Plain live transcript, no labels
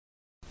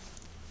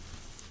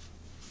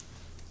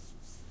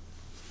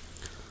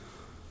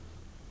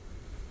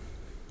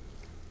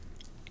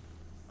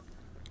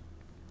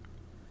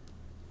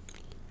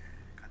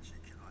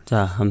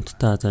За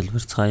хамтдаа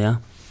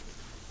залбирцгаая.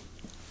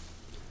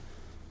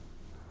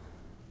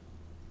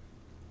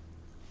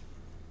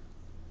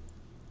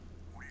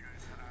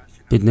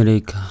 Бид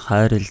нарыг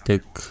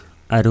хайрладаг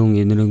ариун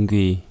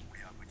инэрэнгүй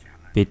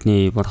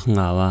бидний бурхан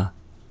Аава.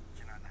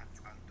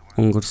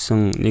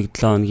 Өнгөрсөн 1-7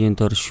 хоногийн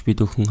турш бид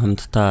бүхэн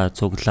хамтдаа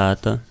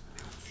цуглаад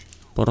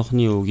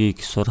Бурханы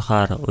үгийг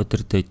сурахаар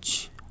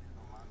удирдах.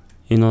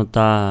 Энэ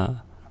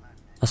удаа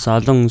бас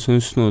олон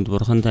сүнснүүд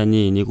Бурхан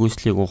таны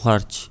нэгүслийг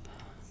ухаарч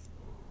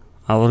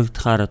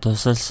аврагдахаар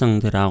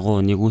тусалсан тэр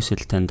агуу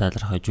нэгүсэл тань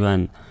талархаж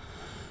байна.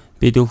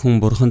 Бид бүхэн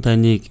Бурхан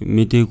таныг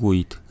мдээгүй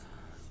үед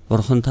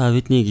Бурхан та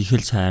биднийг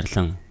ихэлж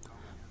хайрлан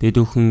бид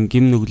бүхэн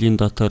гим нүглийн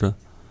дотор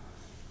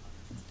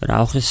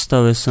авах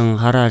ёстой байсан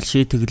хараал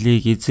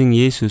шийтгэлийг эзэн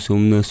Есүс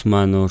өмнөөс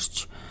маань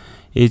урьж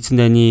эзэн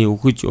таны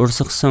үхэж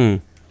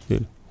урсгасан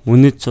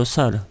үнэт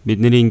цусаар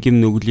бидний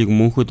гим нүглийг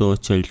мөнхөд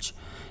уучлж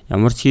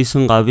ямар ч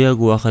хийсэн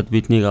гавьяагүй байхад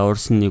биднийг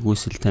аварсан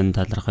нэгүсэл тань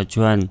талархаж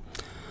байна.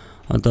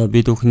 Одоо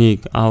бид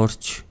бүхнийг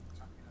аварч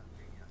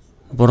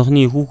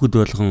Бурханы хүүхэд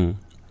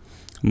болгон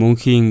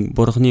мөнхийн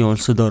Бурханы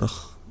улсад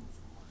орох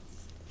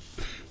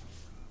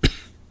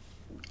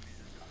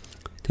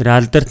тэр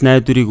алдарт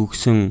найдварыг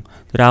өгсөн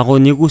тэр агуу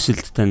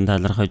нэгүсэлд тань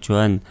талархаж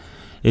байна.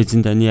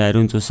 Эзэн таны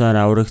ариун цусаар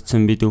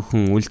аврагдсан бид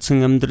бүхэн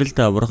үлдсэн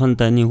амьдралдаа Бурхан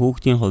таны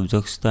хүүхдийн хувь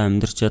зохистой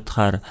амьдарч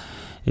чадхаар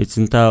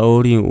эзэн та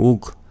өөрийн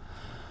үг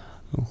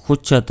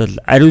хүч чадал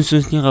ариун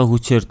сүнснийхаа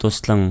хүчээр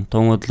туслан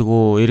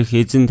тунгадлагүй ирэх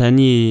эзэн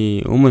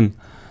таны өмнө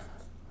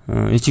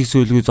ичиг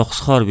сүлгүй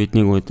зогсохоор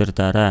биднийг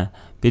удирдаарай.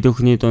 Бид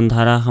бүхний дунд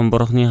хараахан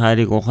Бурханы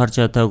хайрыг ухаарч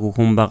чадаагүй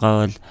хүн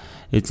байгаа бол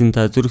эзэн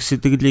та зүрх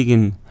сэтгэлийг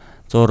нь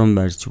зуран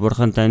барьж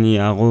Бурхан таны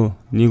агуу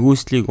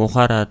нэгүслийг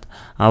ухаарад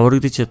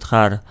аврагдаж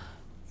чадхаар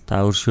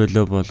та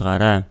өршөөлөө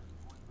булгаарай.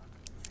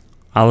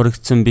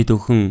 Аврагдсан бид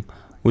бүхэн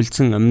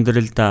үлдсэн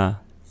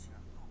амьдралдаа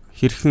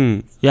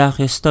хэрхэн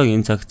яах ёстойг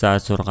энэ цаг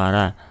зааж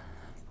сургаарай.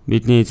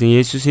 Бидний эзэн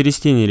Есүс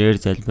Христийн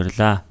нэрээр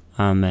залбирлаа.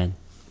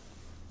 Аамен.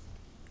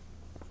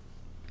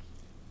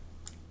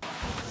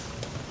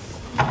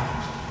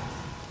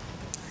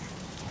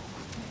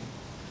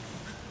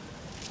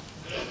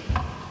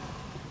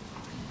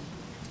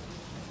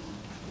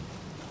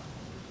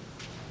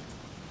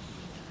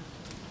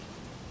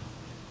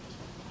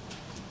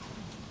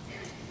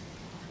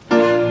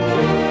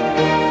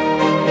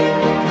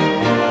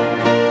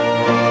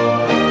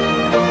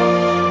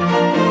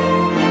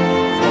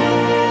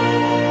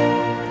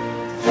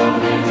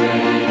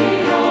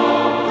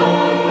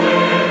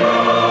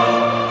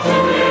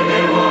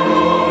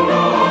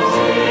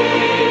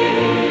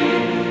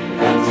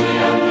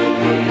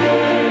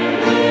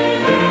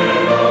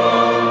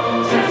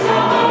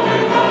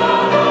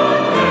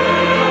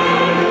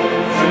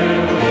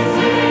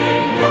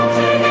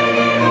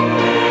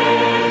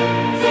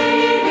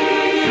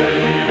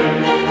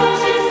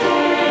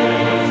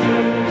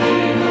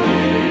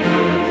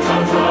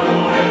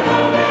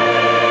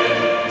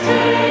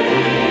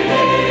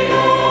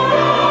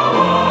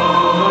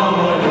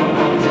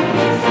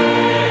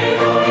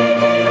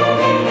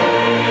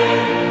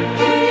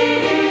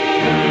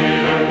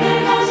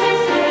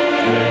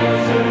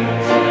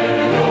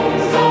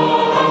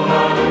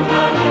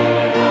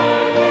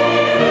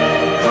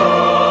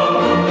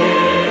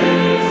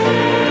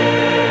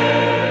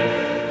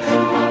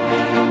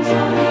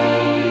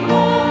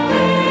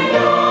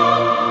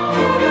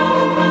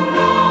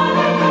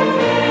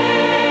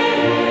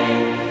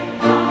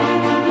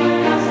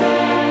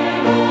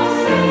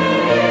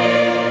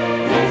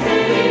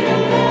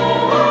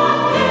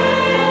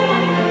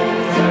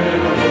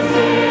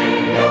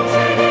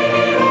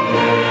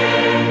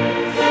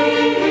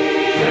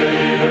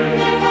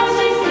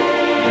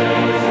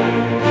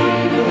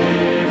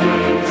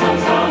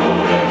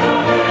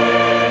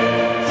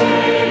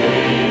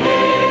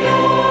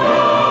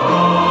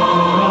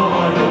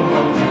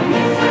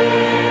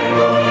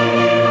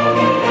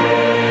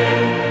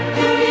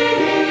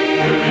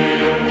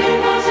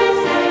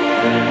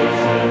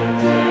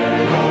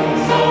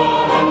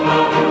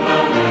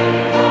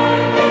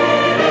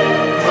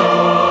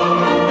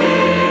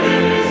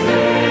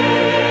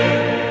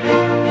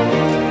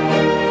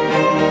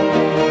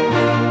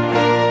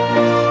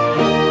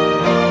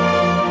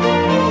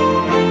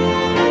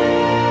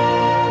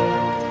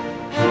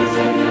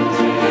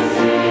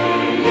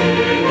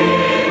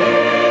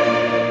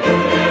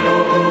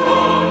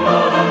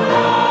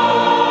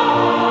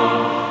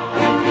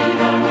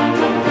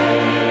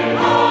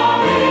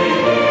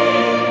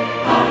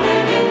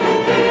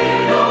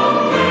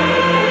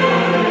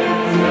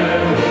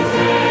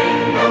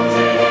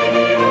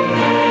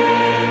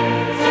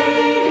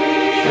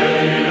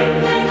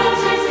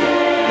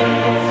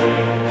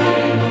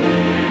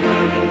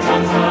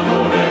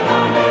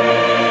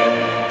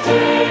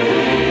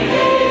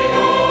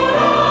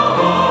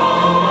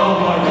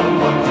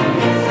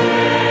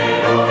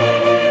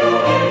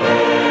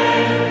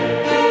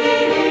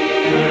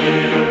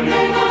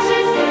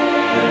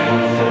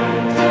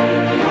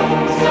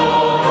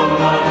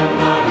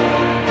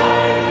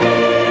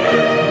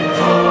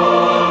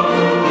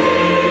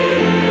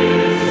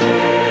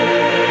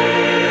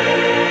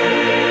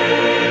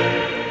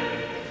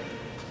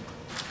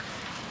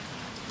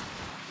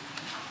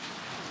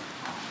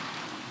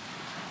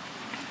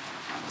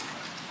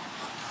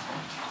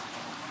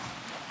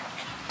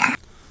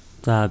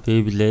 За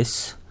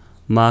Библиэс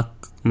Марк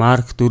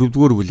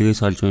 4-р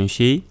бүлгээс олж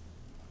уншийе.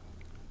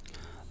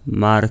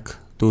 Марк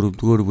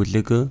 4-р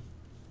бүлэг.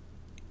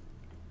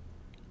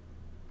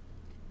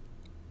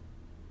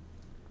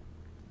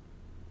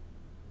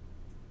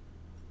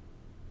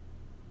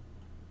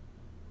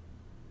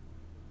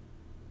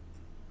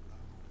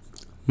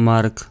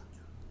 Марк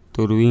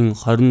 4-ийн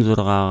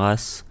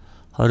 26-аас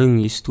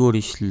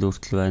 29-р ишлэл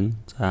хүртэл байна.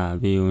 За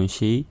би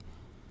уншийе.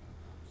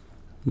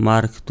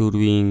 Марк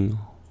 4-ийн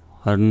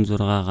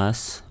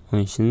 26-аас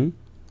уншина.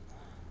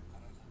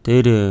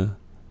 Тэр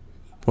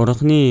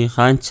Бурхны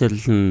хаанчил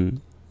нь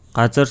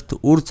газарт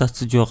үр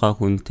цацж байгаа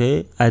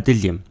хүнтэй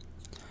адил юм.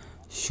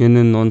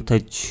 Шөнө нь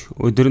унтаж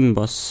өдөр нь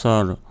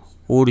боссоор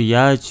үр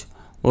яаж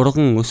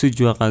урган өсөж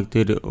байгааг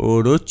тэр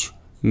өөрөө ч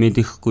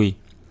мэдэхгүй.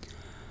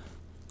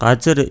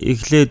 Газар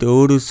эхлээд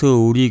өөрөөсөө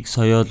үрийг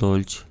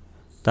соёолуулж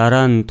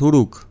дараа нь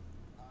түрэг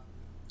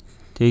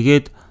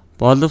тэгээд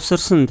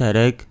боловсрсан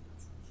тариаг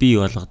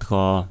бий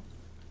болгодгоо.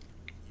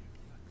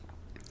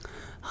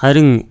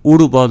 Харин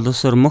үр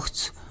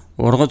боловсромогц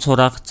ургаж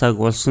хураах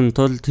цаг болсон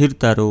тул тэр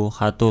даруй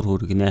хадуур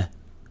хүргэнэ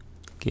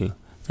гэв.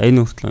 За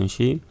энэ хүртэл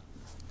уншийе.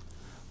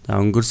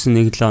 За өнгөрсөн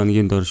 1-7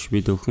 хоногийн турш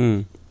бид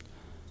өхөн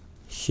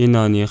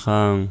шинэ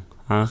оныхаа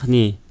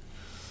анхны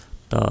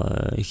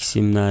их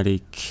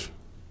семинарыг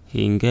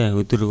ингээ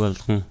өдөр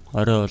болгон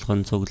орой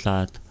болгон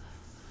цуглаад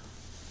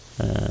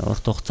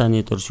урт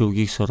хугацааны турш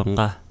үгийг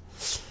сурангаа.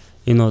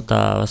 Энэ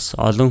удаа бас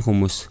олон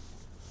хүмүүс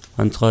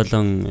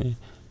онцгойлон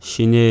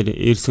шинээр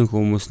ирсэн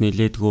хүмүүс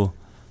нэлээдгүй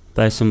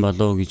байсан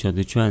болов уу гэж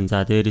бодож байна.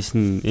 За дээрэс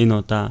нь энэ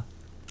удаа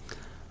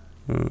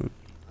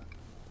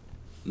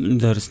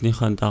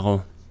дэрснийхэн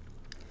дагуу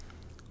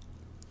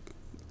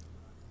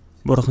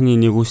Бурхны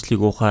нэгүслийг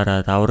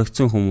ухаарад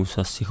аврагдсан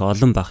хүмүүс бас их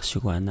олон байх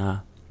шиг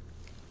байна.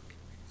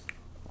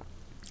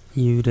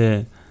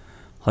 Еврэ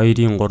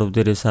 2:3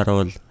 дээрээс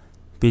харуул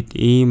бид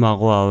ийм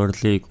агуу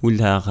авралыг үл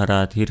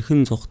хайхараад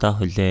хэрхэн цухтаа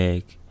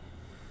хүлээг.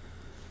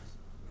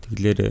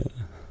 Тэгэлэр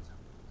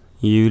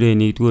Еврэ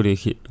 1-р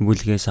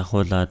бүлгээс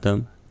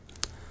ахуулаад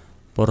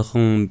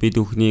Бурхан бид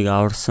бүхнийг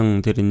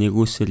аварсан тэр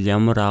нэгүсэл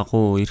ямар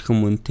агуу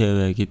эрхэм үнэтэй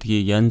вэ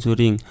гэдгийг янз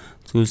бүрийн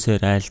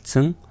зүйлсээр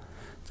айлдсан.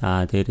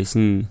 За дээрэс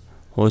нь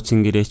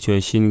хуучин гэрээч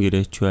вэ, шинэ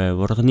гэрээч вэ,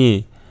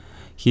 Бурханы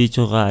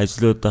хийж байгаа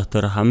ажлууд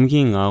дотор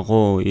хамгийн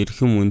агуу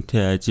эрхэм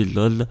үнэтэй ажил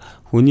бол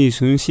хүний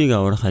сүнсийг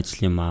аврах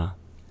ажил юм аа.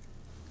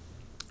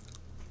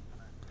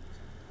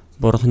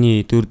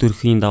 Бурханы дүр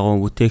төрхийн дагуу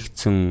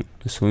бүтээгдсэн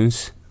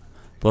сүнс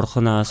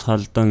Бурханаас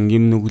холдон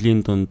гим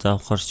нүглийн дунд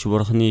завхарч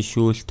Бурханы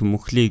шүүлт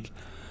мөхлийг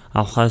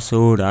авахаас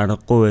өөр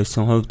аргагүй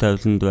байсан хувь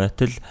тавиланд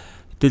байтал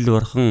итэл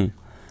Бурхан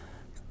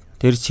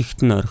тэр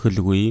чигт нь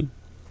орхилгүй.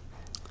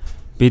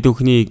 Бид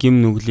бүхний гим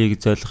нүглийг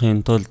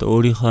золихын тулд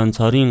өөрийнхөө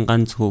цорын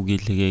ганц хүүг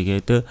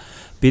илгээгээд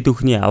бид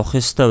бүхний авах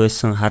ёстой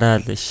байсан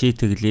хараал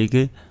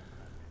шийтгэлийг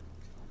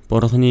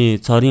Бурханы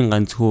цорын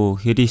ганц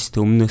хүү Христ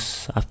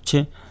өмнөөс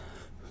авч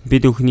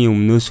бид бүхний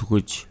өмнөөс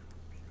өгөж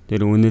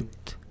тэр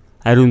үнэт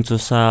ариун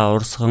цусаа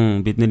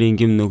урсган бидний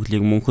гим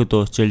нүглийг мөнхөд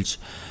уучилж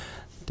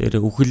тэр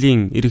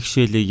үхлийн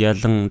иргэшээлийг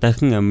ялан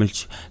дахин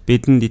амилж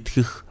бидэнд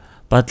итгэх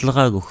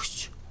бадалгааг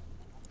өгч.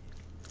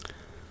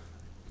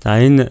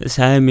 За энэ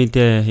сайн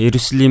мэдээ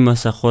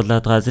Иерусалимаас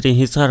ахуулаад газрын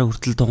хязгаар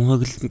хүртэл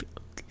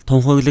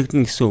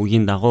тунхаглагдана гэсэн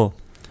үгийн дагуу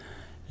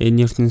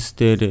энэ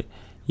ертөнцийн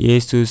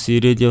Есүс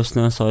ирээд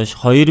явснаас хойш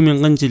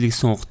 2000 жил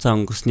гэсэн хугацаа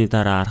өнгөрсний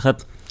дараа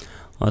харахад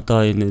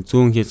одоо энэ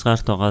зүүн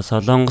хязгаарт байгаа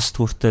Солонгост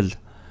хүртэл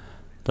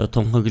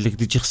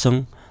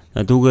тунхаглагдчихсан.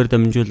 Дүүгээр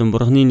дамжуулан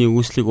Бурхны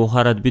нэгүслийг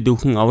ухаарад бид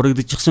бүхэн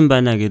аврагдчихсан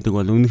байна гэдэг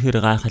бол үнэхээр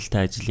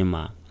гайхалтай ажил юм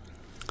аа.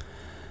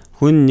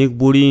 Хүн нэг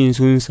бүрийн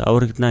сүнс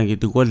аврагдана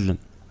гэдэг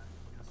бол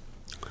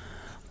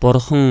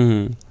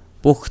Бурхан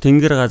бүх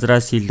тэнгэр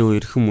газраас илүү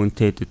эрхэм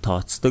үнэтэд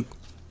тооцдог.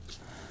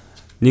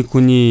 Нэг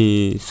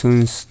хүний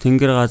сүнс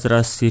тэнгэр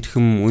газраас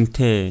эрхэм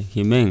үнэтэй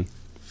хэмээн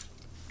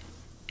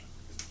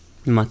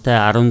Матай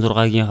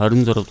 16-гийн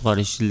 26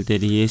 дугаар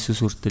ишлэлээр Есүс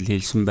хүртэл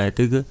хэлсэн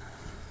байдаг.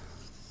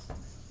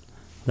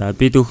 За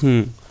бид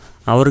бүхэн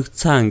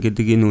аврагдсан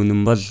гэдэг энэ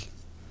үнэн бол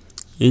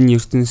энэ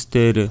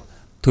ертөнцийн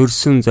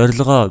төрсөн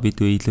зорилгоо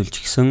бид биелүүлж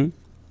гисэн.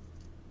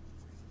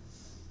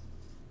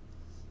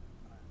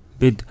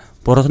 Бид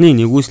Бурхны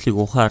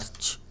нэгүслийг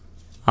ухаарч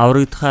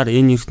аврагдахаар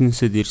энэ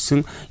ертөнцид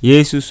ирсэн.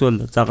 Есүс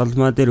бол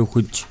загалмаа дээр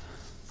өгч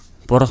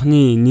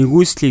Бурхны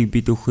нэгүслийг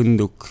бид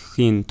бүхэнд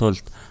өгөхийн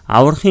тулд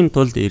аврахын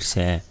тулд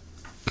ирсэн.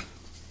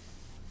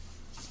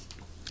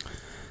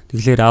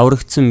 Тэгэхээр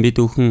аврагдсан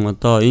бид бүхэн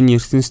одоо энэ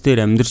ертөнцийн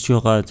амьдарч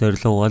байгаа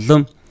зорилго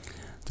болон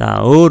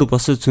за өөр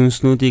бусад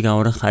сүнснүүдийг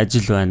аврах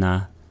ажил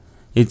байна.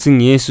 Эзэн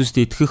Есүст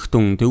итгэх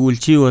тун тэгвэл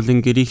чи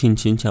болон гэрийн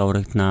чинь ч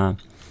аврагдана.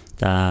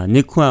 За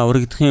нэг хүн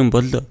аврагдахын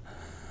бол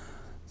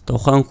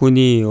тухайн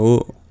хүний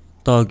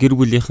одоо гэр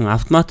бүлийнхэн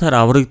автоматар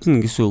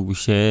аврагдана гэсэн үг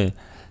биш ээ.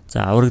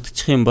 За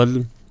аврагдчих юм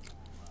бол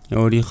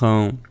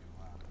өөрийнхөө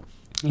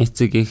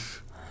эцэг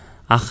эх,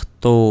 ах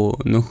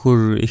дүү,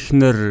 нөхөр,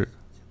 эхнэр,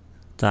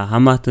 за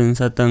хамаатан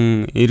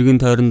садан эргэн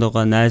тойронд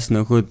байгаа найз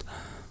нөхөд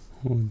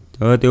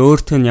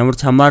өөртөө нь ямар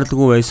ч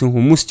хамааралгүй байсан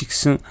хүмүүс ч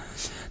гэсэн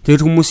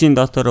тэр хүмүүсийн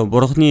дотор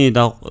Бурхны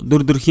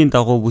дүр төрхийн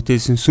дагуу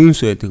бүтээсэн сүнс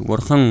байдаг.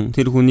 Бурхан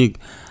тэр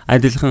хүнийг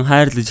адилхан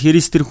хайрлаж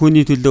Христ тэр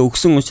хүний төлөө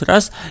өгсөн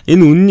учраас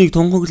энэ үннийг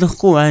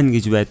тунхаглахгүй байна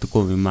гэж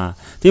байдаггүй юм аа.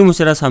 Тийм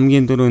учраас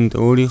хамгийн дөрөнд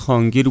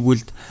өөрийнхөө гэр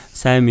бүлд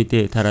сайн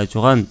мэдээ тарааж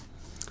байгаа нь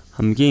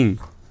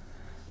хамгийн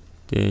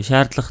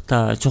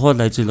шаардлагатай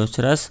чухал ажил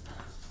учраас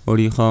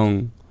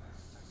өөрийнхөө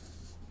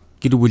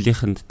гэр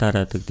бүлийнхэнд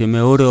тараадаг тийм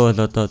ээ. Өөрөө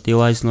бол одоо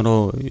девайс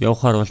руу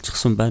явахаар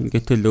болчихсон байна.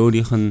 Гэтэл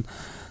өөрийнх нь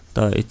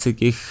одоо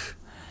эцэг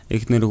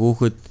эхнэр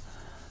хүүхэд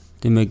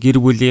тийм ээ гэр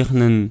бүлийнх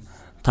нь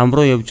там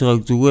руу явж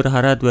байгааг зүгээр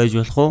хараад байж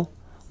болох уу?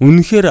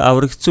 Үнэхээр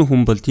аврагдсан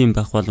хүн бол тийм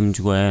байх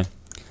боломжгүй.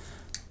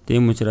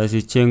 Тийм учраас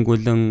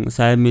ичээнгүлэн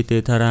сайн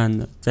мэдээ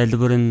тараана,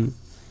 залбирна.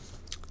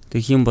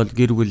 Тэгхийн бол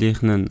гэр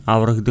бүлийнх нь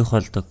аврагдах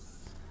болдог.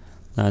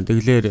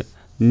 Тэгэлэр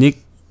нэг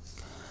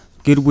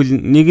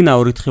нь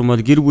аврагдах юм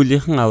бол гэр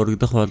бүлийнхэн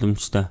аврагдах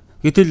боломжтой.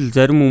 Гэтэл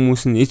зарим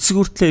хүмүүс нь эцэг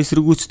хүртлээ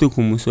эсэргүүцдэг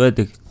хүмүүс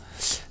байдаг.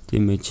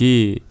 Тийм ээ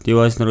чи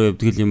девайс руу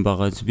явдаг юм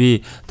байгааз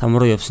би там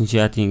руу явсан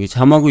чи яа тийм гэж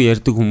хамаагүй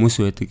ярьдаг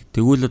хүмүүс байдаг.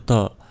 Тэгвэл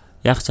одоо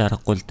яг ч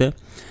аргагүй л дээ.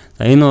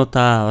 За энэ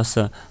удаа бас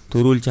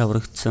төрүүлж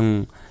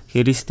аврагдсан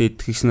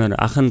Христэд итгэгчнэр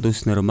ахын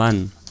дүүснэр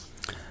маань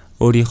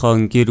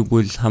өөрийнхөө гэр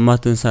бүл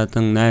хамаатан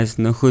садан найз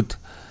нөхөд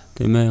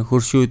тийм ээ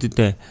хөршүүдэд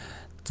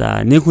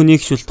за нэг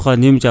хүнийг шултгой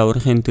нэмж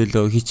аврахын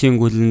төлөө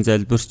хичээнгүлэн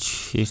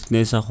залбирч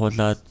эртнээс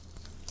ахуулаад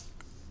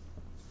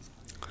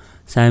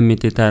сайн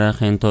мэдээ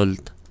тараахын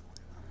тулд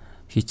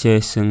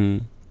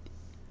хичээсэн.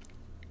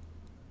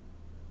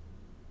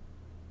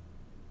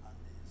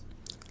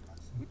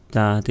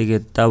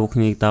 Тэгээд та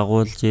бүхнийг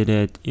дагуулж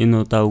ирээд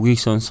энэ удаа үгийг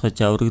сонсгож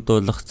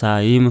аврагдуулах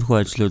иймэрхүү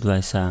ажлууд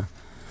байсан.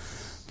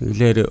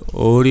 Тэгэлэр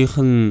өөрийнх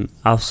нь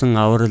авсан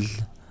аврал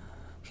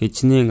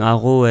хичнээн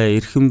агуу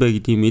эрхэм бэ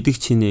гэдгийг мэдэх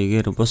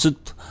чинээгээр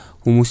бусад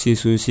хүмүүсийн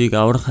сүнсийг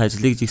аврах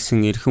ажлыг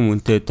жигсэн эрхэм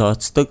үнэтэй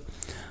тооцдог.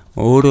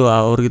 Өөрөө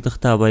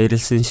аврагдахдаа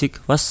баярлсан шиг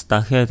бас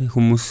дахиад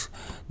хүмүүс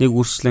нэг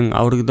үрчлэн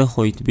аврагдах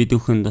үед бид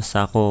бүхэнд бас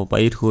агуу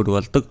баяр хөөр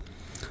болдог.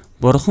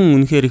 Бурхан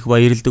үнэхээр их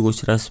баярлдаг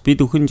учраас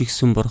бид бүхэн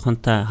жигсэн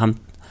Бурхантай хамт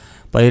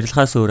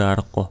баярлахаас өөр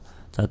аргагүй.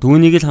 За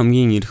түүнийг л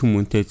хамгийн эрхэм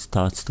үнэтэй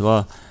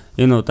тооцдог.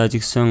 Энэ удаа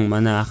жигсэн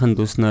манай ахын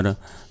дүүснэр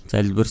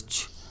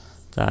залбирч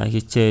за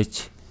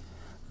хичээж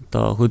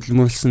одоо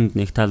хөдөлмөрлсөнд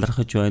нэг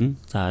талархаж байна.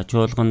 За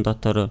чуулган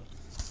дотор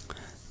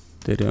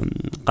тэр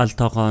гал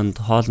тогоонд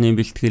хоолны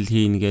бэлтгэл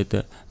хийн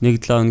гээд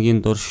 1-7 хоногийн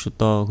турш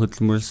одоо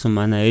хөдөлмөрлсөн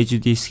манай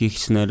ээжүүдийн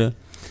гихчнэр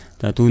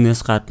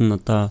түүнээс гадна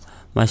одоо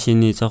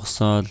машины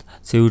зогсоол,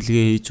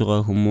 цэвэрлэгээ хийж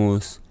байгаа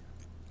хүмүүс,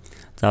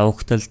 за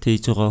угталт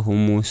хийж байгаа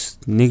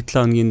хүмүүс 1-7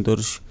 хоногийн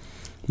турш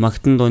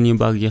магтан дууны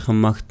багийнхан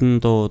магтан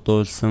дуу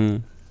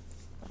дуулсан.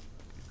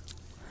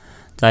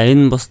 За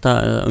энэ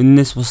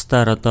үннээс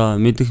бусдаар одоо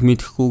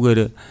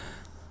мэдэхгүйгээр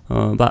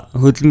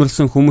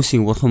хөдөлмөрлсөн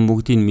хүмүүсийн Бурхан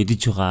бүгдийг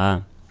мэдэж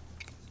байгаа.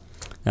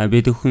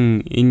 Бид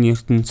бүхэн энэ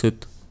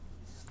ертөнцид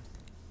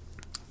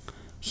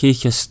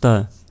хийх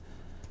ёстой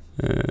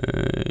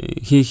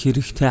хийх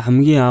хэрэгтэй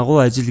хамгийн агуу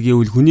ажил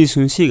гэвэл хүний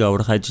сүнсийг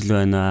аврах ажил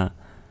байна.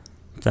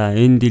 За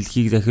энэ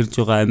дэлхийг захирж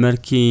байгаа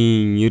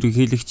Америкийн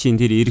ерөнхийлөгчийн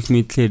тэр эрх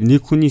мэдлэр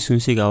нэг хүний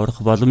сүнсийг аврах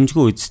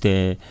боломжгүй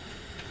үстэй.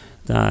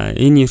 За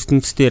энэ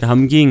ертөнцийн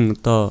хамгийн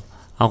одоо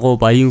агуу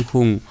баян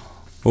хүн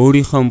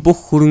өөрийнхөө бүх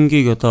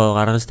хөрөнгийг одоо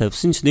гаргаж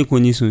тавьсан ч нэг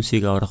хүний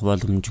сүнсийг аврах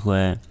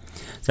боломжгүй.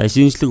 За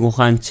шинжлэх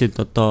ухаанчид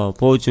одоо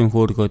буужин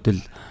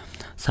хөөргөдөл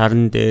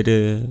сарн дээр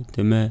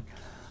тийм ээ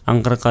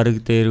ангар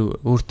гараг дээр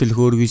хүртэл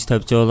хөөргөж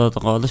тавьж болоод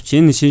байгаа боловч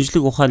энэ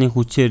шинжлэх ухааны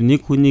хүчээр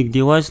нэг хүнийг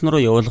девайс руу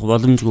явуулах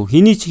боломжгүй.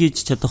 Хэний ч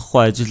хийж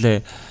чадахгүй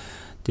ажил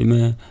тийм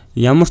ээ.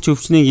 Ямар ч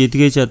өвчнийг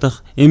эдгэж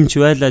чадах эмч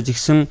байлаа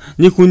гэсэн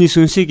нэг хүний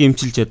сүнсийг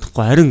эмчилж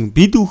чадахгүй. Харин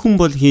бид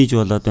бүхэн бол хийж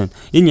болоод байна.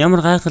 Энэ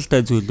ямар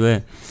гайхалтай зүйл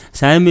вэ?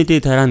 Сайн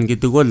мэдээ тараана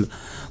гэдэг бол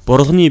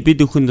Бурхны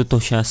бид бүхэнд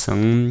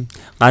тушаасан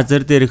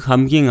газар дээрх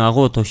хамгийн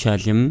агуу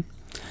тушаал юм.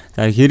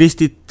 За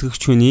Христэд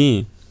итгэгч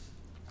хүний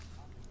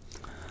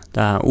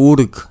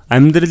үүрэг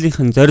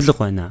амьдралынхын зориг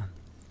байна.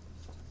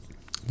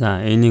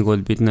 За энийг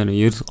бол бид нар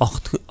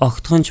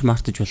огтхонч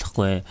мартаж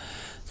болохгүй.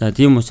 За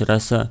тийм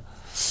учраас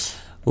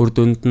үр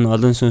дүнд нь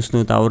олон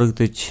сүнснүүд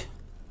аврагдаж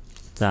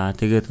за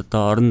тэгээд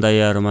одоо орон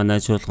даяар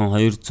манай чуулган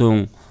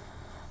 227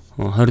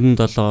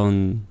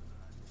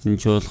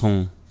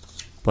 чуулган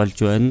болж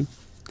байна.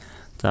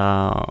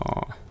 За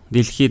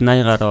дэлхийд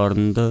 80 гаруй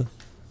оронд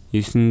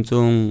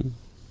 926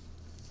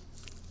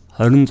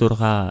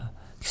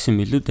 гэсэн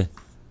мэлүү дээ.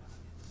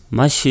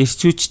 Маш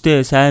эрч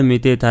хүчтэй сайн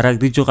мэдээ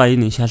дарагдж байгаа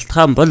энэ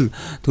шалтгаан бол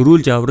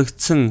төрүүлж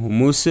аврагдсан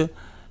хүмүүс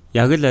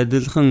яг л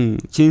адилхан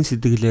чин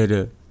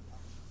сэтгэлээр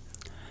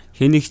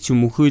хэнийг ч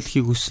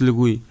мөхөөлөхийг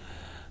хүсэлгүй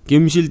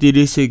гэмшилд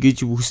ирээсэ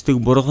гэж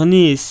хүсдэг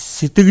Бурхны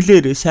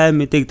сэтгэлээр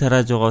сайн мэдээг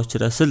тарааж байгаа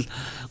учраас л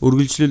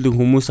үргэлжлүүлэн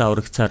хүмүүс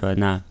аврагцаар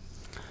байна.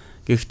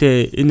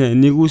 Гэхдээ энэ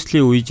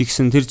нэгүслийн үе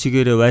жигсэн тэр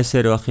чигээрээ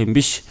байсаар байх юм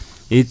биш.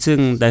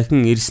 Эзэн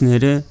дахин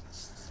ирснээр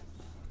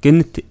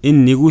гэнэт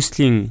энэ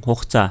нэгүслийн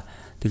хугацаа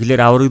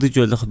тэгэхээр аврагдаж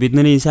болох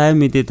бидний сайн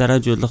мэдээ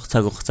дарааж болох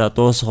цаг хугацаа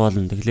дуусах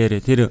болно.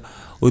 Тэгэхээр тэр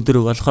өдөр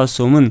болохоос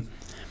өмнө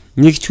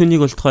нэг ч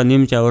хүнийг болтугай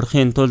нэмж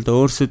аврахын тулд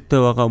өөрсөддөө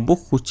байгаа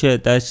бүх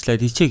хүчээ дайчлаад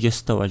хичээх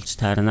ёстой болж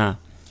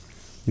таарна.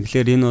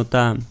 Тэгэхээр энэ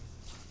удаа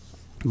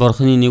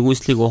Бурхны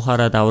нэгүслийг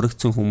ухаарад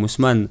аврагдсан хүмүүс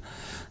маань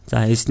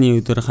за эзний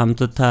өдөр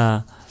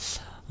хамтдаа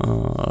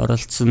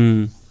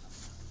оролцсон.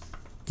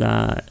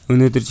 За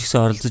өнөөдөр ч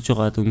гэсэн оролцож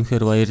байгаад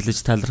үнэхээр баярлаж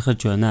талархаж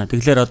байна.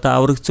 Тэгэхээр одоо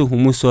аврагдсан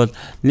хүмүүс бол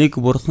нэг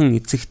Бурхан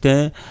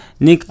эцэгтэй,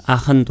 нэг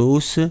ахын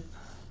дүүс.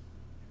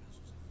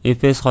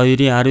 Эфес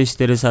 2:19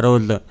 дээрээс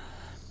харуул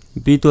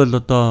бид бол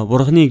одоо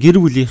Бурхны гэр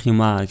бүлийнх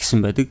юм аа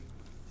гэсэн байдаг.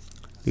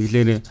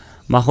 Тэгэхээр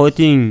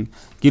Махбодийн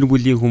гэр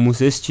бүлийн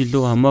хүмүүсээс ч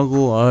илүү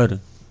хамаагүй ойр.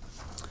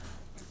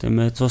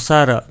 Тэмээ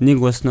цусаар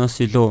нэг болсноос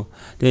илүү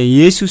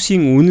тэгээ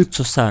Есүсийн үнэт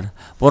цусаар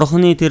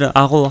Бурхны тэр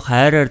агуу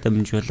хайраар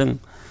дамжуулан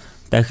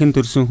дахин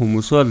төрсөн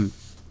хүмүүс бол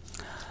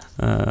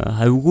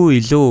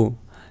хавьгүй илүү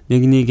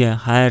нэгнийг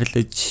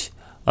хайрлаж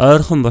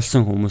ойрхон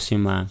болсон хүмүүс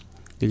юм аа.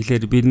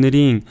 Тэгэхээр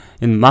бидний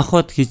энэ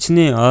Махбод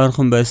хичнээн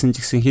ойрхон байсан ч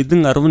гэсэн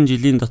хэдэн 10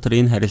 жилийн дотор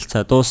энэ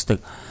харилцаа дуустдаг.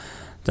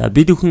 За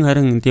бид бүхэн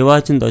харин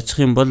Деважинд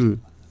очих юм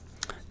бол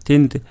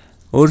тэнд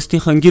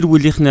өөрсдийнхөө гэр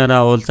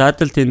бүлийнхнээрээ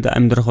уулзаад л тэнд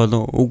амьдрах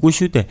болов үгүй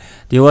шүү дээ.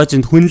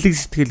 Деважинд хүнлэг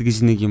сэтгэл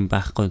гэж нэг юм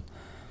байхгүй.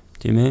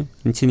 Тийм ээ.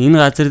 Энд чинь энэ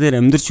газар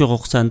дээр амьдарч байгаа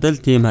хугацаанд л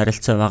тийм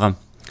харилцаа байгаа.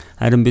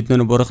 Харин бид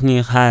нар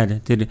Бурхны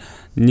хайр, тэр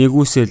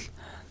нэгүсэл,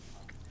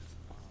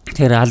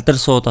 тэр алдар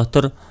суу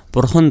дотор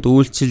Бурханд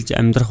үйлчилж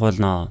амьдрах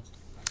болно.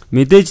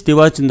 Мэдээж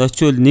Деважинд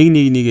очивол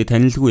нэгээ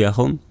танилгүй яах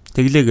вэ?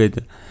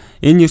 Тэглээгээд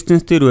энэ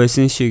ертөнцийн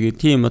байсан шиг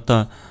тийм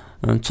одоо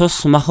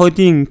цус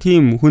Махбодийн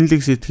тийм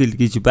хүнлэг сэтгэл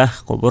гэж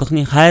байхгүй.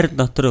 Бурхны хайр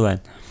дотор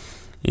байна.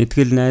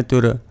 Итгэл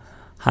найдвар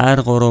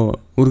хайр гурав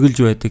үргэлж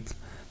байдаг.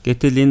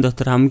 Гэтэл энэ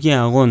дотор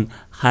хамгийн агуу нь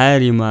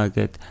хайр юм аа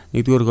гэд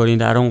 1-р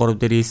Коринт 13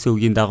 дээр хэлсэн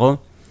үгийн дагуу.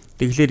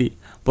 Тэгэхээр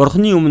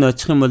Бурхны өмнө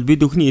очих юм бол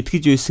бид өхний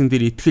итгэж байсан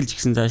дээр итгэлж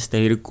гисэн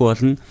цаашдаа хэрэггүй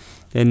болно.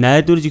 Тэгээ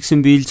найдвар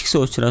жигсэн биелж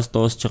гисэн учраас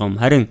дуусч байгаа юм.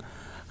 Харин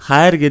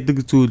хайр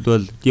гэдэг зүйл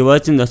бол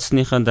Деважинд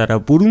очсныхаа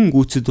дараа бүрэн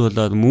гүйцэд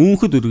болоод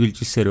мөнхөд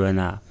үргэлж исээр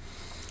байна.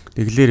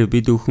 Тэгэхээр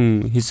бид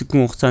бүхэн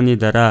хэсэгэн хугацааны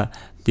дараа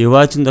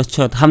Деважинд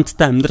очиод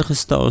хамтдаа амьдрах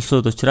ёстой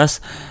улсууд учраас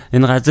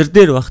энэ газар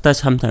дээр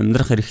багтааж хамт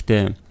амьдрах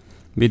хэрэгтэй.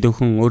 Бид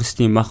бүхэн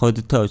өөрсдийн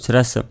Махбодтой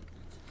учраас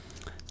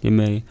тийм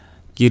ээ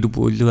гэр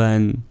бүл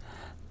байна.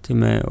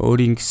 Тийм ээ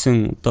өөрийн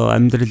гэсэн одоо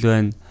амьдрал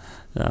байна.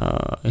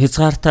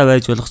 Хязгаартай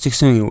байж болох ч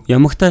гэсэн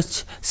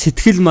ямагтаач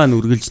сэтгэл маань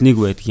үргэлж нэг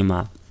байдаг юм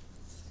аа.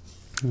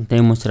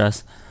 Тийм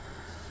учраас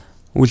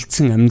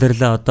үлдсэн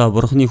амьдралаа одоо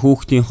Бурхны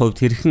хүүхдийн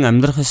хувьд хэрхэн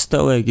амьдрах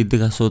ёстой вэ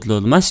гэдэг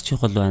асуудал бол маш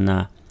чухал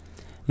байна.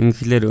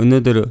 Ингээхээр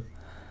өнөөдөр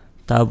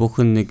та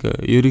бүхэн нэг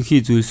ерөнхий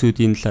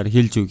зүйлсүүдийн талаар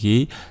хэлж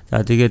өгье.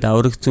 За тэгээд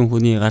аврагдсан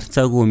хүний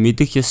гарцаагүй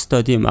мэдэх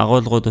ёстой тийм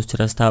агуулгууд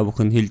учраас та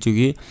бүхэн хэлж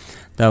өгье.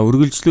 За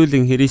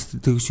үргэлжлүүлэн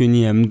Христ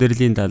төгшөний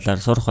амьдралын талаар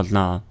сурах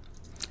болно.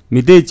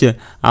 Мэдээж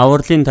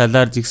авралын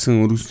талаар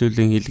згсэн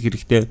үргэлжлүүлэн хэлэх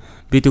хэрэгтэй.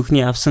 Бид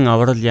бүхний авсан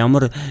аврал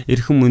ямар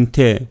эрхэм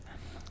үнэтэй.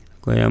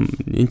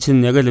 Гэхдээ эн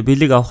чинь яг л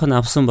бэлэг авах нь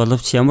авсан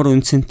боловч ямар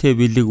үнцэнтэй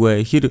бэлэг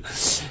вэ? Хэр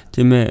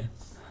тийм ээ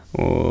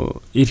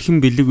эрхэм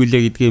бэлэг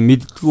үлээ гэдгээ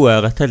мэддэггүй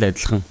байгаатай л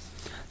адилхан.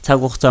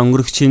 Цаг хугацаа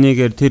өнгөрөх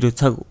чинээгээр тэр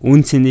цаг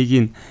үн цэнийг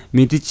нь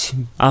мэдж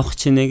авах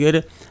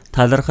чинээгээр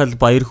талархал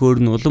баяр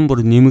хөөр нь улам бүр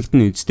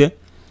нэмэгдэнэ үсттэй.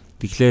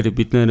 Тэгэхээр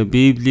бид нэр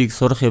Библийг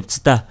сурах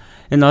явцдаа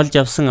энэ олж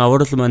авсан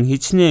аврал маань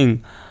хичнээн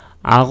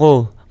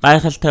агуу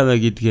гайхалтай бай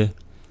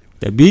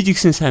гэдгээ би ч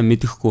гэсэн сайн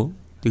мэдэхгүй.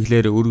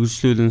 Тэгэхээр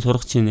үргэлжлүүлэн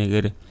сурах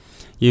чинээгээр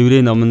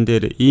Еврей номон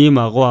дээр ийм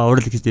агуу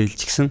аврал гэж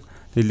хэлчихсэн.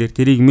 Тэгэхээр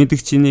тэрийг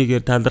мэдэх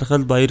чинээгээр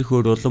талархал баяр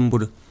хөөр улам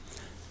бүр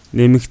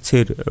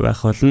нэмэгцээр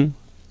байх болно.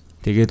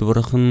 Тэгээд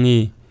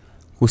Бурхны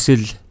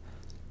хүсэл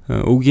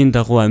үгийн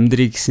дагуу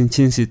амьдрыг гэсэн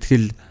чин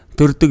сэтгэл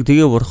төрдөг.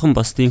 Тэгээ Бурхан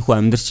бас тийхүү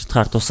амьдрч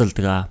чадхаар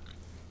тусалдаг.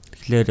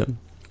 Тэгэхээр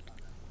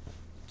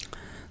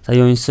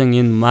сая унсан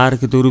энэ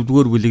Марк 4-р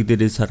бүлэг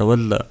дээрээс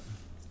харвал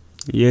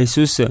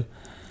Есүс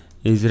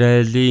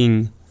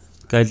Израилийн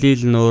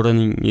Галил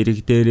нуурын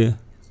ирэг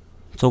дээр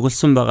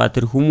цугласан байгаа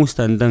тэр хүмүүс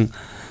тандан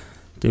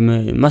тийм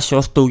ээ маш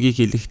урт үгийг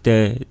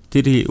хэлэхдээ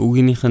тэр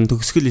үгийнх нь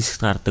төгсгөл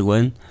хэсэгт гардаг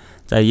байна.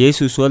 За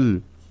Есүс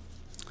бол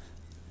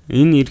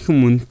энэ эрхэм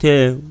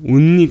үнэтэй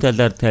үнний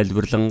талаар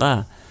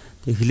тайлбарлангаа.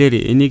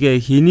 Тэгэхээр энийг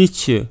хэний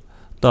ч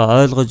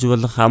одоо ойлгож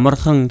болох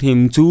амархан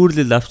тийм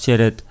зүүрлэл авч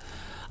яриад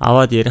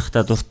аваад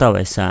ярихдаа дуртай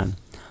байсан.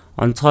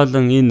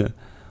 Онцгойлон энэ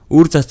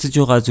үр цацж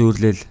байгаа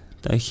зүүрлэл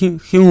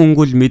хэн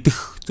хүнгүүл мэдэх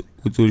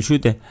зүйл шүү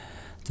дээ.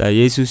 За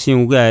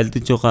Есүсийн үгээ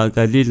альдаж байгаа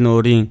Галил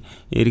нуурын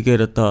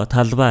эргээр одоо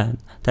талбай,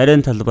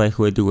 тариан талбай их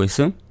байдаг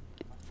байсан.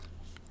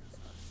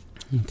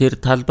 Тэр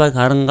талбайг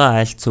харангаа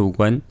айлцсан үг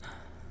байна.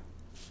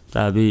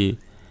 За би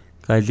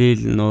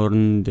Галил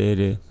нуурын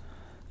дээр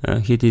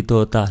хэд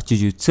удаа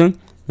очиж үзсэн.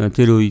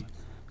 Тэр үед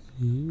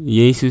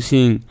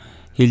Есүсийн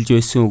хэлж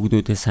байсан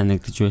үгнүүдээ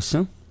санагдаж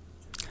байсан.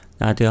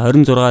 За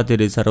тэгээ 26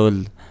 дээрээс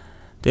харуул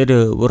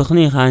тэр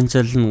Бурхны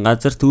хаанчил нь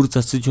газарт үр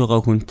цацж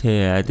байгаа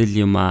хүнтэй адил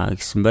юм а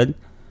гэсэн байна.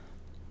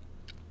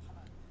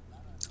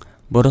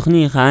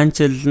 Бурхны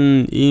хаанчил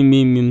нь ийм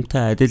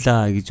юмтай адил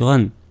а гэж байгаа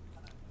нь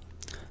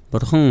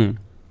Бурхан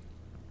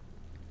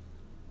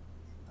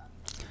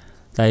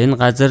За энэ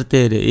газар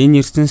дээр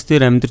энэ ертөнцийн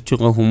дээр амьдарч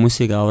байгаа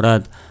хүмүүсийг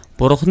авраад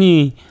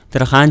Бурхны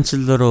тэр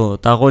хаанчил руу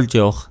дагуулж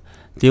явах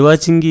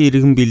Деважингийн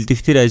иргэн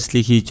бэлдэх тэр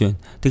ажлыг хийж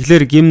байна.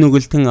 Тэгэхээр гим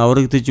нүгэлтэн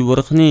аврагдаж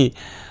Бурхны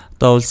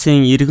одоо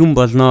улсын иргэн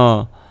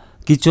болноо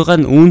гэж байгаа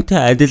нь үүнтэй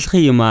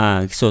адилхан юм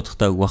аа гэсэн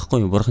утгатай үг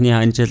байхгүй юу? Бурхны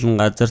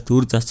хаанчлан газарт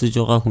үр засаж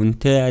байгаа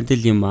хүнтэй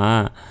адил юм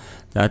аа.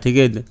 За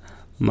тэгээд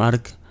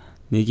Марк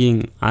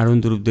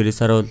 1:14 дээрээс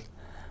харуул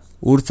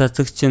үр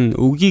цацагч нь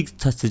үгийг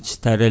цацаж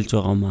тариалж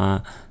байгаа маа.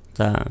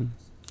 За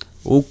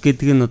үг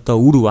гэдэг нь одоо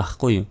үр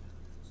байхгүй юу?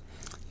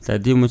 За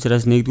тийм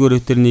учраас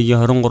 1-р Петр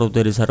 1:23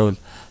 дээрээс харуул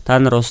та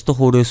нар устдах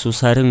үрээс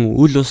ус харин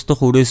үл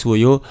устдах үрээс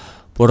буюу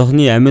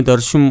Бурхны амьд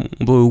оршин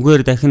буй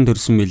үгээр дахин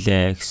төрсөн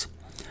билээ гэсэн.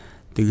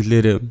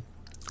 Тэгэлэр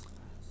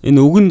энэ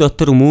үгэн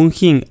дотор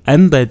мөнхийн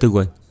ам байдаг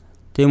байна.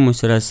 Тийм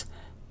учраас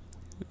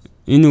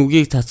энэ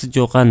үгийг цацаж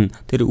байгаа нь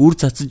тэр үр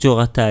цацаж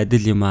байгаатай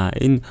адил юм аа.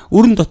 Энэ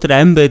үрэн дотор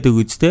ам байдаг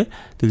үстэй.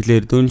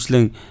 Тэгэлэр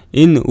дөнчлэн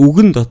энэ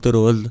үгэн дотор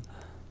бол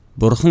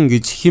Бурхан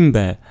гэж хэн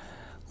бай?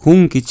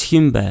 Хүн гэж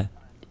хэн бай?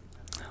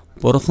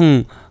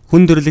 Бурхан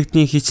хүн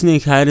төрлөختний хичнээн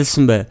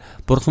хайрлсан бай.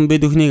 Бурхан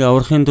бид бүхнийг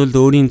аврахын тулд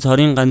өөрийн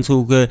цорын ганц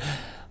үгээ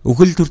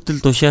үхэл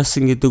төртөл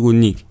тушаасан гэдэг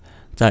үнийг.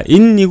 За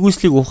энэ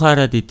нэгүслийг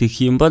ухаарад идэх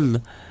юм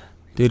бол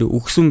тэр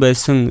үхсэн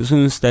байсан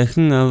сүнс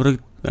дахин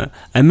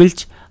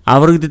амилж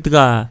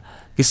аврагддаг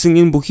гэсэн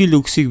энэ бүхий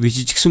л үгсийг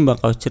бичижгсэн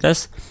байгаа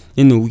учраас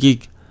энэ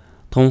үгийг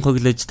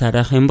тунхаглаж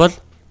тараах юм бол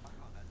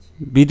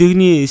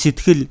бидний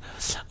сэтгэл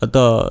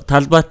одоо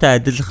талбайтай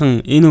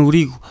адилхан энэ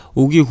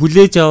үгийг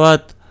хүлээж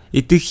аваад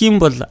идэх юм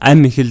бол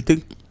ам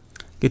эхэлдэг.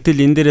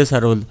 Гэтэл энэ дээрээс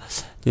харуул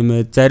тийм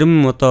ээ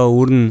зарим одоо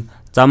үр нь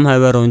зам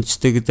хаваар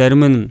унцдаг,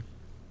 зарим нь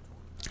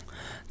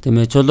тийм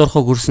ээ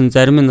чулуурхаг хөрсөн,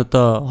 зарим нь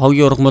одоо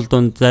хогийн ургамал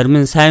дунд,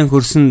 зарим нь сайн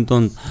хөрсөн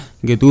дунд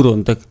ингээд үр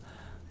ундаг.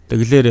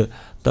 Тэгэлэр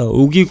одоо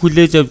үгийг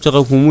хүлээж авч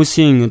байгаа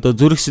хүмүүсийн одоо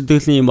зүрх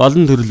сэтгэлийн юм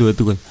олон төрөл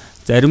байдаг байна.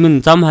 Зарим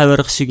нь зам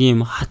хаваарх шиг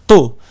юм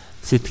хатуу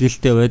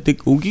сэтгэлтэй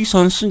байдаг. Үгийг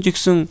сонссон ч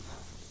гэсэн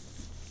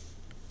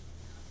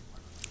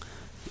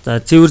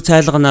за цэвэр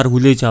цайлганаар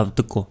хүлээж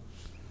авдаггүй.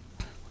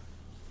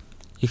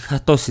 Их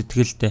хатуу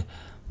сэтгэлтэй,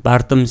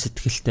 бардам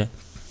сэтгэлтэй.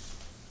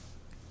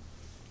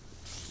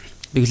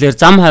 Тэгэхээр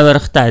зам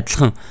хаваархтай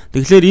адилхан.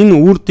 Тэгэхээр энэ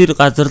үр дээр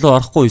газар руу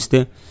орохгүй юм шүү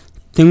дээ.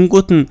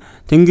 Тэнгүүт нь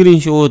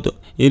Тэнгэрийн шууд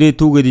ирээ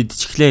түүгээд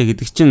идчихлээ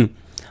гэдэг чинь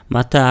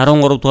Матай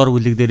 13 дугаар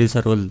бүлэг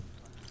дээрээс харуул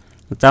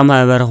зам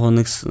хаваарх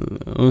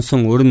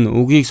унсан өр нь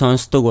үгийг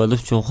сонсдог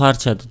боловч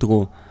ухаарч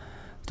чаддаггүй.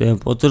 Тэгээ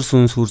бузар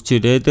сүнс хурж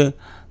ирээд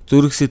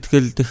зүрх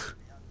сэтгэл дэх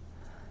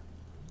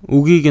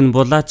үгийг нь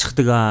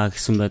булаачдаг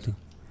гэсэн байдаг.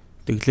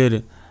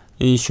 Тэгэхээр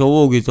энэ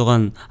шувуу гэж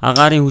байгаа нь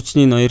агаарын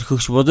хүчний ноёр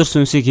хөгш бузар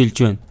сүнсийг хэлж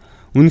байна.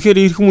 Үнэхээр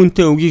эрхэм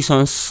үнэтэй үгийг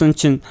сонссон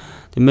чинь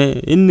тийм ээ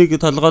энэ нэг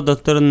толгой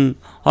дотор нь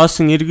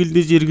хоосон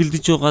эргэлдэж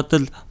байгаад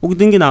л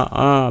бүгднийг нь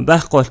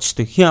байхгүй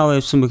болчдөг. Хин аваа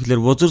явсан бэхлээр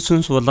бузар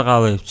сүнс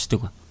булага аваа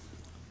явчихдаг.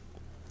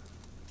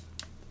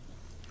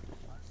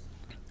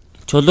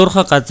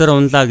 Чулуурхаа газар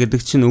унлаа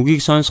гэдэг чинь үгийг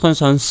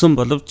сонссон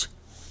боловч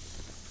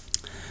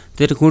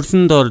тэр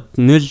хөрсөн дор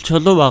нөл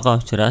чулуу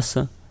байгаа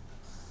учраас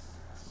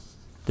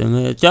тийм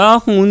ээ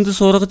жоохон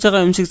үндэс ургаж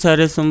байгаа юм шиг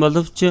царайсан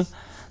боловч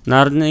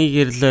нарны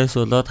гэрлээс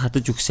болоод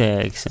хатаж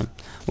үгсэ гэсэн.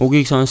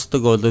 Үгийг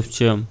сонсдог боловч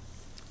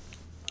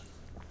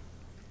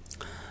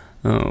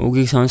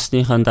үгийг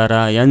сонссныхаа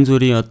дараа янз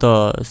бүрийн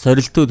одоо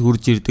сорилтууд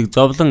хурж ирдэг,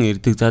 зовлон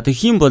ирдэг. За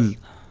тэгэх юм бол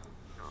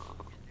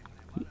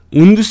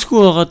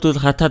үндэсгүй байгаад бол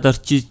хатаад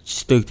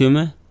орчиждаг тийм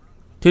ээ.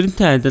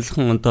 Тэрнтэй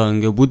адилхан одоо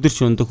ингээ бүдэрч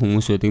ундаг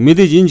хүмүүс байдаг.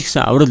 Мэдээж энэ ч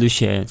гэсэн аврал биш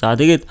ээ. За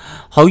тэгээд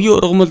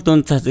хогийн ургамал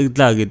дунд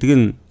цацагдлаа гэдэг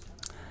нь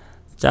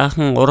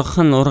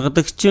жаахан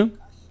ургадаг ч.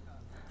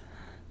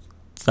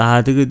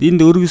 За тэгээд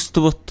энд өргөсд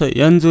бут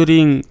янз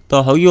бүрийн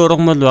одоо хогийн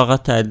ургамал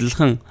байгаатай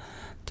адилхан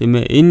тийм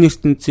ээ. Энэ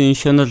ертөнцийн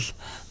шунал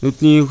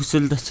нүдний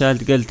хүсэл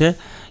тачаал гээл те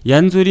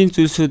янз бүрийн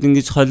зүйлсүүд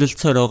ингэж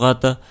холилцоор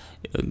угаад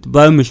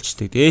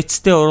боомлчдаг.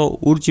 Эцтэй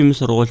үр жим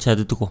сургуулж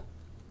чаддаггүй.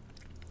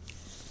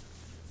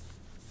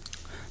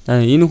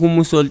 Энэ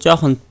хүмүүс бол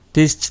жоохон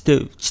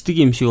тестчдэг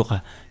юм шиг байгаа.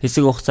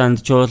 Хэсэг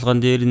хугацаанд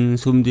чуулган дээр нь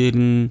сүм дээр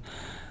нь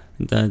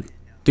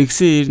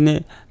тэгсэн ирнэ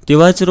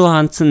Деваж руу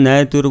хандсан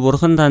найдвар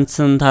бурхан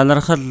хандсан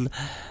талархал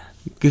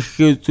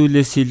гэх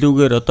зүйлээс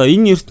илүүгээр одоо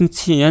энэ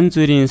ертөнцийн янз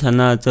бүрийн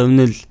санаа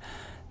зовнил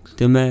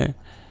тийм ээ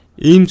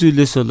ийм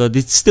зүйлээс болоод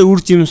эцэстээ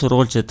үр жим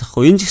сургуулж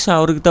чадахгүй. Энэ ч гэсэн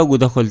аврагдаагүй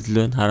тохиолдол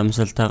байна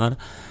харамсалтайгаар.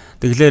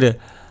 Тэгэхээр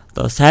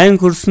одоо сайн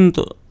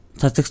хөрсөнд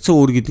цацагцсан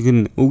үр гэдэг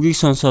нь үгийг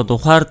сонсоод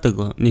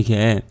ухаардаг нэг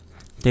ээ.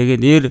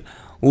 Тэгээд нэр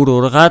үр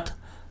ургаад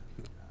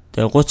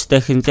тэгээ 30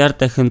 дахин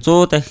 60 дахин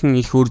 100 дахин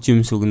их үр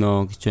жимс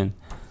өгнө гэж байна.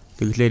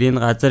 Тэгэхээр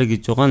энэ газар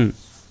гэж байгаа нь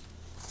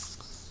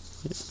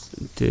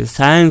тэгээ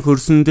сайн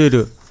хөрсөн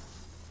дээр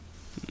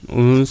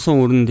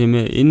унсан үрэн тийм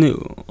ээ. Энэ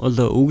бол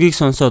үгийг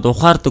сонсоод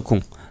ухаардаг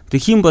хүн.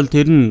 Тэгхийн бол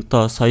тэр нь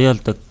одоо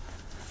соёолдог.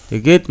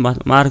 Тэгээд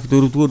Марк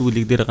 4-р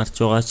бүлэг дээр гарч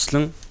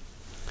байгаачлан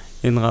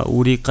энэ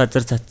үрийг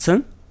газар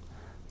цацсан.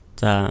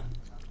 За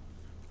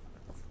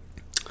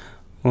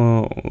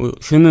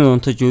шөнө нь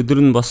унтаж өдөр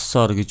нь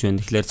боссоор гэж байна.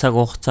 Тэгэхээр цаг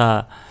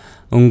хугацаа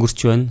өнгөрч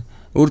байна.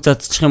 үр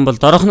задчих юм бол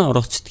дорохно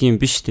орохчдөг юм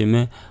биш тийм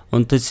ээ.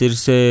 Унтаж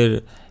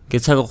сэрсээр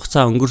ингээ цаг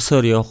хугацаа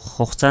өнгөрсөөр явах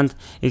хугацаанд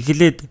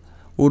эхлээд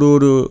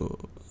өөрөө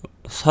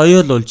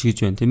соёол болж гэж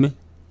байна тийм ээ.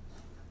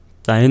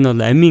 За энэ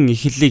бол амийн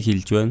эхлэлийг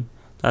хэлж байна.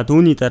 За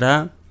түүний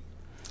дараа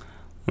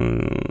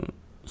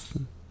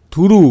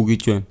түрүү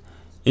гэж байна.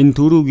 Энэ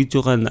түрүү гэж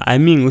байгаа нь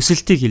амийн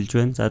өсөлтийг хэлж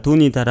байна. За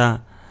түүний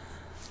дараа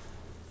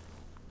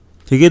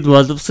тэгээд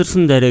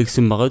боловсрсан дараа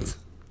гэсэн багт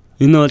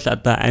энэ бол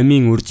одоо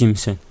амийн үр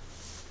жимс байна.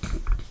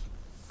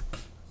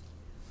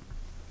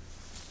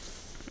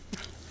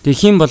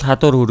 Тэхийн бол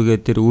хадуур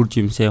хүргээд тэр үр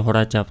жимсээ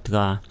хурааж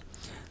авдаг.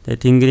 Тэгээ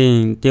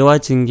Тэнгэрийн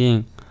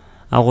Деважингийн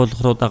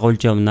агуулга руу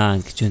дагуулж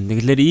явна гэж байна.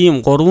 Тэгэхээр ийм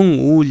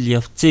 3 үйл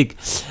явцыг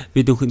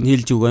бид өхөнд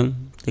хэлж өгнө.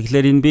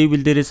 Тэгэхээр энэ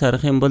Библи дээрээс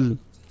харах юм бол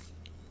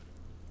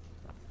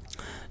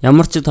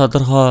ямар ч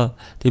тодорхой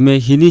тийм ээ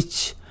хэний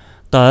ч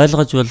одоо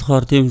ойлгож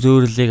болохоор тийм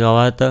зөвөрлөлийг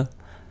аваад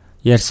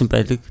ярьсан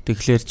байдаг.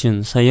 Тэгэхээр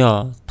чин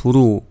сая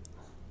түрүү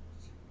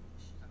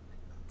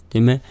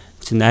тийм ээ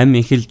чин ам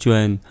эхэлж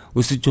байна.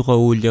 Өсөж байгаа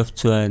үйл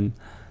явц байна.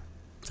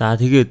 За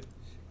тэгээд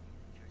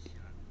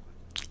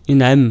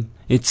энэ ам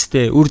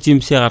эцэстээ үр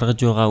жимсээ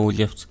гаргаж байгаа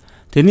үйл явц.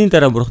 Тэрний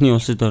дараа бурхны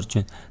улсад орж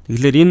байна.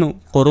 Тэгэхээр энэ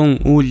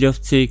 3 үйл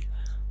явцыг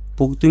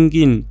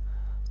бүгднгийн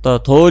одоо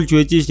туулж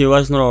байж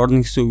Деваж руу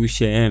орно гэсэн үг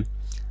биш ээ.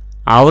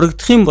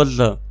 Аврагдах юм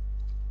бол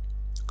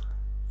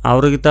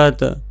аврагдаад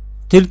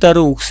тэр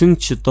дараа өгсөн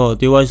ч одоо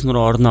Деваж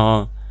руу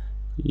орноо.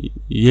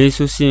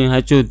 Есүсийн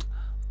хажууд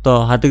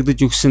одоо хадагдаж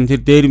өгсөн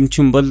тэр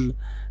дээрэмчин бол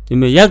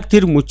тийм ээ яг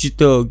тэр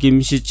мөчөдөө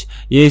гимшиж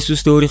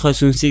Есүст өөрийнхөө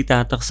сүнсийг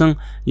даатгасан.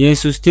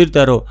 Есүс тэр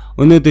дараа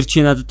өнөөдөр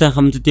чи надтай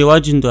хамт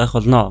Деважинд байх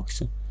болно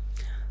гэсэн.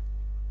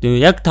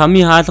 Тэгээ яг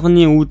тамийн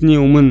хаалганы үүдний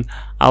өмнө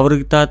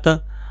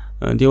аврагдаад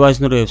Деваж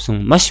руу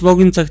явсан. Маш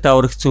богино цагт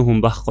аврагдсан хүн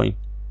байхгүй.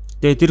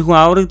 Тэгээ тэр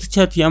хүн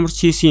аврагдчихад ямар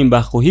ч хийсэн юм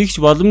байхгүй.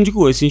 Хийх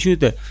боломжгүй байсан шүү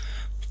дээ.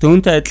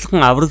 Түүнтэй адилхан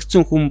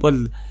аврагдсан хүн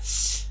бол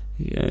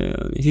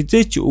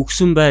хизээч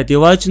өгсөн бай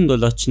Деважинд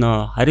бол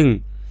очноо.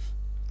 Харин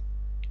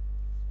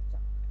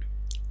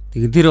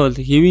тэр бол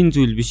хэвийн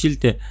зүйл биш л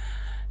дээ.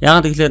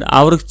 Яг тэгэхээр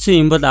аврагдсан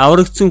юм бол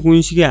аврагдсан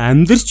хүн шиг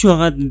амьдрч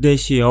байгаад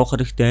дэш явах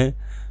хэрэгтэй.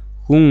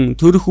 Хүн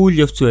төрөх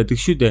үйл явц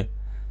байдаг шүү дээ.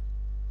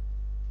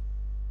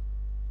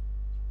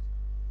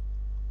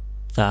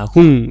 За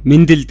хүн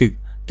мэндэлдэг.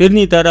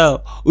 Тэрний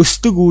дараа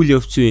өсдөг үйл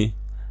явц вэ.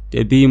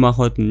 Тэгээ бие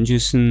махбод нь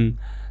жисэн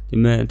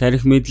тийм ээ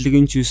тарих мэдлэг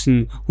нь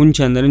жисэн хүн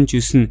чанар нь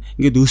жисэн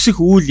ингээд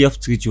өсөх үйл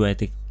явц гэж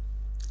байдаг.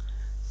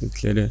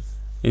 Тэгэхээр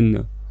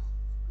энэ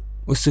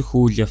өсөх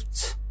үйл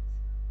явц.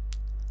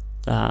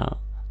 За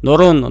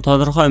нуруу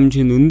тодорхой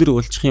хэмжээнд өндөр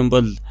болчих юм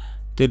бол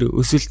тэр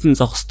өсөлтөнд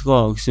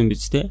зогсдгоо гэсэн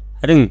биз дээ.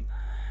 Харин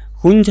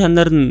хүн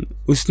чанар нь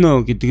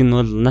өснө гэдэг нь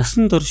бол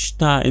насан турш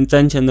та энэ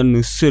зан чанар нь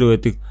өссөөр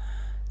байдаг.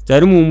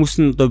 Зарим хүмүүс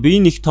нь одоо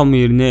бие нэг том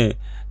ирнэ.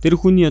 Тэр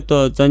хүний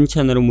одоо зан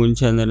чанар мөн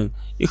чанар нь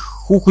их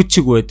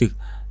хүүхэчиг байдаг.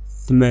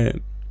 Тийм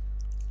ээ.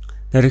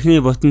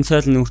 Тархины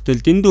потенциал нь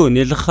хүртэл дэндүү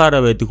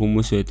нялхахаараа байдаг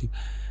хүмүүс байдаг.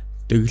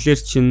 Тэглэр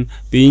чин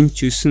биеийн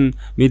ч өсөн,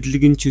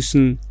 мэдлэг нь ч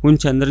өсөн,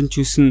 хүн чанар нь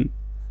ч өсөн.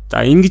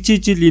 За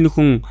ингэж ижил энэ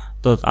хүн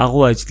одоо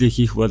агуу ажлыг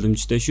хийх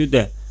боломжтой шүү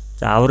дээ.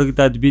 За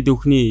аврагдаад бид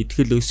өхний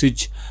итгэл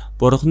өсөж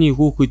бурхны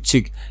хүүхэд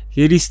шиг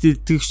Христ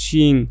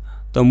итгэгчийн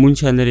одоо мөн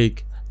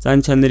чанарыг,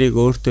 зан чанарыг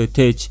өөртөө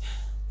тээж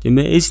тийм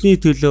ээ эсний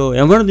төлөө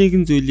ямар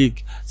нэгэн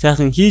зүйлийг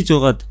сайхан хийж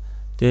угаад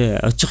тий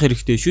очих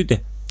хэрэгтэй шүү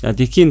дээ. За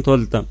тэхийн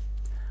тулд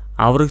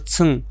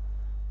аврагдсан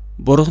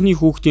бурхны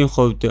хүүхдийн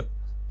хувьд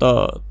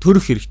одоо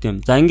төрөх хэрэгтэй юм.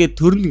 За ингээд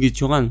төрнө гэж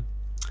байгаа нь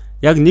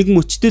яг нэг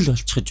мөчтөл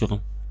болчих гэж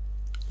байгаа юм.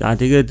 За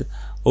тэгээд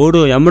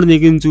өөрөө ямар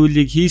нэгэн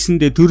зүйлийг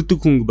хийсэндээ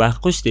төрдөг хүн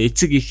байхгүй шүү дээ.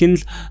 Эцэг ихэн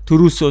л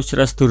төрүүлсэн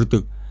учраас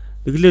төрдөг.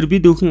 Тэгэхээр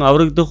бид өхөн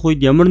аврагдах үед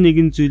ямар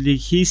нэгэн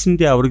зүйлийг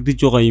хийсэндээ аврагдаж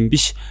байгаа юм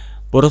биш.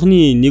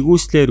 Бурхны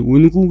нэгүслэр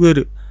үнгүүгээр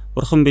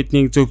бурхан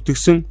биднийг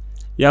зөвтгсөн.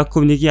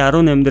 Яаков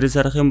 1:18 дээрээс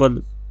харах юм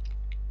бол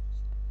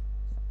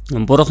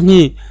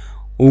бурхны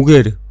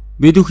үгээр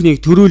бид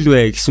өхнийг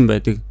төрүүлвэ гэсэн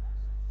байдаг.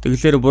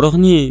 Тэгэхээр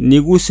бурхны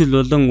нэгүсэл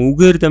болон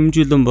үгээр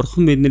дамжуулан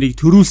бурхан биднийг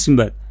төрүүлсэн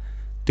байна.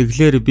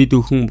 Тэгэхээр бид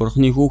өхөн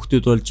бурхны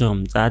хүүхдүүд болж байгаа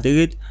юм. За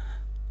тэгээд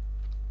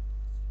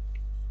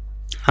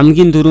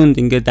хамгийн дөрөнд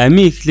ингээд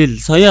амийн эхлэл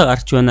соёо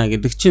гарч байна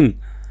гэдэг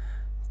чинь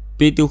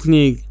бид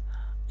өхнийг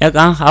яг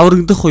анх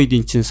аврагдах үед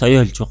эн чинь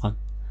соёо болж байгаа.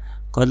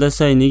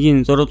 Колосай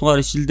 1-6 дугаар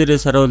ишлэл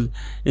дээрээс харуул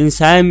энэ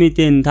сайн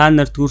мэдээ та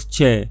нарт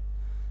хүрчээ.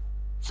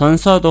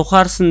 Сонсоод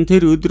ухаарсан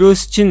тэр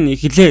өдрөөс чинь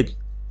эхлээд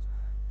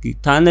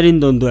та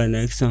нарын дунд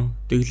байна гэсэн.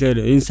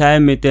 Тэгэхээр энэ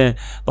сайн мэдээ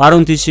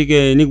баруун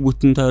тишээ нэг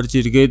бүтэн тойрж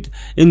иргээд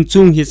энэ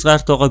зүүн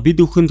хязгаарт байгаа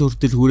бид өхөнд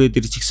хүртэл хүрээд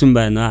ирж гисэн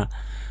байна.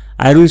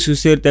 Ариун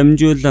сүсээр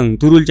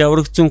дамжуулан төрүүлж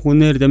аврагдсан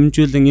хүнээр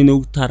дамжуулан энэ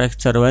үг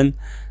тарагцаар байна.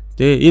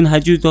 Тэгээ энэ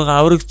хажууд байгаа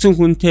аврагдсан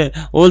хүнтэй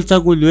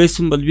уулзаагүй л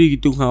байсан бол би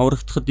гэдэг хүн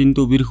аврагдахад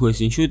эндүү бэрх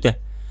байсан шүү дээ.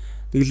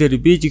 Тэгэхээр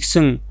би ч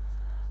гэсэн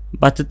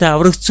баттай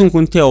аврагдсан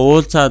хүнтэй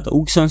уулзаад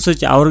үг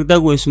сонсож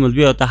аврагдаагүй байсан бол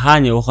би одоо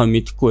хаана явахаа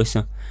мэдэхгүй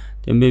байсан.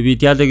 Тэгмээ би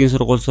диалогийн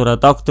сургууль сураа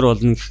доктор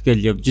болно гэх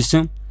гээл явж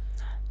исэн.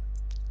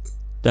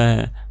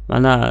 Тэгээ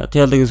манай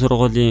диалогийн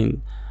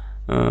сургуулийн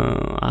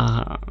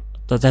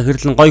одоо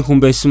захирлан гоё хүн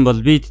байсан бол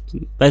би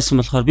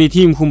байсан болохоор би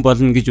тийм хүн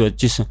болно гэж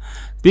бодож исэн.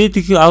 Би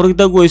тэг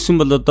аврагдаагүй байсан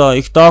бол одоо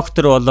их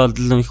доктор болоод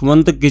их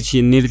мундаг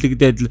гэж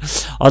нэрлэгдээд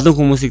олон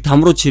хүмүүсийг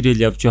там руу чирээл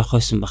явж явах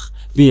байсан баг.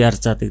 Би яр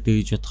заадаг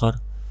гэж бодохоор.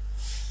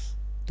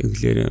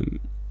 Тэгэхээр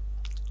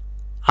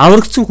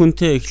аврагдсан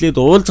хүнтэй эхлээд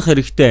уулзах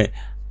хэрэгтэй.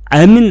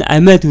 Амин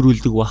амиа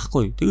төрүүлдэг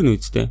байхгүй. Тэг нь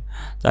үстэй.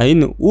 За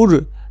энэ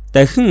үр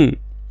дахин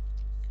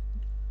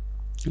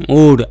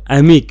өөр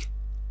амиг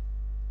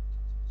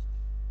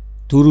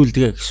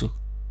төрүүлдэг гэсэн.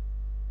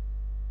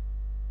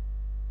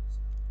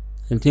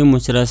 Тийм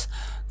учраас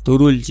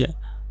төрүүлж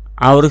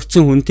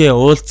аврагдсан хүнтэй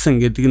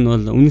уулзсан гэдэг нь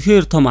бол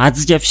үнэхээр том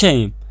аз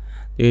жаргал юм.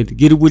 Тэгээд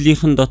гэр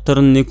бүлийнхэн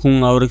дотор нэг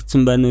хүн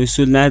аврагдсан байна уу?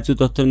 Эсвэл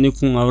найзууд дотор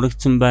нэг хүн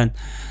аврагдсан байна.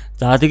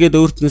 За тэгээд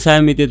өөрт нь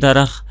сайн мэдээ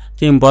дараах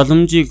тийм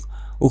боломжийг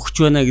өгч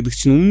байна гэдэг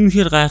чинь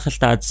үнэхээр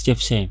гайхалтай аз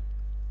жаргал юм.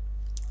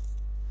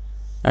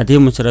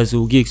 Тийм учраас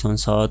үгийг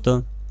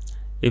сонсоод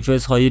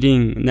Эфес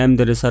 2-ын 8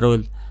 дээрээс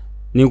харуул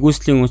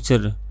нэгүслийн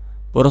учир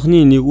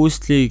Бурхны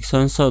нэгүслийг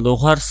сонсоод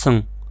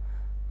ухаарсан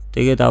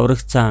тэгээд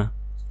аврагцсан.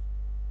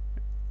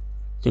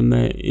 Тийм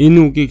ээ энэ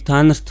үгийг та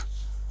нарт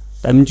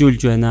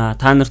дамжуулж байна.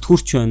 Та нарт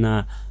хүрч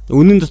байна.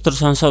 Үнэн дотор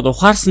сонсоод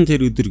ухаарсан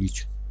тэр өдөр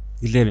гэж.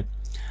 Тэгэлэр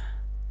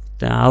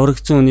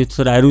аврагцсан хүний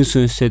дотор ариун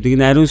сүнсээ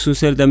тэгнэ ариун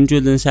сүнсээр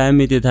дамжуулан сайн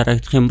мэдээ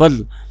тараагдах юм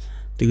бол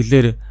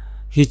тэгэлэр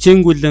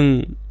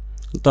хичээнгүлэн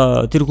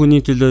одоо тэр хүний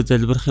төлөө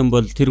залбирах юм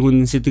бол тэр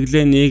хүний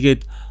сэтгэлээ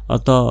нээгээд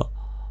одоо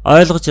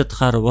ойлгож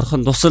чадхаар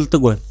Бурхан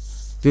тусалдаг байна.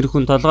 Тэр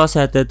хүн толгой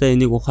сайдаа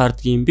энийг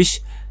ухаардаг юм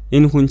биш.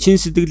 Энэ хүн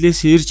чин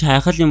сэтгэлээс ирж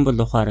хайхал юм бол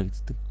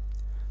ухаарагддаг.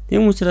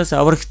 Тийм учраас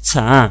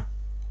аврагдсан.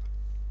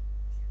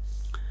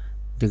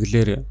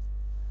 Тэгэлэр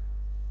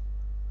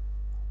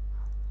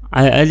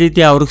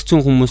алиди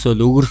аврагдсан хүмүүс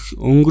бол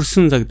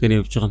өнгөрсөн цаг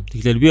дээр явж байгаа юм.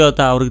 Тэгэхээр би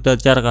одоо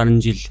аврагдаад 60 гаруй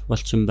жил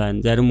болчихсон байна.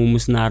 Зарим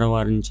хүмүүс нь 10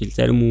 гаруй жил,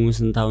 зарим хүмүүс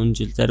нь 5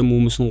 жил, зарим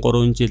хүмүүс нь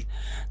 3 жил,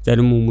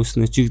 зарим хүмүүс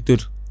нь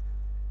өчигдөр,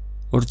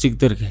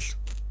 уржигдөр гэл.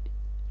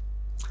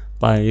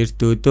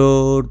 Баярт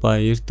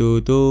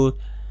өдөр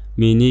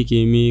миний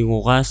гмиг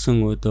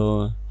угаасан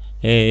өдөр.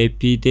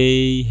 Happy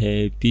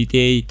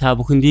day та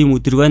бүхэнд ийм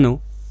өдөр байна уу?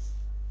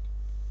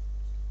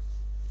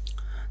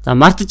 За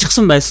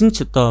мартчихсан байсан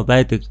ч одоо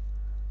байдаг.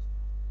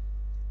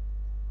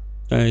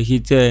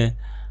 Хизээ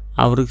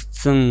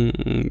аврагдсан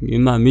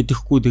юм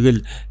мэдэхгүй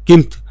тэгэл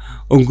гэмт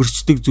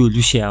өнгөрчдөг зүйл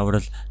биш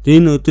аврал.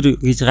 Энэ өдөр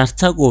гэж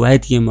гарцаагүй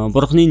байдаг юм.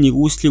 Бурхны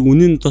нэгүслийг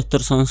үнэн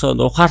дотор сонсоод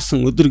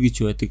ухаарсан өдөр гэж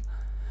байдаг.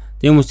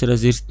 Тийм учраас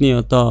эртний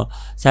одоо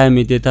сайн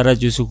мэдээ тарааж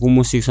ирсэн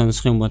хүмүүсийг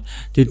сонсох юм бол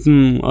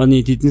тэдэн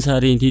оны тэдэн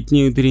сарын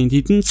тэдний өдрийн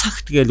тэдэн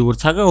цагт гэж бүр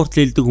цагаа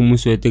хүртэл хэлдэг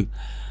хүмүүс байдаг.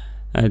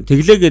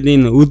 Тэглээгээд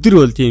энэ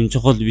өдөр бол тийм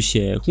чухал биш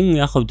ээ. Хүн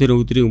яг хав тэр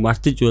өдрийг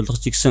мартаж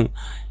болгож гисэн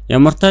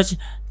ямар тааж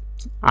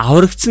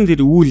аврагдсан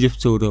тэр үйл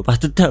явц өөрөө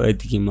баттай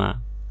байдаг юм аа.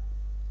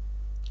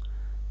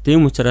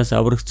 Тийм учраас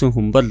аврагдсан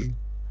хүн бол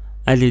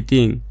аль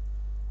хэдийн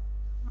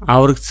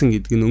аврагдсан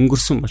гэдэг нь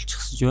өнгөрсөн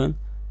болчихсож байна.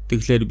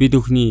 Тэгэхээр бид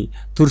өхний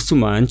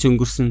төрсөн анч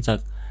өнгөрсөн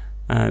цаг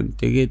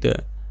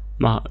тэгээд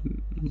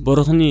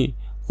Бурхны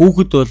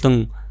хүүхэд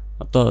болон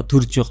одоо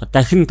төрж байгаа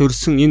дахин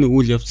төрсөн энэ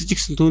үйл явц ч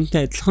гэсэн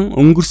түүнтэй адилхан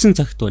өнгөрсөн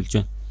цагт болж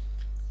байна.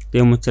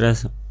 Тийм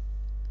учраас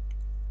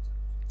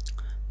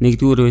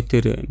 1-р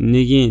Петр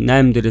 1:8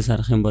 дээрээс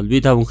харах юм бол би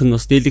та бүхэн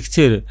бас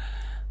дэлгэцээр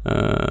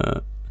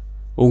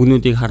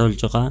үгнүүдийг харуулж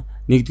байгаа.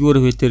 1-р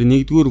Петр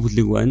 1-р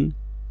бүлэг байна.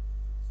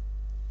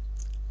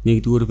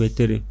 1-р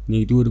Петр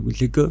 1-р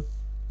бүлэг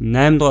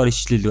 8 дугаар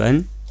ишлэл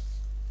байна.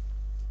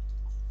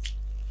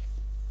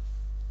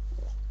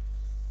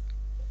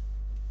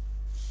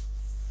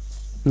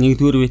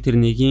 Нэгдүгээр Петр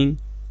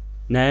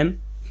 1:8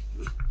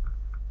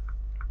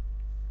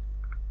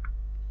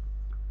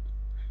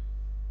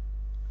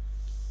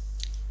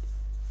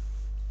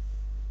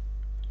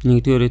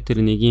 Нэгдүгээр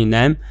Петр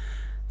 1:8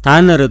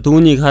 та нар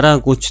түүнийг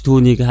хараагүй ч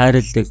түүнийг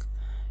хайрладаг.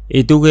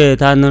 Эдүгээ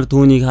та нар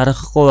түүнийг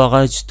харахгүй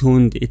байгаа ч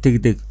түүнд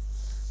итгэдэг.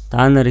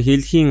 Та нар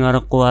хэлхийн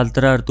аргагүй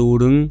алдраар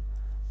дүүрэн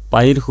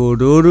баяр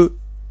хөөрөөр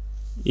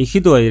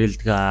ихэд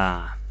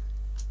баярлдаг.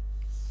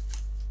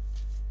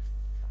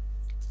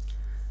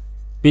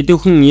 Бид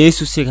бүхэн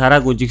Есүсийг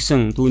хараагүй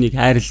жигсэн түүнийг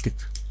хайрладаг.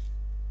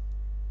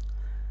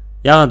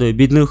 Яагаад вэ?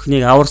 Бид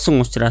нөхнийг аварсан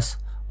учраас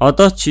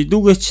одоо ч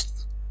эдүгээч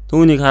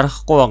түүнийг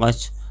харахгүй байгаа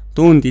ч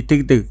түүнд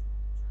итгэдэг.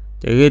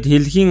 Тэгээд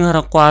хэлхийн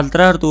аргагүй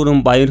алдраар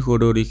дүүрэн баяр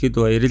хөөрөөр ихэд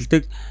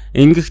баярлдаг.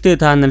 Ингэхдээ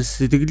та нар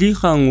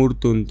сэтгэлийн үр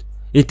дүнд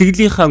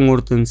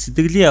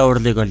сэтгэлийн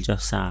авралыг олж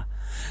авсан.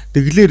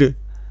 Тэгэлэр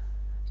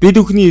бид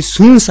бүхний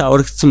сүнс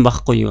аврагдсан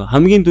байхгүй юу?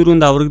 Хамгийн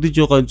дөрөнд аврагдж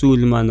байгаа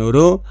зүйл маань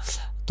өөрөө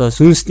одоо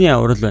сүнсний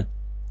аврал байна.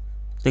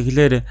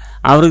 Тэгэлэр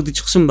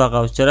аврагдчихсан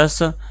байгаа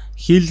учраас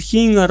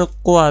хэлхийн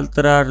аргагүй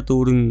алдраар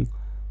дүүрэн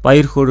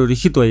баяр хөөрөөр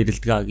ихэд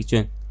баярлдаг гэж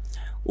байна.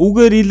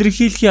 Үгээр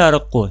илэрхийлхийн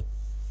аргагүй.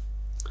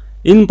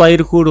 Энэ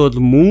баяр хөөр бол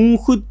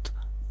мөнхөд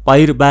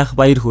баяр байх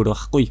баяр хөөр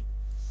байхгүй.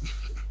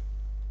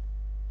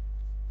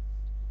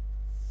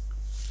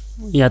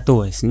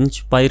 Ядуу байсан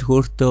ч баяр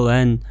хөөртэй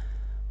байна,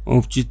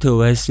 өвчтөй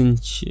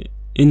байсан ч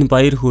энэ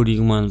баяр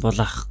хөөргийг маань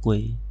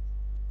болохгүй.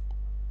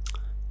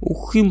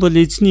 Өгөх юм бол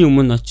эзний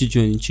өмнө очиж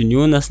байна. Чинь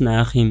юунаас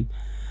наах юм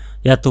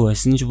ядуу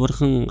байсан ч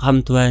бурхан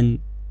хамт байна.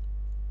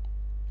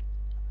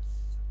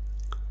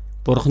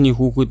 Бурханы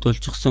хүүхэд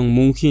болчихсон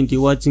мөнхийн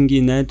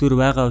Дивазингийн найдвар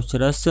байгаа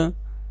учраас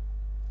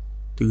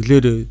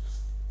тэглэр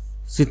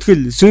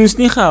сэтгэл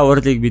сүнснийхээ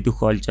авралыг бид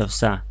өх олж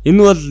авсан.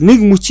 Энэ бол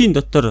нэг мөчийн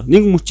дотор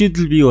нэг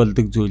мөчөдөл бий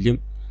болдог зүйл юм.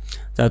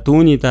 За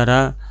түүний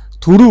дараа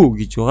түрүү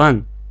гэж байгаа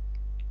нь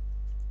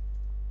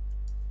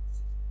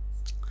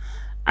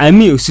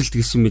ами өсөлт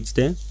гэсэн мэт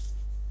те.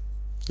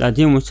 За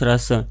тийм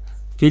учраас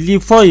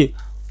Филиппой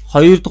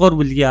 2 дугаар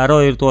бүлгийн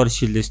 12 дугаар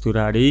ишлэлээс түр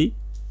харъя.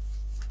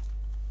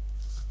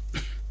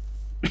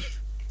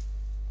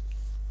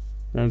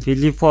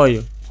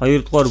 Филиппой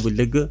 2 дугаар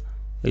бүлэг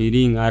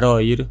 2-ын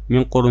 12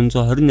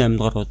 1328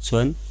 дугаар утас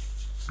байна.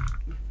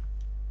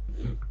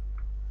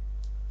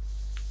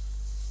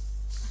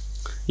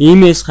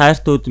 Иймээс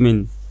хайртууд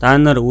минь та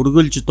нар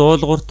үргэлж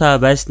дуулууртай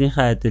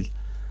байсныхаа адил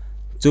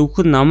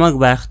зөвхөн намайг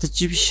байхтаж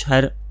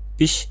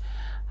биш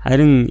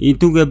харин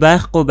идүүгээ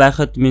байхгүй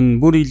байхад минь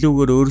бүр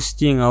илүүгээр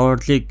өөрсдийн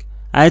авралыг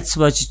айдас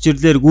ба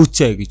чичирлэр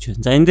гүйцээ гэж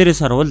байна. За энэ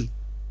дээрээс харвал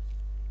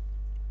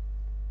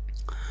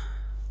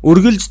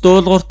үргэлж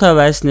дуулууртай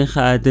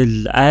байсныхаа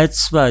адил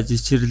айдас ба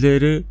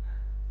чичирлэр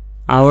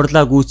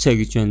авралаа гүйцээ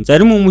гэж байна.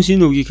 Зарим хүмүүс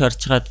энэ үгийг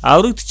харж хаад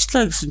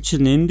аврагдчихлаа гэсэн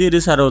чинь энэ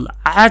дээрээс харвал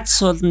айдас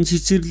болон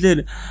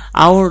чичирлэр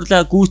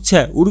авралаа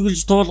гүйцээ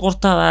үргэлж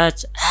дуулууртай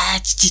байж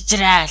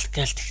чичрээл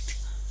гэлдэг.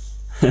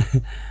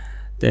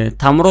 Тэгээ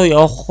там руу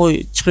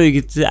явахгүй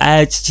гэж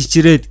айж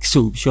чичрээд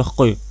гэсэн үг биш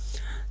байхгүй юу?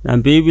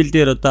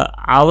 Библиэлд одоо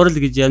аврал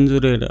гэж янз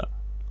бүрээр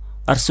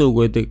гарсан үг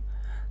байдаг.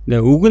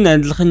 Үг нь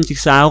адилхан ч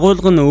гэсэн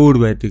агуулга нь өөр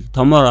байдаг.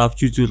 Томоор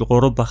авч үзвэл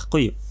 3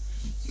 байхгүй юу?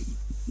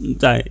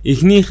 За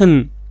эхнийх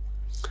нь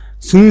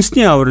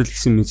сүнсний аврал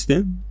гэсэн мэт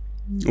те.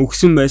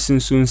 Өгсөн байсан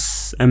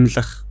сүнс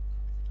амьлах.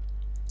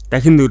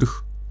 Дахин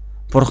өрөх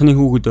бурхны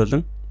хүүхэд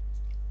болон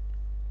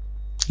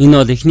энэ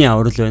бол эхний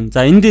аврал байна.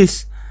 За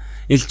эндээс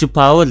Илч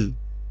Паул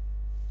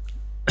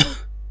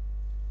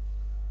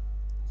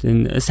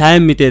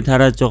сайн мэдээ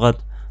тарааж байгаад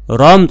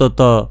Ромд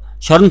одоо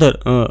шоронд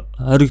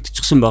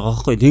хоригдчихсан байгаа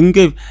байхгүй.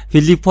 Тингээ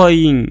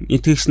Филиппойн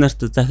итгэгч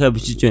нарт захиа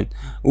бичиж байна.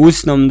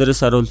 Үйлс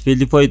номдоос харуул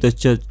Филиппойд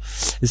очиод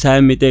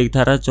сайн мэдээг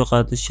тарааж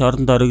байгаад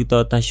шоронд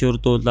хоригдоод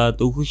ташуурдуулаад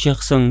өгөх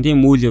шахсан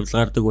тийм үйл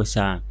явдал гардаг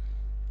байсан.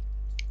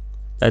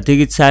 За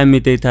тэгээд сайн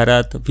мэдээг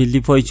тараад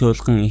Филиппой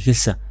чуулган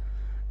эхэлсэн.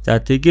 За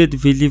тэгээд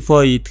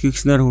Филиппой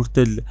итгэгч нар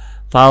хүртэл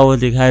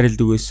Паулыг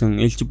хайрладаг байсан.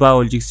 Илч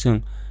Паул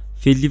жигсэн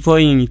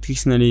Филиппойн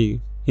итгэгч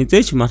нарыг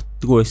хизээч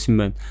мартдаггүй байсан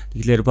байна.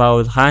 Тэгэхээр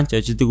Паул хаанч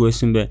ажидаг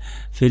байсан бэ?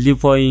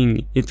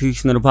 Филиппойн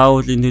итгэгч нар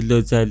Паулын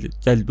төлөө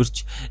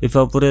залбирч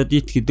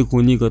Эпафродит гэдэг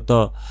хүнийг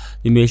одоо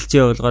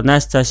нэмэлчээ болгоод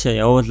нааш цаашаа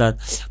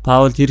явуулаад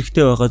Паул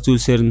хэрэгтэй байгаа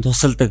зүйлсээр нь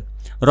тусалдаг.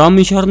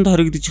 Ромын шоронд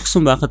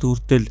хоригдчихсан байхад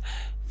хүртэл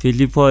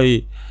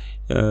Филиппой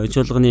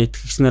чуулганы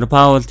итгэгч нар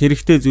Паулд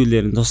хэрэгтэй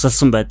зүйлээр нь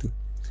тусалсан байдаг.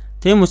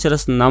 Тийм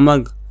учраас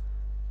намайг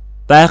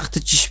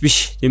байхтаж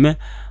биш тийм ээ.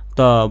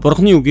 Одоо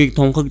бурхны үгийг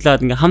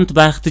тунхаглаад ингээ хамт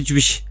байхтаж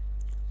биш.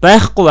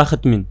 Байхгүй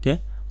байхад минь тий.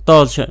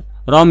 Одоо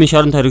Ромын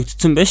шоронд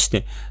хоригдсон байж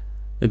тээ.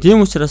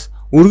 Тийм учраас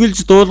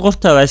үргэлж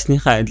дуулууртай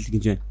байсныхаа адил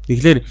гэж байна.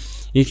 Тэгэхээр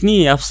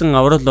эхний явсан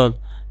аврал бол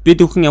бид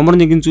бүхэн ямар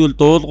нэгэн зүйл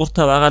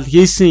дуулууртай байгаа л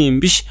хийсэн юм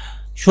биш.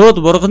 Шууд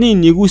бурхны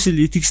нэгүсэл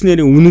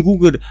итгэснээр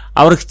үнэгүүгээр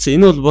аврагдсан.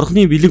 Энэ бол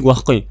бурхны бэлэг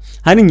байхгүй.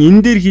 Харин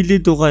энэ дээр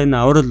хилээд байгаа энэ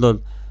аврал бол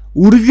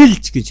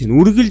үргэлж гэж байна.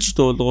 Үргэлж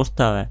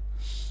дуулууртай бай.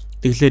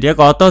 Тэгэхээр яг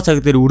одоо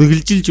цаг дээр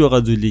үргэлжилж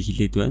байгаа зүйлийг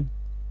хилээд байна.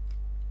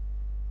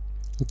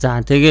 За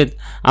тэгээд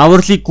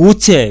авралыг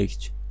гүйцээ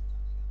гэж.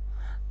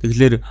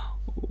 Тэгэхээр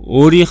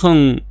өөрийнх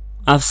нь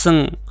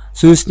авсан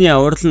сүнсний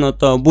аврал нь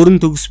одоо бүрэн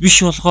төгс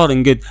биш болохоор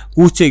ингээд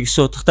гүйцээ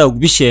гэсэн утгатай үг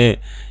биш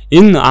ээ.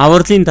 Энэ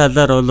авралын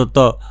талаар бол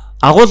одоо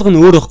агуулга нь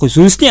өөр байхгүй.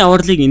 Сүнсний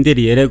авралыг энэ дээр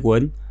яриаг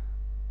байна.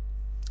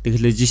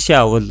 Тэгэхээр жишээ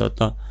авал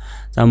одоо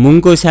за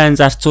мөнгөө сайн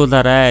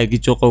зарцуулаарай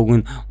гэж байгаа үг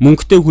нь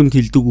мөнгөтэй хүнд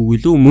хэлдэг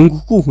үг лөө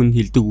мөнгөгүй хүнд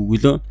хэлдэг үг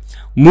лөө.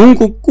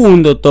 Мөнгөгүй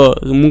хүнд одоо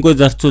мөнгөө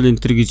зарцуул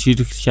энэ төр гэж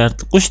хэрэг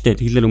шаардлагагүй шүү дээ.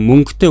 Тэгэхээр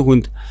мөнгөтэй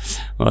хүнд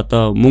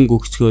одоо мөнгө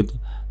өгчгөөд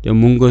тэгээ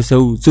мөнгөө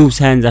зөв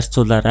сайн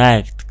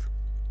зарцуулаарай гэдэг.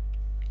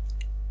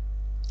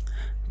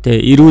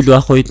 Тэгээ эрүүл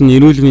байх үед нь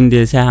эрүүл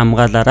мэндээ сайн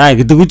хамгаалаарай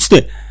гэдэг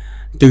үстэй.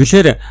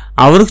 Тэгэхээр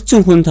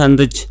аврагдсан хүн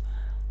тандаж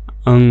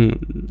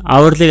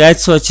авралыг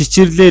айдсаа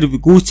чичирлэр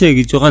гүйцээ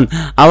гэж байгаа нь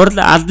аврал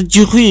алдаж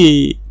явах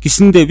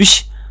гэсэндээ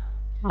биш.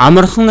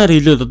 Амарханаар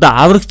хэлээд одоо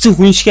аврагдсан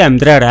хүн шиг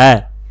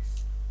амьдраарай.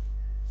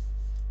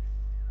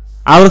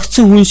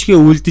 Аврагдсан хүн шиг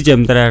үлдэж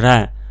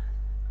амьдраарай.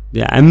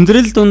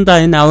 Амьдрал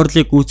дундаа энэ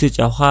авралыг гүйцээж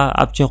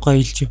авч явахаа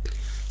хэлж.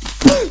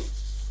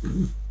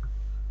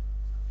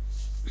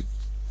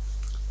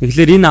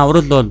 Тэгэхээр энэ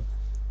аврал бол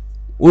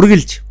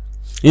үргэлж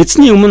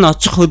эзний өмнө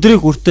очих өдрийг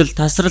хүртэл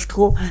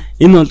тасралтгүй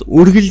энэ бол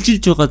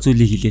үргэлжилж байгаа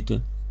зүйлийг хэлээд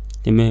байна.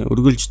 Тийм ээ,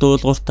 үргэлж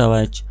дуулууртай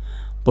байж,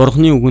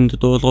 бурхны үгэнд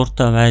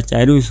дуулууртай байж,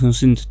 ариун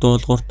сүнсэнд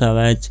дуулууртай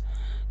байж,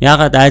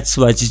 яагаад айдас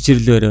ба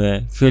жижирлээр вэ?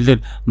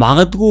 Тэгэхээр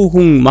магадгүй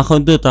хүн мах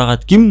өндөөд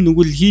агаад гим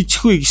нүгэл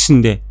хийчихвэ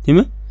гэсэндээ,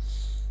 тийм ээ?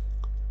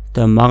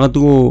 Тэгээ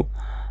магадгүй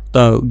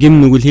одоо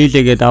гим нүгэл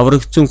хийлээгээд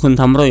аврагдсан хүн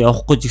там руу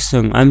явахгүй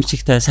гэсэн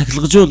амьсигтай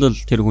сахилгажуулал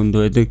тэр хүнд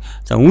байдаг.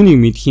 За үүнийг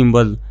мэдэх юм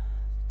бол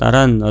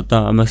дараа нь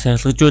одоо амиг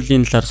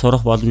сахилгажуулын талаар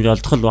сурах боломж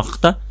олдох л баг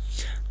та.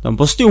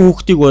 Бусдын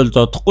хүүхдийг бол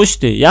зодохгүй шүү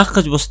дээ. Яах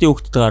гэж бусдын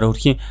хүүхдтэйгээр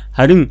өрөх юм?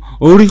 Харин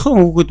өөрийнхөө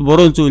хүүхэд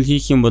буруу зүйл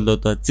хийх юм бол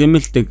одоо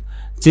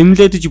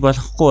зэмлэдэж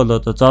болохгүй бол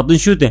одоо зодон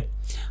шүү дээ.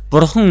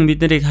 Бурхан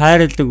биднийг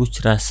хайрладаг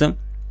учраас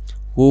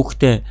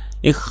хүүхдээ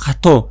их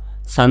хатуу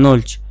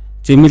сануулж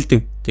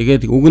зэмлдэг.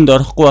 Тэгээд үгэнд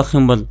орохгүй байх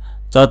юм бол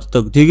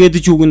зоддог.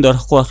 Тэгээд ч үгэнд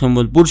орохгүй байх юм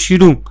бол бүр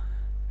ширүүн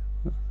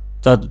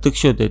зоддог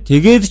шүү дээ.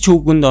 Тэгээд ч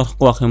үгэнд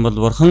орохгүй байх юм бол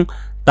бурхан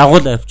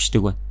дагуул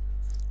авчдаг байна.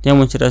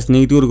 Тийм учраас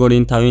 1-р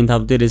Коринт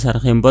 5:5 дээрээс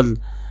харах юм бол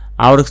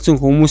аврагдсан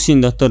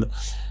хүмүүсийн дотор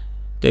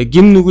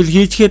гим нүгэл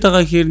хийчихэд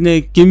байгаа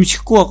хэрнээ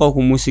гимшихгүй байгаа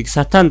хүмүүсийг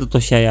сатаанд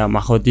тушаая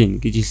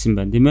махуудын гэж хэлсэн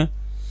байна, тийм ээ.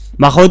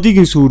 Махуудыг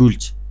нь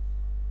сүрүүлж,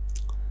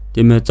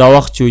 тийм ээ,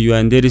 зовоох ч үе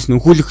байна, дээрэс нь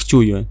өхүүлэх ч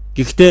үе байна.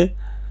 Гэхдээ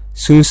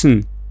сүнс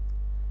нь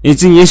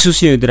эзэн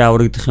Есүсийн өдөр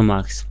аврагдах юм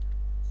аа гэсэн.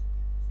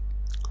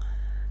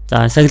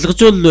 За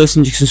сахилгажуул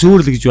байсан ч гэсэн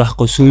сүрэл гэж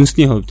байхгүй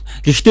сүнсний хувьд.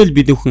 Гэхдээ л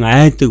бид өхөн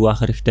айдаг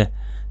байх хэрэгтэй.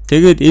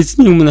 Тэгээд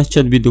эзний өмнө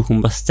очиод бид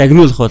өхөн бас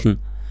загнуулах болно.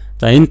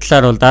 За энэ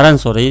талаар бол дараа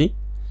нь суръя.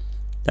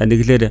 За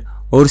нэглэр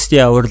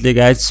өөрсдийн авралыг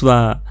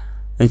айдсва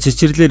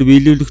чичирлэр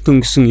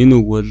биелүүлэхтэн гэсэн энэ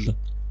үг бол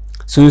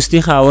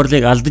сүнснийхээ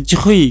авралыг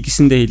алдажихүй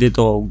гэсэндээ хэлээд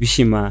байгаа үг биш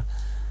юм аа.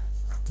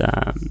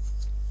 За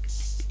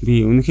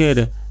би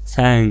үнэхээр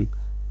сайн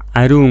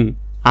ариун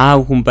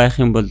аав хүн байх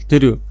юм бол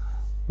тэр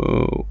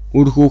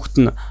үр хүүхэд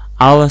нь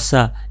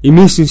ааваасаа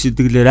эмээсэн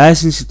сэтгэлээр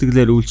айсан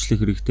сэтгэлээр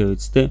үйлчлэх хэрэгтэй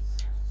биз дээ.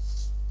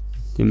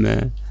 Тийм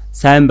ээ.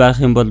 Сайн байх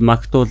юм бол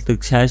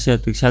магтуулдаг,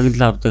 шаашаадаг,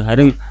 шагнал авдаг.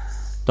 Харин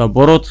одоо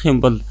буруудах юм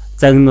бол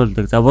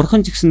загнуулдаг. За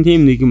бурхан ч гэсэн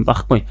тийм нэг юм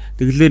байхгүй.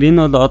 Тэгэхээр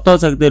энэ бол одоо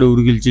цаг дээр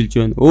үргэлжилж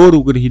байна.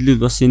 Өөр үгээр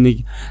хэлвэл бас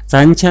энийг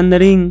зан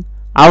чанарын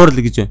аврал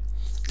гэж байна.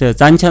 Тэгээ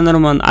зан чанар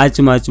маань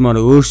аажмаар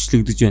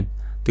өөрчлөгдөж байна.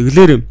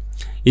 Тэгэхээр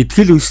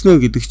итгэл өснө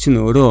гэдэг чинь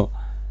өөрөө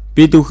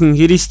бид бүхэн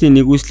Христийн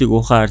нэгүслийг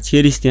ухаарч,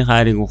 Христийн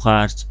хайрыг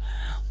ухаарч,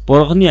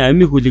 Бурханы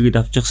амийг хүлээгээд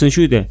авчихсан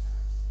шүү дээ.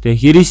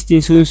 Тэгээ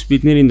Христийн сүнс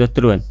бидний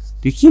дотор байна.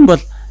 Тэгэх юм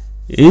бол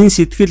энэ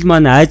сэтгэл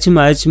маань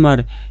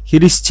аажмаар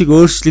Христчиг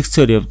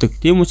өөрчлөгцөөр явдаг.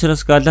 Тийм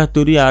учраас Галаат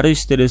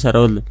 4:19 дээрээс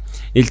харуул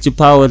Илж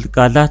Паул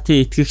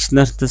Галаатын итгэгч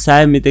нарт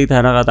сайн мэдээг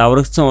тараагаад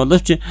аврагдсан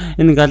боловч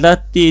энэ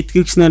Галаатын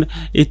итгэгч нар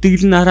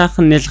итгэл нь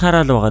хараахан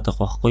нялхаарал байгаа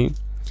байхгүй юу?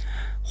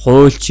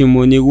 Хууль ч юм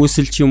уу,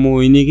 нэгүсэл ч юм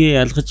уу энийг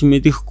ялгаж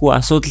мэдэхгүй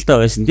асуудалтай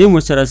байсан. Тийм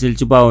учраас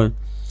Илж Паул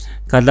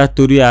Галаат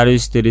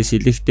 4:19 дээрээс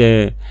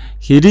хэлэхдээ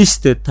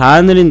Христ та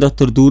нарын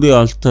дотор дүрээ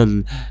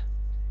олтол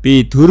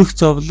би төрөх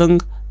зовлон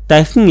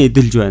дахин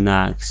эдэлж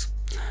байна гэсэн.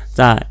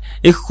 За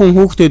их хүн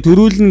хүүхдээ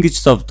төрүүлнэ гэж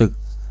зовдөг.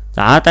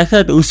 За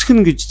дахиад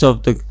өсгөнө гэж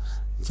зовдөг.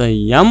 За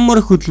ямар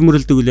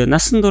хөдөлмөрлөдөг вэ?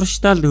 Насан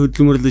туршдаа л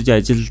хөдөлмөрлөж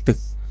ажилладаг.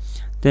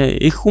 Тэгээ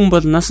их хүн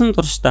бол насан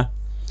туршдаа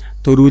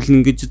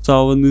төрүүлнэ гэж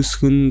зовно,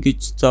 өсгөнө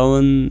гэж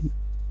зовно.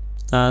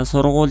 За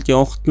сургуульд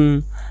явахт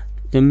нь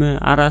тийм ээ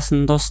араас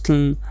нь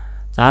тусална.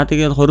 За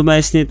тэгээд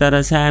хурмайсны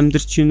дараа сайн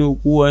амьдарч гин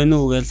үгүй байна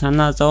уу гэж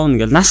санаа зовно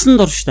гэл насан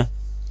туршдаа.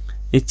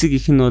 Эцэг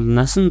их нь бол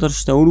насан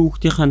туршдаа өөр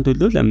хүүхдийнхээ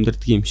төлөө л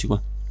амьдардаг юм шиг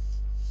байна.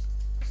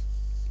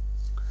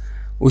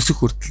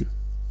 Өсөх хүртэл.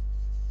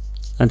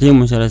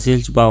 Тийм учраас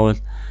Илж Паул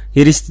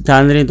Христ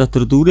та нарын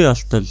дотор дүрээ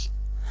олтол.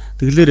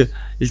 Тэгэхээр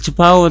Илж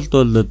Паулд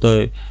бол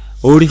одоо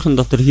өөрийнх нь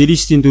дотор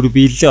Христийн дүр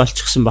биелэлээ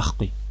олчихсан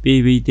байхгүй.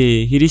 Би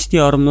биедээ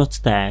Христийн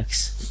оромнуудтай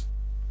гэсэн.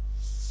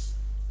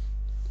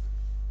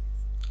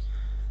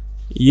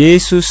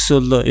 Есүс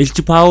бол Илж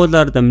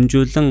Паулаар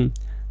дамжуулан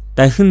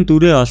дахин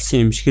дүрээ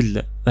олсон юм шиг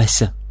л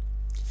байсан.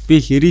 Би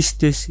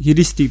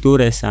Христийг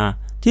дуурайсан.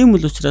 Тийм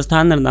л учраас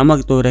та нар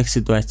намайг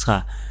дуурайгсад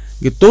байцгаа.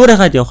 Ингээд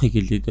дуурайгаад явахыг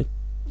хэлээд байна.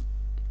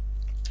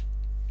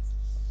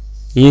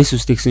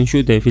 Есүс тэгсэн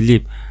шүү дээ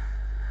Филипп.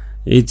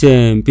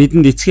 Эзэн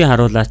бидэнд эцгийг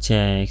харуулаач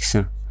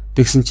гэсэн.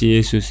 Тэгсэн чи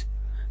Есүс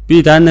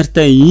би та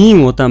нартай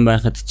ийм удаан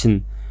байхад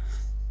чинь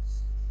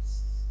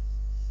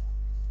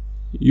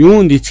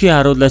юунд эцгийг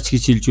харуулаач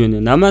гэж хэлж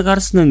байна. Намайг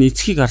харсан нь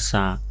эцгийг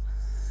харсан.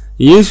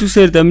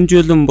 Есүсээр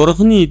дамжуулан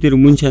Бурханы эдэр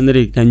мөн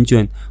чанарыг таньж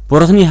байна.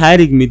 Бурханы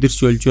хайрыг мэдэрч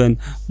болж байна.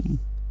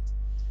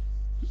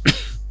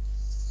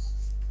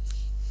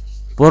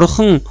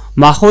 Бурхан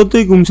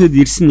махуудыг өмсөд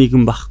ирсэн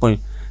нэгэн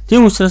байхгүй.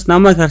 Тийм учраас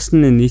намайг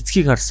харсан нь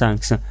эцгийг харсан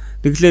гэсэн.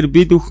 Тэгэхээр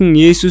бид бүхэн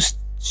Есүс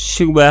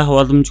шиг байх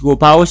боломжгүй,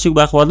 Паул шиг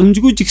байх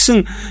боломжгүй ч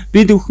гэсэн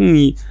бид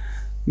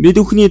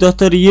бүхний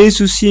дотор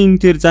Есүсийн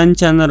тэр зан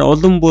чанар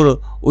улам бүр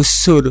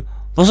өссөөр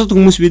бусад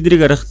хүмүүс биднийг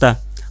харахтаа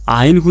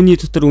энэ хүний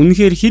дотор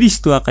үнэхээр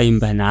Христ байгаа юм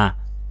байна.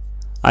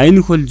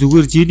 Энэ хөл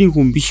зүгээр жирийн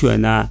хүн биш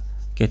байна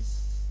гэд.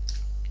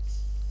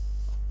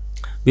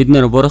 Бид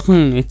нар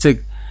Бурхан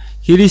эцэг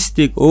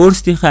Христийг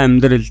өөрсдийнхөө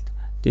амьдралд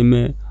тийм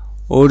ээ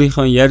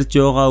өөрийнхөө ярьж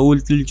байгаа,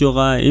 үйлдэлж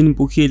байгаа энэ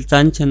бүхий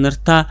зан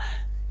чанартаа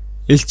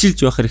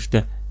илчилж байх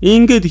хэрэгтэй.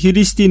 Ингээд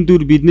Христийн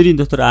дүр бидний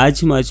дотор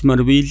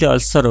аажмаар биелээ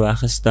олсоор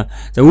байх ёстой.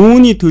 За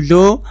үүний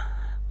төлөө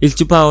Илж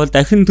Паул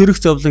дахин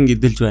төрөх зовлон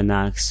эдэлж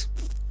байна гэсэн.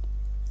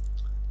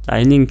 За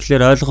энийг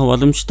тэгэхээр ойлгох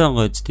боломжтой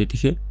байгаа үстэй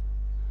тэгэхээр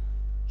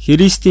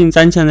Христийн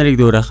зан чанарыг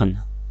дуурайх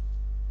нь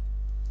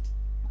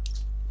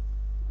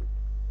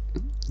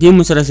Тийм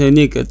учраас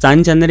энийг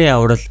зан чанарын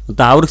аврал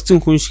одоо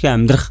аврагдсан хүн шиг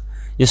амьдрах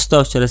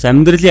ёстой учраас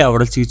амьдралын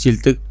авралч гэж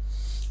хэлдэг.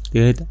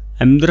 Тэгээд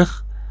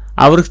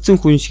аврагдсан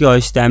хүн шиг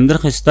ойштой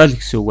амьдрах ёстой л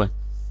гэсэн үг байна.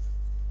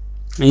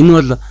 Энэ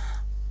бол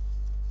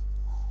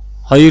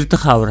хоёр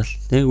дахь аврал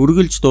тий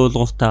үргэлж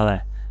дуулууртай бай.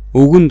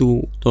 Өгөнд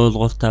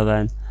дуулууртай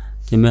байна.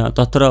 Тийм ээ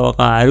дотроо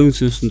байгаа ариун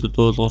сүнсэнд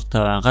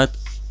дуулууртай байгаад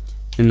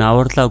энэ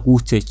авралаа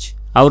гүйцээж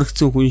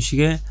аврагдсан хүн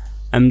шиг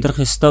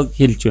амьдрах ёстойг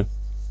хэлж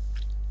байна.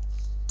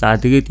 За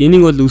тэгээд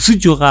энийг бол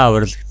өсөж байгаа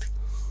аврал гэдэг.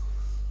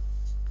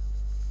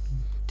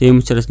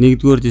 Тийм учраас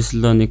 1-р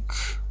Тесалоник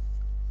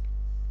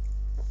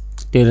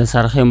дээрээс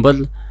харах юм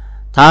бол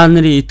та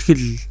нарын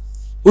итгэл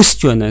өсөж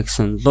байна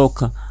гэсэн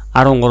Лук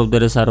 13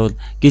 дээрээс харуул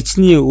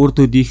гичний үр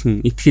төдийхөн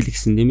итгэл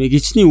гэсэн тийм ээ.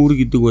 Гичний үр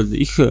гэдэг бол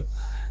их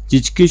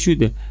жижигхэн шүү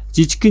дээ.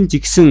 Жижигхэн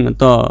жигсэн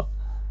одоо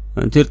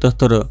тэр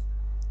дотор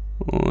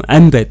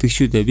ам байдаг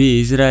шүү дээ.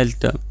 Би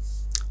Израильд 3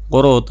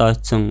 удаа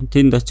очсон.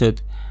 Тэнд очиод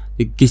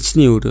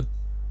гичний үр.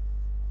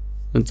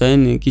 За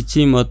энэ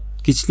гичний мод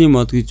гэж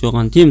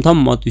байгаа нь тийм том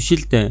мод биш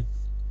л дээ.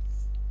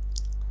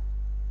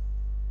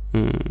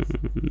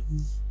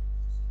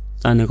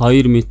 За нэг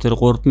 2 м,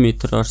 3 м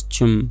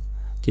орчим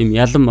тийм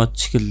ялан мод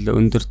шиг л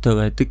өндөртэй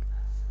байдаг.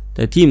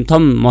 Тэгээ тийм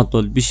том мод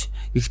бол биш.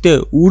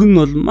 Гэхдээ үр нь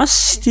бол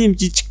маш тийм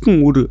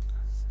жижигхэн үр.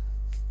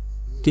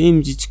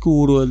 Тийм жижигхэн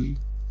үр бол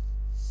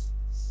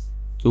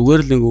зүгээр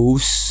л нэг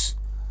өвс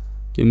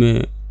тийм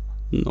ээ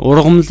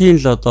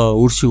ургамлын л одоо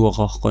үр шиг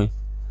байгаа байхгүй.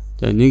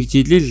 Тэгээ нэг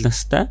жилийн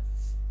настай.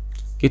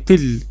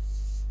 Гэтэл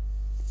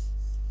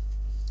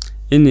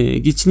энэ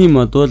гичний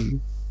мод бол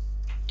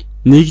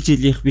 1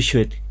 жилийнх биш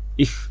байдаг.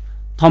 Их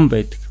том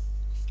байдаг.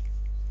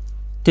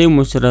 Тийм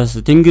учраас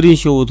тэнгэрийн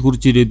шувууд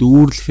хурж ирээд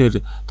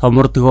үүрлэхээр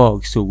томордгоо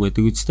гэсэн үг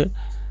байдаг үстэй.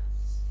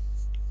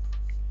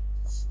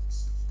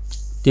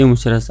 Тийм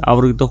учраас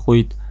аврагдах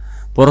үед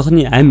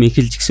Бурхны ам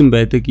эхэлж гисэн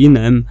байдаг. Энэ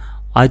ам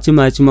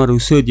ажимаар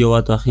өсөөд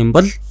яваад байх юм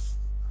бол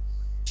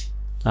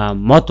за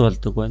мод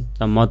болдог байна.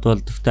 За мод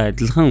болдогтой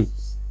адилхан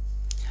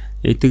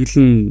итгэл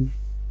нь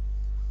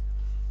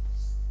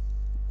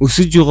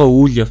өсөж байгаа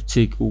үйл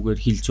явцыг үгээр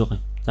хэлж байгаа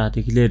юм. За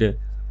тэгэхээр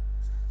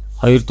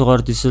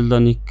 2-р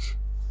Тесалоник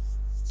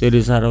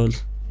дээрээс харуул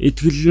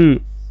итгэл нь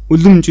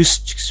улам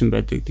өсч гэсэн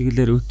байдаг.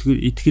 Тэгэхээр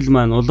итгэл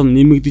маань улам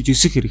нэмэгдэж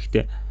өсөх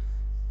хэрэгтэй.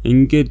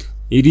 Ингээд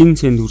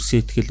 90 цент хүрсэн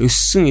итгэл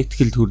өссөн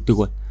итгэлд хүрдэг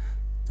байна.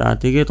 За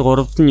тэгээд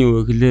 3-т нь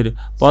юу вэ гэхээр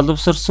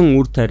боловсрсон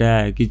үр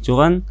тариа гэж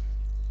байгаа нь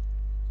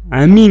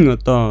амийн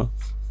одоо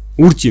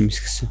үр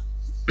жимс гэсэн.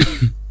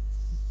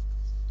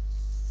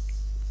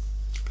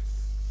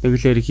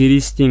 Тэгэхээр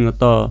Христийн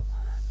одоо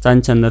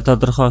зан чанар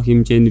тодорхой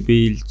хэмжээнд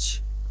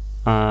биелж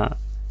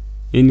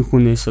энэ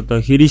хүнээс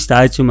одоо Христ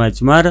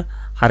аажмаар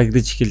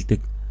харагдаж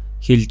эхэлдэг.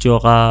 Хэлж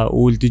байгаа,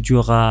 үйлдэж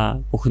байгаа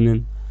бүхэн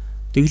нь.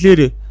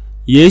 Тэгэхээр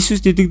Есүс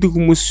дидэгдэг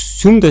хүмүүс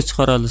сүмд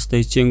очихоор л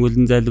өстой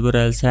хичээнгүлэн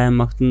залбираал,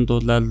 сайн магтан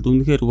дуулаад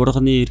үнэхээр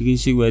Бурхны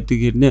иргэн шиг байдаг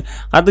хэрнээ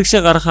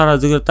гадагшаа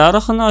гарахаараа зүгээр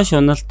дарахнаа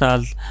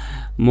шуналтаал,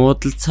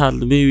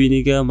 муудалцаал, бие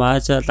бинийгээ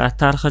маажаал,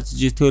 атаархаж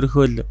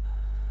житөрхөл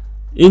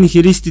энэ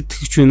Христ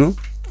итгэж байна уу?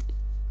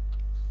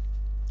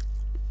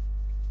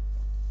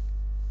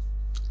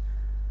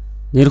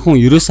 Нэр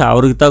хүн ерөөсөө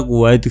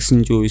аврагдаагүй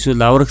байдагсан ч юу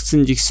эсвэл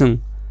аврагдсан ч гэсэн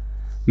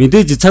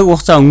мэдээж цаг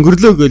хугацаа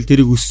өнгөрлөө гэж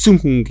тэрийг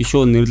өссөн хүн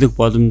гişүү нэрлэх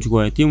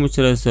боломжгүй. Тийм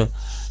учраас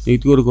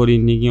 1-р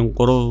Коринтын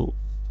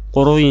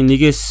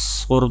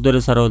 3:1-3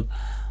 дээрээс харуул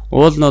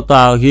уул нь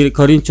одоо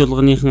Коринт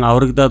чуулганыхан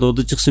аврагдаад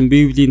удаж гисэн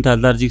Библийн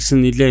талаар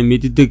жигсэн нэлээ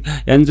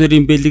мэддэг янз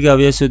бүрийн бэлэг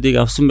авьяасуудыг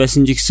авсан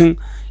байсан жигсэн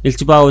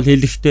Илч Паул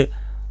хэлэхдээ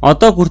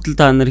одоо хүртэл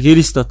та нар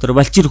Христ дотор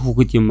балчир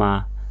хүүхэд юм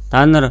аа.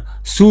 Та нар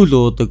сүүл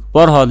уудаг,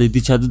 бор хоол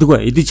идэж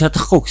чаддаггүй, идэж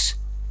чадахгүй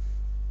гэсэн.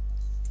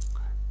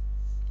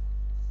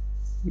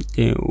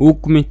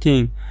 Үг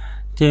мэтийн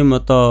тийм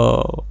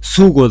одоо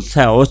сүг бол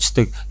сайн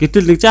уучдаг.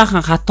 Гэтэл нэг жаахан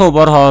хатуу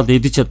бор хоол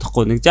идэж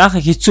чадахгүй, нэг жаахан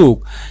хэцүү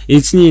үг.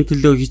 Эзний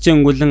төлөө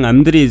хичээнгүлэн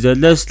амьдрий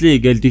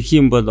золиослий гэж дэх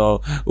юм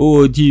бол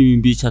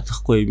тийм би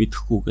чадахгүй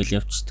мэдэхгүй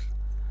гэж явчихдаг.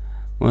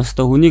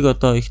 Моста хүнийг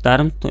одоо их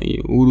дарамт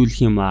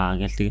өрүүлэх юм аа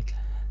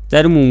гэлдэг.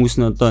 Зарим хүмүүс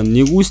нь одоо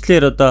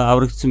нэгүслэр одоо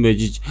аврагдсан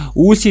байж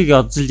үүсийг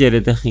одзолж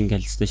яриад байх юм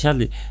гэлээ.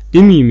 Шал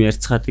дэм юм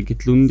ярьцгаадаг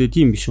гэтэл үнэндээ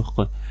тийм биш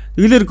байхгүй.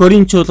 Тэгэлэр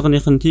Коринт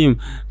чуулганых нь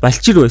тийм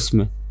балчир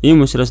байсан байна.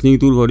 Ийм учраас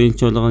 1-р Коринт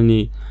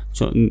чуулганы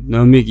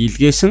номыг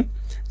илгээсэн.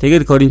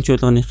 Тэгээд Коринт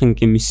чуулганыхын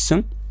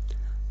гимссэн.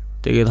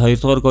 Тэгээд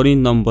 2-р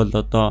Коринт ном бол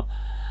одоо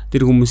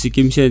тэр хүмүүсийг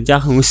гимшээ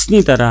жаахан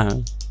өссний дараа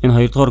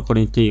энэ 2-р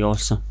Коринтыг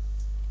явуулсан.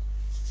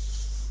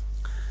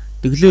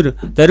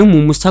 Тэгэхээр зарим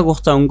хүмүүс цаг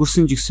хугацаа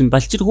өнгөрсөн ч гэсэн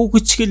балчир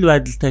хүүхэчгэл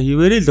байдалтай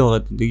хിവэрэл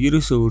байгаа.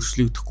 Ерөөсөө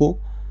өөрчлөгдөхгүй.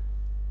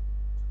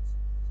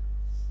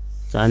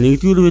 За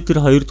 1-р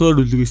Петр 2-р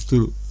бүлгээс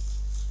төр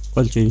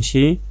болж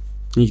уншия.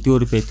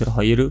 1-р Петр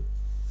 2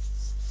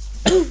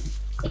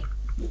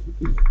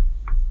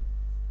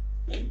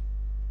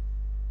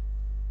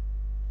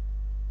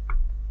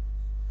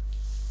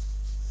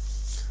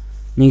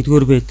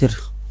 1-р Петр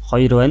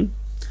 2 байна.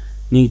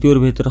 1-р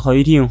Петр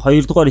 2-ын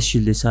 2-р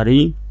ишлэлээс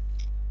харъя.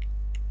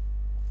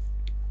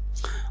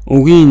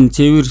 Үгийн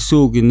цэвэр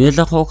сүг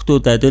нэлэх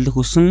хогтууд адил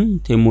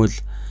хүсэн тэмүүл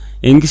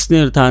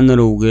Ингэснээр та нар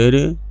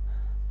үгээр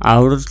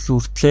аврал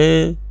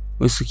хүртлээ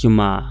өсөх юм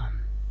аа.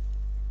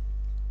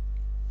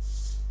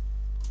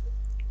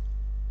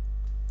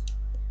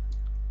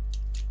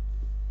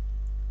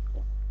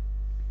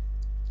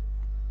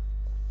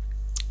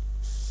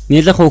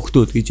 Нэлэх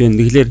хүүхдүүд гэж байна.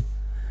 Тэгэхээр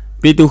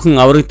бид өхөн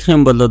аврагдах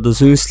юм бол одоо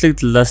сүнслэг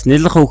талаас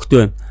нэлэх хүүхд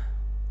байна.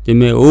 Тийм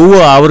ээ,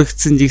 өвөө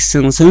аврагдсан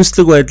жигсэн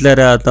сүнслэг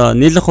байдлаараа одоо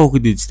нэлэх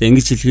хүүхд үстэй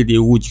ингэж хэлэхэд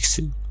эвгүүж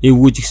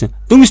гисэн.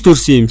 Дүнс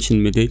төрсөн юм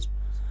чинь мэдээж.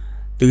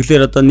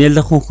 Тэгэхээр одоо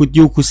нэлэх хүүхд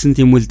юу хүсэн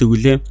тэмүүлдэг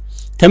үлээ?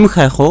 Тамхи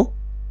хайх уу?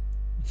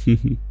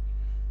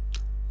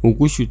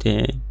 Үгүй шүү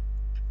дээ.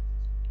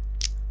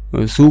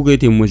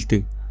 Сүүгээ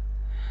тэмүүлдэг.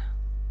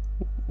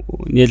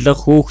 Нэлэх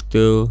хүүхд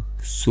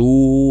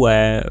сүү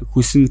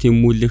хүсэн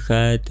тэмүүлэх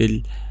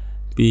айдал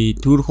би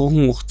төр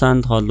хухан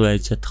хугацаанд хол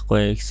байж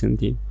чадахгүй гэсэн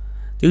тийм.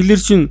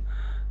 Тэгэлэр чин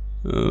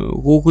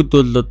хүүхэд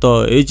бол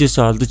одоо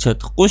ээжээсээ олдож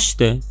чадахгүй шүү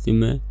дээ, тийм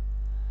ээ.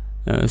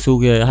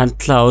 Сүүгээ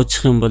хандлаа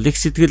уучих юм бол их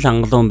сэтгэл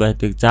хангалуун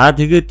байдаг. За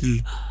тэгээд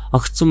л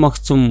огцом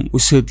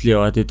өсөөд л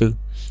яваад идэг.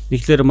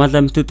 Тэгэхээр мал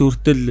амьтад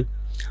хүртэл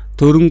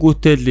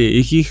төрөнгүүтэл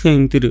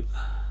эхийнхэн тэр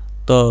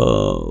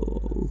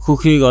одоо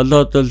хөхийг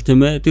олоод л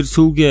тийм ээ тэр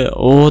сүүгээ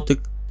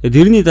уудаг.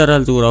 Тэрний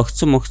дараа л зүгээр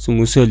огцом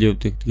өсөөл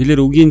явдаг.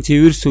 Тэгэхээр үгийн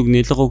цэвэр сүг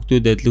нэлэг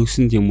хөгтүүд адил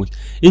өсөн тийм үл.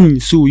 Энэ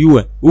сүү юу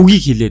вэ?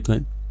 Үгийг хэлээд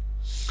байна.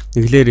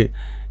 Тэгэхээр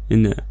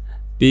энэ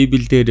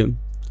Библиэлд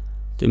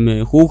тийм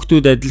ээ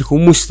хүүхдүүд адил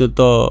хүмүүст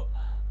одоо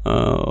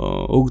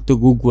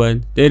өгдөг үг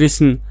байна.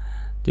 Дээрэс нь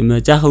тийм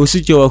ээ жаахан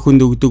өсөж яваа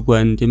хүнд өгдөг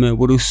байна. Тийм ээ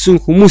бүр өссөн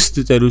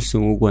хүмүүст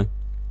зориулсан үг байна.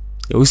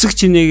 Өсөх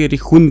чинээгээр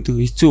их хүнд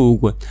хэцүү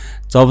үг байна.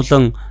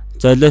 Зовлон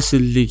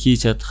золиослыг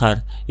хийж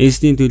чадхаар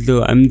эзний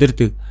төлөө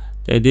амьдардаг.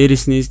 Тэгээд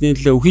дээрэс нь эзний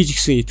төлөө үхийж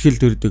гисэн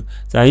итгэл төрдөг.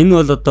 За энэ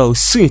бол одоо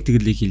өссөн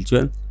итгэлийг хэлж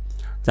байна.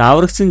 За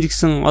аврагсан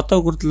жигсэн одоо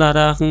хүртэл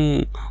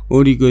хараахан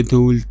өөрийгөө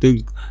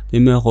төвлөдөг,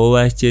 тийм ээ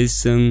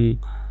хуваачээсэн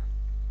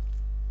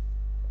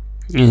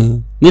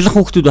нэлэх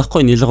хүүхдүүд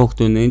байхгүй нэлэх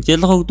хүүхдүүд.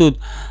 Нэлэх хүүхдүүд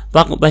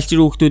баг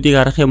балчир хүүхдүүдийг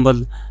харах юм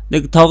бол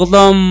нэг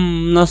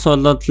тоглоомноос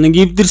болоод нэг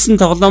эвдэрсэн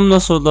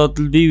тоглоомноос болоод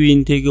л бие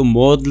биентэйгээ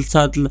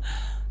муудалцаад л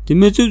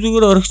тийм ээ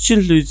зүгээр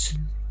орхичин л үз.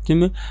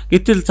 Тийм ээ.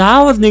 Гэтэл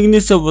заавал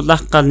нэгнээсээ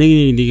булаах гал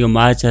нэг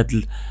маажаад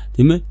л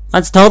тийм ээ.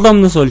 Ганц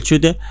тоглоомноос болж шүү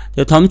дээ.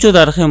 Тэгээ томчууд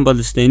харах юм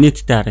бол өстой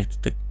инээдтэй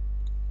харагддаг.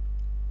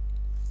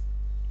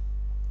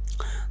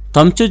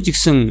 Томчууд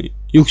гисэн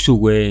юу гэсэн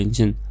үг вэ энэ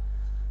чинь?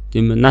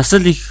 Тийм ээ. Нас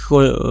л их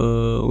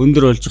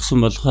өндөр болж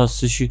гисэн болохоос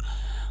шүү.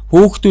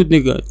 Хүүхдүүд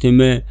нэг тийм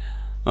ээ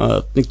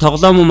нэг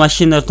тоглоом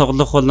машинаар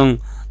тоглох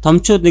болон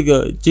томчууд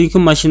нэг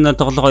жинхэнэ машинаар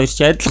тоглох хоёр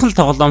ч адилхан л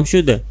тоглоом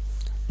шүү дээ.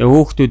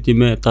 Хүүхдүүд тийм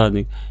ээ одоо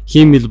нэг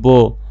хиймэл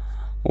буу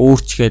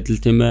өөрчгээд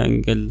л тийм ээ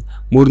ингээл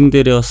мөрөн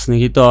дээрээ бас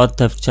нэг хэдэн од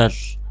тавьчаал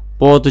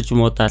буудаж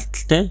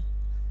муудаалталтай.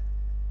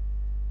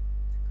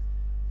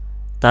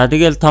 За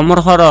тэгэл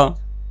томорхороо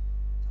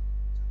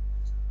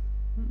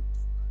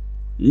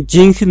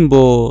жинхэнэ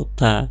буу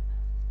та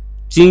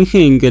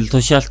жинхэнэ ингээл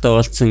тушаалтай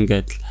болцсон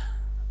ингээд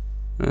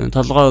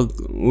толгой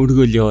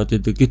өргөөл яваад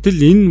идэг.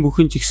 Гэтэл энэ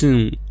бүхэн ч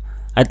ихсэн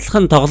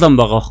адилхан тоглоом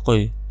байгаа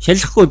байхгүй.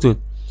 Шалахгүй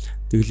зүйл.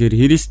 Тэгэлэр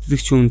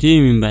христдэгч хүн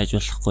тийм юм байж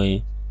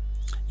болохгүй.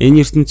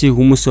 Энэ ертөнцийн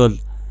хүмүүс бол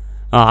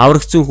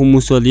аврагцсан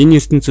хүмүүс бол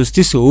энэ ертөнцөөс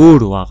тийс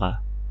өөр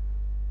байгаа.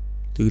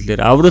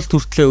 Тэгэлэр авралт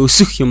хүртлээ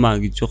өсөх юм а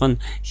гэж байгаа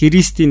нь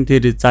Христийн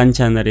тэр зан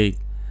чанарыг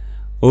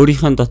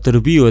өөрийнхөө дотор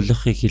бий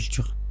болгохыг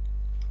хэлж байгаа.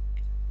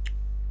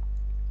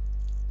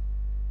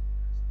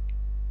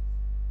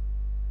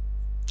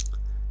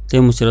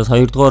 Тийм учраас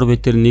 2 дугаар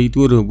Петр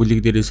 1-р бүлэг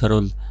дээрээс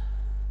харуул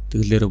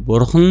тэгэлэр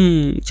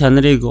бурхан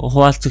чанарыг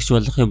хуваалцагч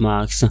болох юм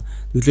а гэсэн.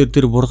 Тэгэлэр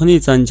тэр бурханы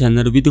зан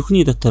чанар бид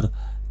өхний дотор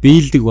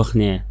биелдэг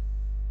бахнэ.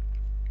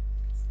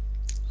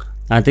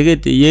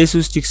 Тэгээд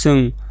Есүс ч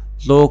гэсэн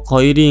Лук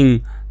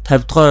 2-ын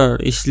 50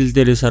 дугаар ишлэл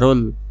дээрээс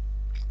харуул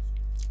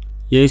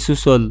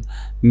Есүс бол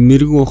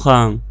мэрэгэн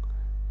ухаан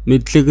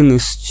мэдлэг нь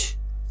өсч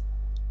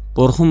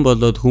бурхан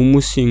болоод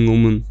хүмүүсийн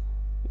өмнө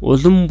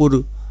улам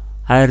бүр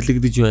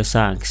хайрлагдж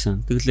байсан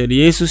гэсэн. Тэгэхээр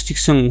Есүс ч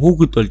гэсэн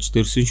хүүхэд болж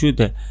төрсөн шүү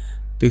дээ.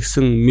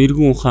 Тэгсэн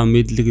мэрэгэн ухаан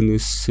мэдлэг нь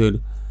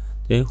өссөөр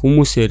тэ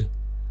хүмүүсээр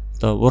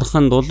одоо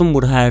бурханд улам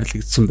бүр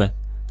хайрлагдсан байна.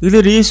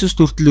 Тэгэхээр Есүс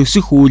хүртэл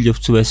өсөх үйл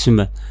явц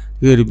байсан байна.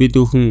 Тэгэхээр бид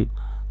өхөн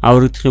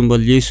аврагдах юм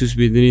бол Есүс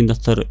бидний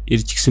дотор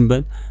ирж гисэн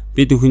байна.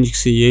 Бид өхөн ч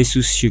гэсэн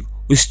Есүс шиг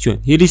өсч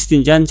байна.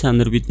 Христийн жан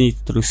чанар бидний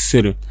дотор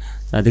өссөөр байна.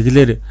 За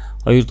тэгэхээр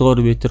 2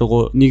 дугаар Петр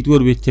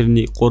 1-р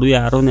Петрний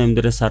 3:18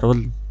 дээрээс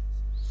харуул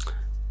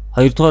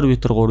 2 дугаар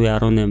Петр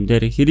 3:18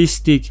 дээр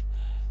Христийг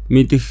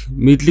мэдэх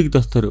мэдлэг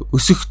дотор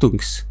өсөх тун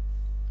гэсэн.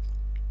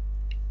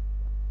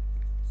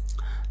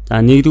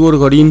 За 1-р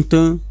Коринт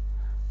 13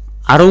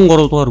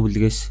 дугаар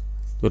бүлгээс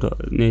тэр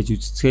нээж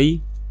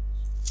үзцгээе.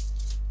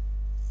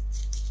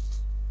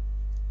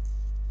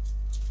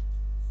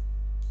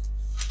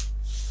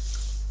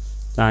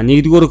 За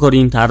 1-р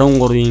Коринт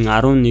 13-ын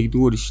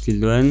 11-р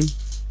ишлэл байна.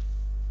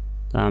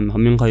 За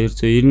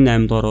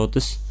 1298 дугаар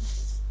удас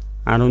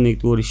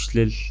 11-р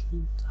ишлэл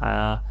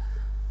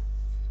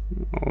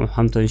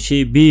хамт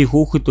уншия. Би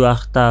хүүхэд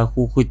байхдаа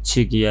хүүхэд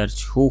шиг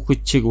ярьж,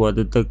 хүүхэд шиг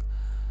боддог,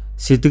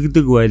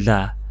 сэтгэдэг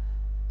байлаа.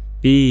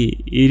 би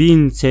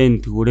 90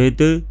 цент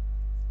хүрээд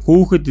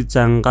хүүхэд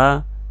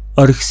зангаа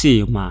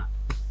орхисон юм аа.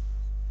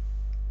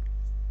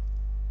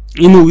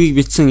 Энэ үгийг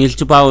бичсэн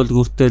Илж Паул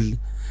хүртэл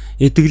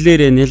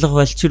итгэлээрээ нялх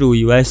балчир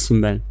үе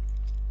байсан байна.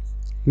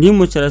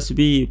 Нэм учраас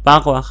би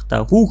баг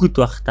байхдаа хүүхэд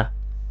байхдаа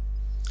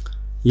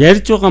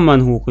ярьж байгаа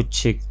маань хүүхэд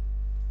шиг.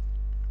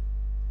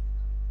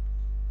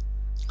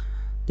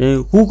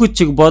 Хүүхэд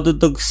шиг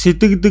боддог,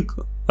 сэтгэдэг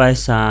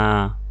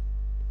байсан.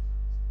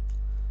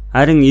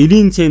 Харин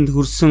 90 цент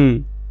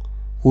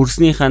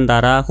хүрснийхаа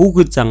дараа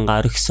хүүхэд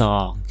зангаа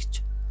орхисон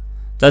гэж.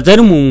 За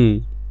зарим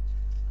хүн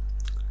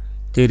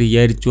тэр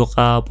ярьж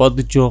байгаа,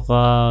 бодож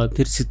байгаа,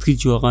 тэр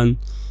сэтгэж байгаа нь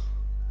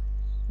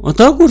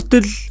одоо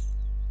хүртэл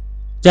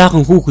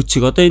жаахан хүүхэд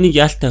шиг одоо энийг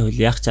яалтай хөл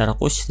яах ч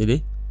аргагүй шүү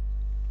дээ.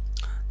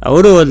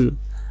 Өөрөө бол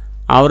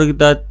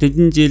аврагдаад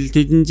тэдэн жил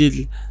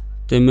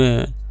тийм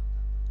ээ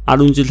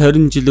 10 жил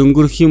 20 жил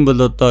өнгөрөх юм бол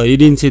одоо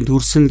 90 цент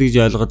хүрсэн л гэж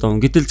ойлгоод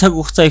байгаа. Гэтэл цаг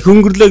хугацаа их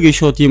өнгөрлөө гэж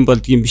шууд юм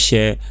болдгийм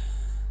бишээ.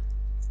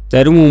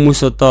 Зарим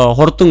хүмүүс одоо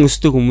хурдан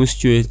өсдөг хүмүүс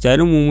ч вэ.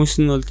 Зарим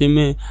хүмүүс нь бол тийм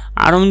ээ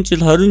 10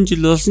 жил 20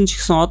 жил болсон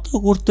ч гэсэн одоо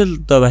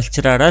хүртэл одоо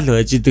балчраараа л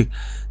байж идэг.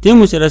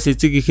 Тийм учраас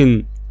эцэг их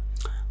нь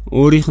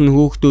өөрийнх нь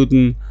хүүхдүүд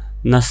нь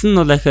нас нь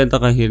бол ахаад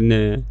байгаа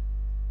хэрнээ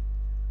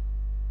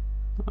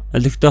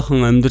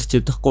олигтойхон амьдарч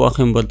чадахгүй байх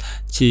юм бол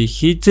чи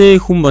хизээ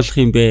хүн болох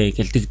юм бэ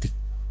гэлдэгдэг.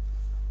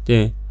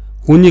 Тэ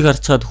хүнийг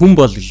харцгаад хүн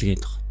бол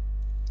гэлгээд байгаа.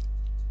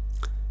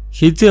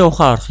 Хизээ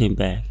ухаа орох юм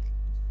бэ.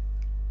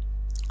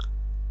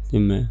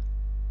 Тийм ээ.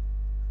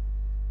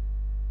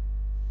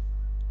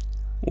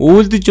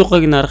 Үйлдэж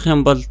байгааг нь харах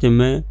юм бол тийм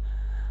ээ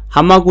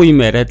хамаагүй юм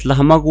яриад л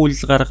хамаагүй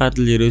үйл гаргаад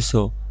л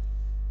ерөөсөө.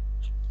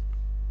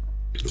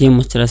 Тийм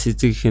учраас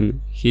эцэг их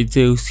нь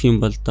хизээ өсөх юм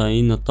бол да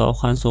энэ одоо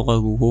ухаан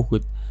суугаагүй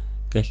хөөхөд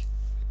гэл.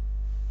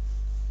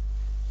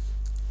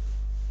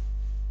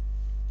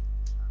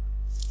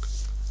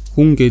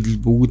 Хүн гэдэл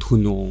бүгд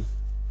хүн үү.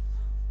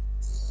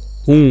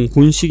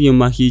 Хүн шиг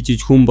юм а хийж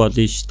хүн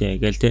болно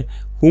штэ гэл те.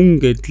 Хүн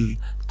гэдэл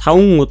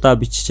 5 удаа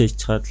бичиж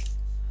хайчаад л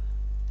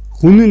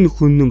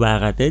хүн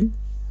байгаад байна.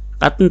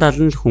 Гадна тал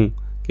нь хүн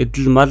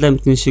гэдэл мал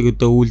амтны шиг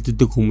одоо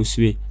үлддэг хүмүүс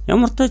бай.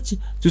 Ямар тач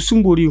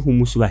зүсэн бүрийн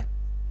хүмүүс бай.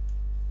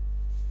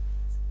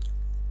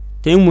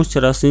 Тэм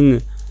учраас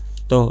энэ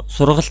одоо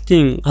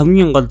сургалтын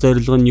хамгийн гол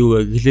зорилго нь юу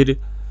вэ гэхээр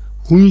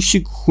хүн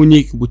шиг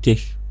хүнийг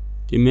бүтээх,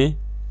 тийм ээ.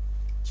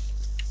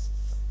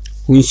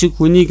 Хүн шиг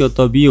хүнийг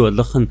одоо бий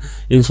болгох нь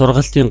энэ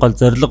сургалтын гол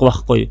зорилго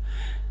байхгүй.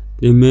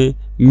 Тийм ээ.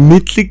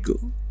 Мэдлэг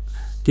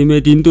тийм ээ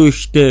дэндүү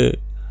ихтэй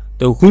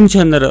одоо хүн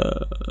чанар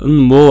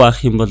нь муу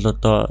ах юм бол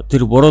одоо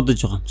тэр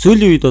буруудаж байгаа.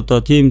 Сүүлийн үед одоо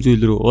тийм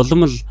зүйл рүү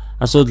улам л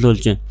асуудал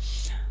болж байна.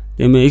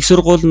 Тийм ээ их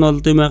сургууль нь бол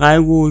тийм ээ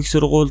гайгүй их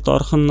сургуульд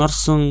орхон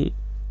норсон.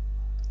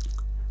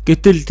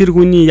 Гэтэл тэр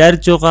хүний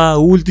ярьж байгаа,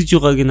 үйлдэж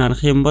байгааг нь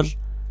харах юм бол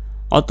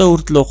одоо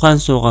хүртэл ухаан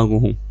суугаагүй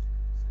хүн.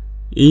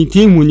 Энэ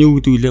тийм хүн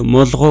юу гэдэг вэ?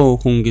 Молгоо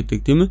хүн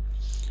гэдэг тийм ээ.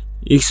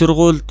 Их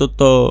сургуульд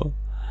одоо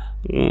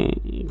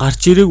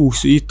гарч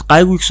ирээг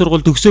гайгүй их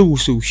сургууль төгсөөг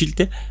үсэг биш л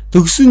дээ.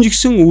 Төгсөн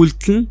жигсэн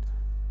үйлдэл нь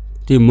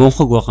тийм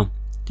муухаг байгаа.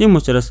 Тийм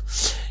учраас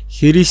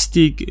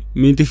Христийг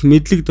мэдэх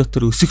мэдлэг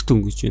дотор өсөх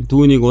төнгөж байна.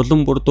 Түүнийг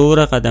улам бүр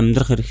дуурайгаад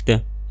амьдрах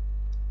хэрэгтэй.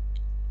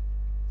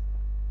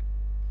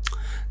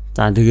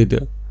 За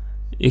тэгээд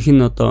их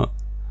нь одоо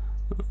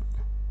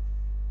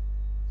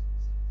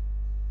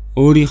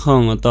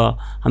өөрийнхөө одоо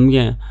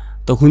хамгийн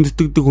одоо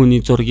хүндэтгдэг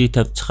хүний зургийг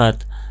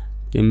тавьчихад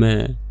тийм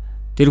ээ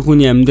тэр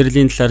хүний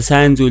амьдралын талаар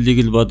сайн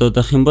зүйлийг л бодоод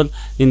авах юм бол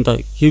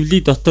энэ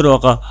хэвлий дотор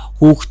байгаа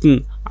хүүхэд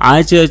нь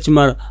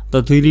аажмаар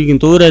одоо тэрийг нь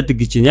дуурайдаг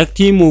гэж байна. Яг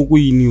тийм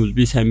үгүй энэ бол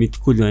би сайн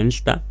мэдэхгүй л байна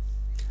л да.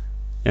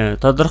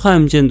 Тодорхой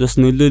хэмжээнд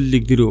бас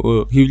нөлөөллийг тэр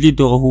хэвлийд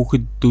байгаа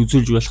хүүхэд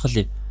үзүүлж болох л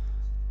юм.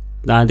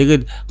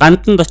 Тэгээд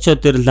ганданд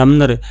очиод тэр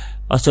ламнар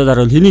очиод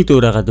харвал хэнийг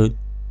дуурайгаад байна?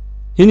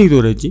 Хэнийг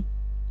дуурайж?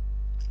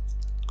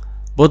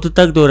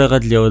 Буддаг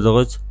дуурайгаад л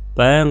явуулгаач.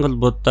 Байнга л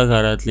буддаг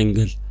хараад л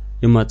ингээл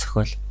юма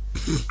зохиол.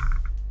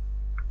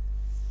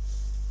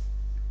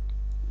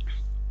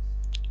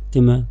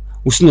 Тийм ээ.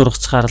 Үс нь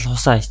ургацгаар л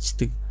хусаа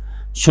ичдэг.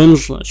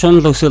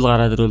 Шунал өсөөл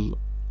гараад ирвэл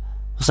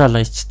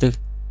хусаалаа ичдэг.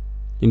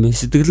 Тийм ээ.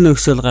 Сэтгэл нь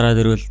өсөөл гараад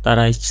ирвэл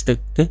дараа ичдэг,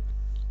 тий?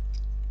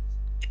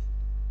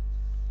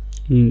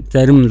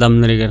 Зарим лам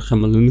нарыг ярих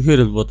юм бол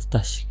үнэхээр л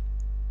будтай шиг.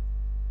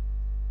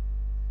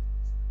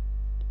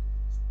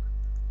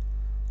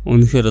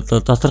 Үнэхээр одоо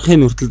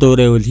доторхын хүртэл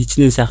дуурайвал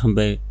хичнээн сайхан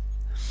бай.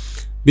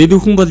 Бид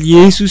бүхэн бол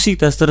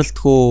Есүсийг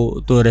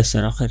тасралтгүй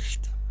дуурайсаар авах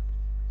хэрэгтэй.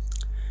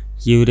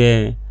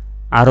 Еврэ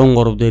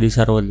 13 дээрээс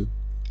харуул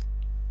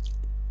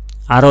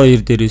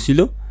 12 дээрээс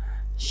илүү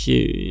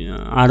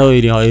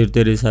 12-2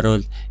 дээрээс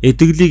харуул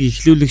эдгэлийг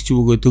эхлүүлэгч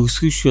бөгөө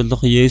төгсгөж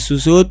болох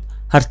Есүсөд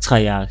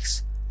харцгаая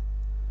гэсэн.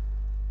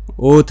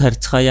 Өөд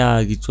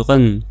харцгаая гэж байгаа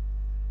нь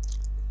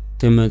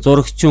тийм ээ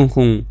зурагчин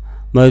хүн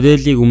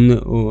моделийг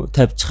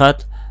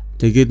тавьчихад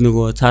тэгээд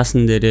нөгөө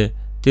цаасан дээрээ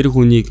тэр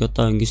хүнийг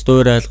одоо ингэж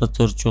дуурайлгаж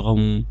зурж байгаа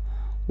юм.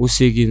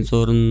 Үсгийн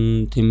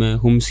зурн, тийм ээ,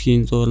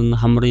 хөмсгийн зурн,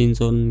 хамрын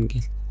зурн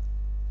гэл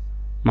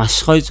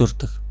маш гоё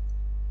зурдаг.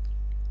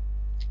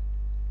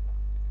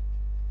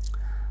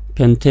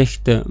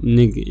 Пентехт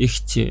нэг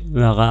ихч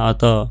байгаа.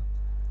 Одоо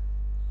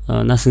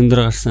нас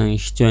өндөр гарсан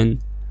ихч байна.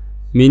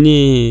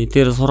 Миний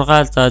тэр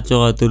сургаал зааж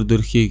байгаа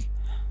дөрхийг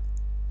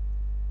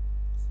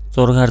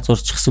зургаар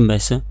зурчихсан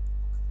байсан.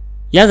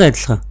 Яг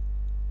адилхан.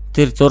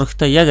 Тэр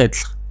зурагтай яг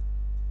адилхан.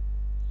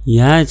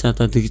 Яаж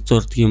одоо тэгж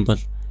зурдаг юм бол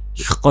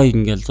их гоё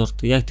ингээл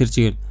зурдаг. Яг тэр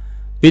чигээр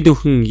бид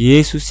бүхэн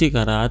Есүсийг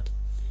хараад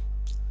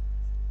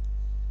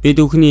бид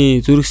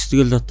бүхний зүрх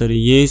сэтгэл дотор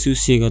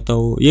Есүсийг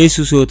одоо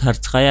Есүсөөд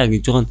харцгаая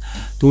гэж байгаа нь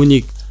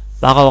түүнийг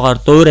багаагаар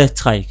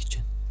дуурайцгаая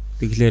гэж байна.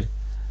 Тэгэхээр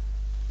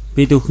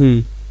бид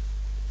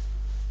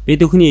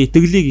бүхний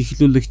итгэлийг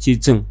эхлүүлэгч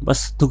эзэн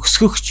бас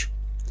төгсгөгч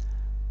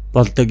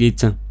болдог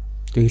эзэн.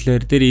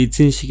 Тэгэхээр тэр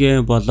эзэн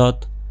шигэ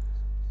болоод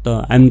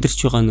одоо амьдрч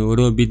байгаа нь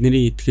өөрөө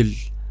бидний итгэл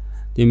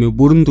тийм ээ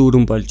бүрэн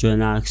дүүрэн болж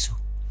байна гэсэн.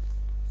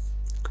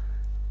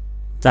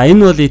 За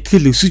энэ бол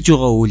итгэл өсөж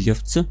байгаа үйл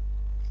явц.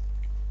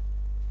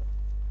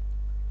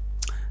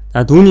 За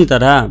түүний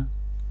дараа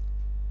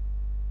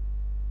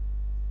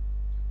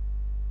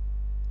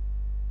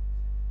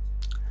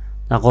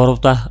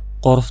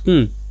гуравт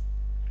нь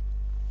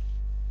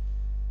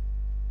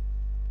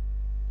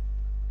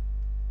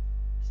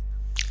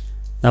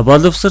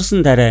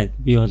боловсрсан тариа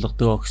бий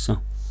болгодог гэсэн.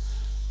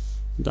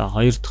 За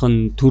хоёр дахь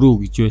нь түрүү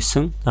гэж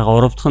байсан. За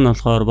гурав дахь нь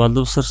болохоор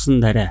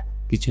боловсрсан тариа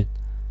гэж байна.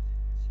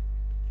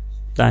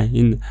 За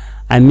энэ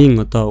амийн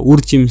одоо үр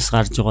жимс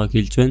гарч байгааг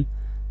хэлж байна.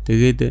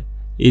 Тэгээд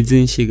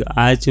эзэн шиг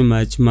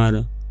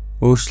аажмаар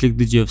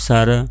өөрчлөгдөж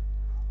явсаар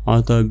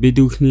одоо бид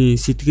бүхний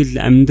сэтгэл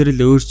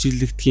амьдрал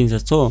өөрчлөгдөхийн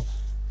сацуу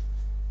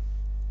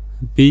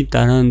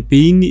дараа нь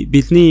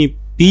бидний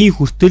бие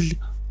хүртэл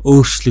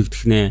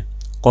өөрчлөгдөх нэ.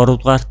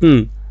 Хоёрдугаарт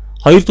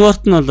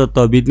нь бол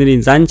одоо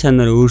бидний зан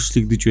чанар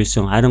өөрчлөгдөж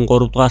байсан. Харин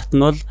гуравдугаарт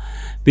нь бол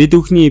бид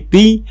бүхний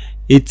бие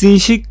эзэн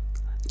шиг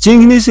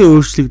жинхнээсээ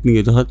өөрчлөгдөнө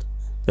гэдэг хад.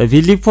 За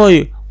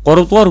Филиппой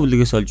 3 дугаар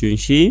бүлгээс олж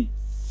уншийе.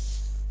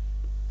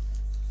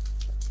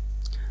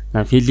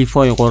 На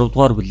Филиппой 3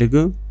 дугаар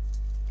бүлэг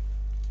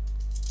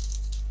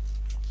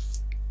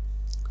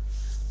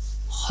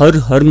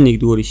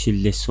 20-21 дугаар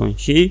ишлэлээс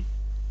уншийе.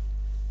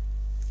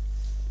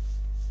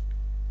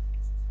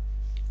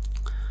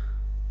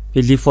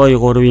 Филиппой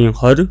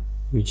 3:20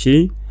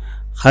 уншийе.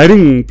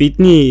 Харин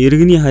бидний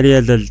иргэний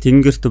харьяалал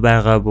тэнгэрт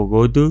байгаа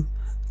бөгөөд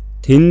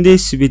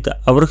тэндээс бид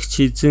аврагч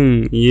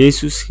эзэн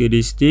Есүс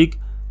Христийг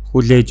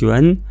хүлээж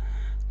байна.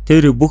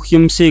 Тэр бүх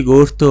юмсыг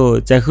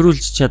өөртөө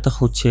захируулж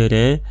чадах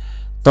хүчээрээ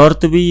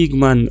дорд биеийг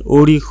маань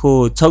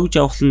өөрийнхөө цог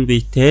жавхлан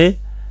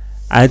биетэй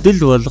адил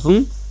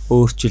болгон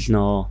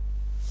өөрчилнө.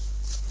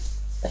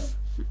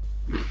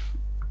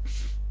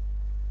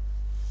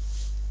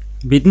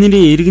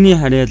 Бидний иргэний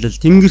харьяалал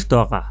тэнгэрт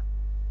байгаа.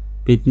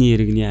 Бидний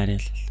иргэний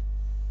харьяалал.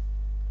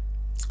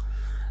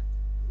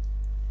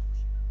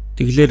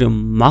 Тэгэхээр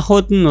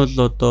махуд нь бол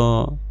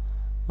одоо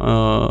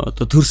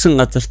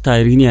төрсэн газартаа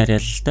иргэний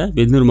харьяалалтай.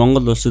 Бид нэр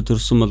Монгол улсад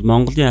төрсэн бол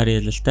Монголын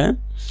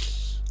харьяалалтай.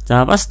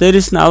 За бас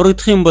дээрэс нь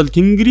аврагдах юм бол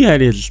Тэнгэрийн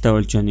харьяалалтай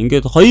болж байна.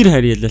 Ингээд хоёр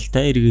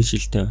харьяалалтай иргэн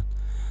шилтэй байна.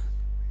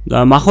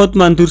 За махуд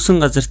маань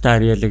төрсэн газартаа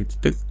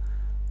харьяалагддаг.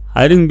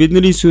 Харин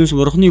бидний сүнс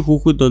Бурхны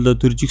хүүхэд болоо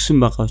төржигсэн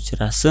байгаа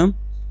учраас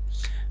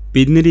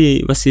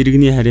бидний бас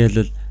иргэний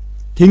харьяалал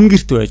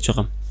тэнгэрт байж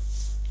байгаа.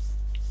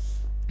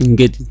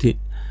 Ингээд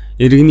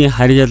иргэний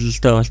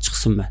харьяалалтай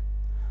болчихсон байна.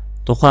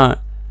 Тухайн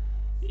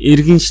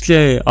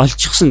иргэншлээ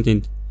олчихсон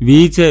тэнд.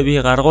 Виза би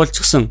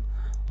гаргуулчихсан.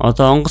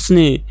 Одоо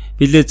онгоцны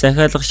билет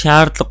захиалах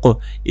шаардлагагүй.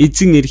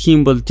 Эзэн ирэх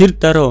юм бол тэр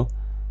дараа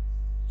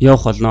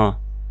явах болно.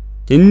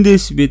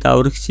 Тэндээс бид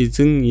аврагч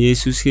эзэн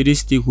Есүс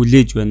Христийг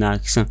хүлээж байна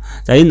гэсэн.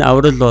 За энэ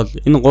аврал бол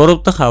энэ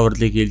 3 дахь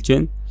авралыг хэлж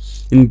байна.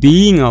 Энэ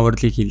биеийн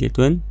авралыг хэлээд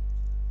байна.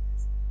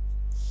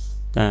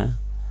 За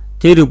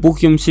тэр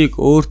бүх юмсыг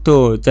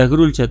өөртөө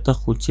захируулж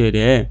чадах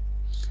хүчээрээ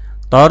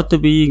дорд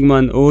биеийг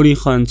маань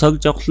өөрийнхөө цог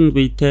жавхлан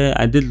биетэй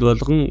адил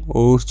болгон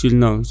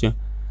өөрчилнө гэж.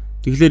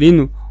 Тэгэхээр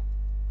энэ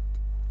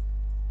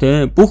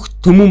бүх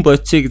төмөн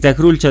бодисыг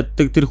захируулж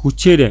чаддаг тэр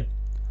хүчээрээ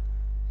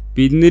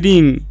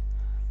бидний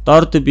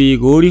дорд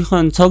биеийг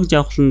өөрийнхөө цог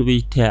жавхлан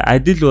биетэй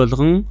адил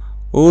болгон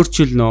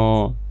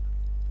өөрчилнө.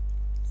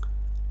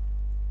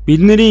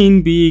 Бидний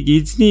энэ биеийг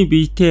эзний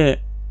биетэй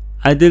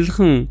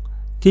адилхан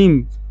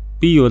тийм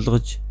бий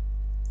болгож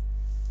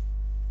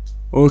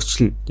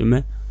өөрчлөн тийм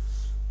ээ.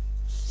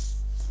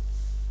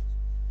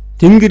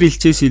 Тэнгэр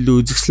элчээс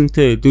илүү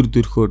үзэсгэлэнтэй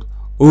дөрхөөр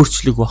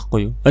өөрчлөх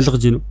байхгүй юу?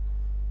 Ойлгож байна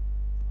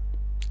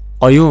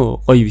уу?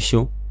 Гоё биш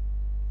үү?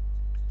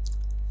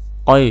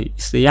 Гоё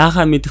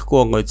яахаа мэдэхгүй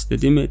байгаа ч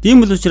тийм ээ.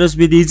 Тийм л учраас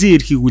бид эзэн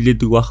эрхийг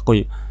хүлээдэг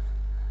байхгүй юу?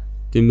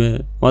 Тийм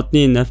ээ.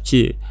 Модны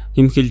навчи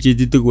хэмхэлж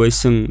иддэг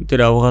байсан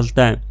тэр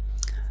авгаалдаа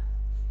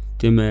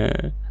тийм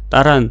ээ.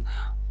 Дараа нь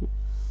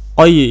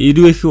гоё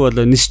ирвэхи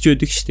болоо нисч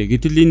өгдөг штэ.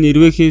 Гэтэл энэ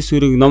ирвэхи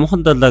сүрэг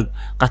номхон далайг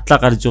гатлаа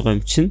гарч байгаа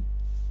юм чинь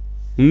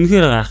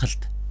үнэхээр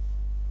гайхалтай.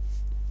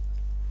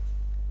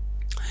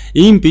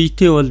 Ийм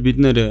биетэй бол бид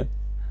нэр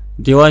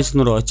девайс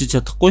руу очиж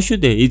чадахгүй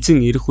шүү дээ.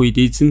 Эзэн ирэх үед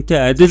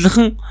эзэнтэй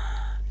адилхан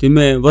тийм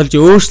ээ болж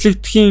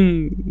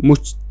өөрчлөгдөхийн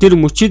тэр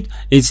мөчид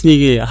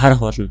эзнийг харах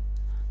болно.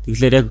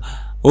 Тэгэхээр яг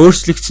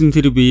өөрчлөгдсөн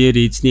тэр биеэр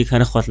эзнийг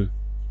харах болно.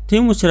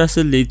 Тийм учраас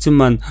л эзэн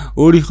маань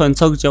өөрийнхөө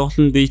цог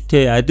жавхлан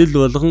биетэй адил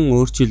болгон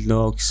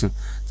өөрчилнө гэсэн.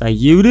 За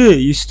Еврэ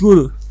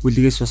 9-р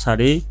бүлгээс бас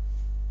харъя.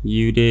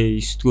 Еврэ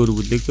 9-р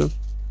бүлэг.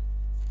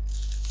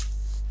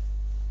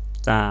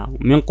 За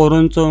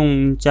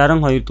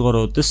 1362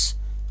 дугаар удас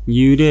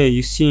Еврэ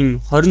 9-ийн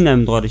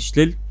 28 дугаар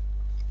ишлэл.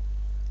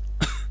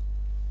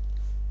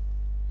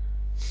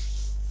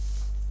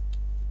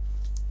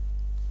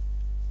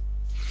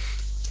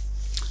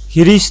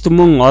 Христ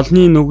мөн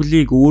олны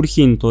нүглийг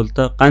үүрхийн тулд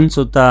ганц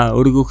удаа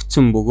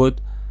өргөгдсөн бөгөөд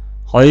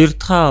хоёр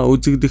дахь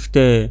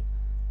үзэгдэхдээ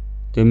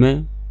тийм ээ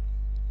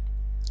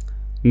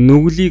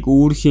нүглийг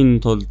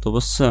үүрхийн тулд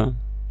бус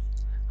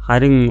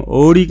харин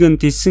өөрийг нь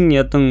тисэн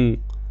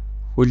ядан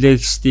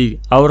хүлээгсдийг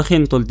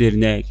аврахын тулд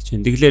ирнэ гэж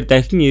байна. Тэгэхээр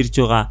дахин ирж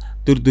байгаа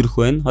дөрөх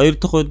байна. Хоёр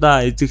дахь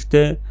удаа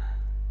эзэгтэй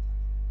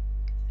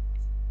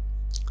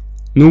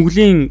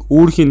нүглийн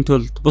үүрхийн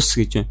тулд бус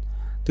гэж байна.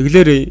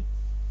 Тэгэхээр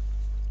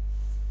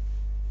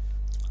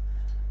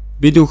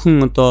бид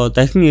өхөн одоо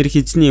дахин ирэх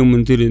эзний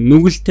өмнө тэр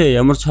нүгэлтэй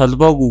ямар ч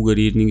холбоогүйгээр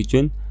ирнэ гэж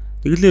байна.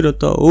 Тэгэхээр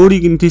одоо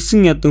өөрийг нь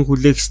тисэн ядан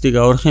хүлээгсдийг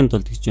аврахын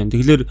тулд гэж байна.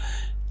 Тэгэхээр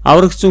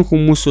аврагдсан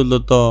хүмүүс бол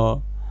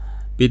одоо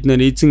бид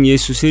нар эзэн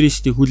Есүс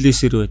Христийг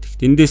хүлээсээр байдаг.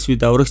 Тэндээс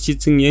бид аврагч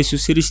эзэн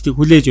Есүс Христийг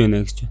хүлээж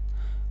байна гэж байна.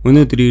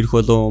 Өнөөдөр ирэх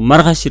болов,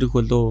 маргааш ирэх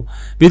болов.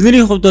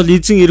 Бидний хувьд бол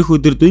эзэн ирэх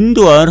өдөр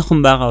дөндөө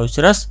ойрхон байгаа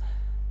учраас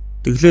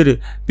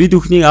тэгэхээр бид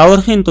бүхнийг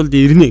аврахын тулд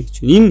ирнэ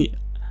гэж байна. Энэ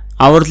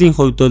авралын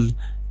хувьд бол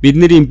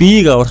бидний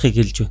биеийг аврахыг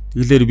хэлж байна.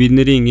 Тэгэхээр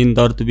бидний энэ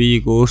дорд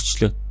биеийг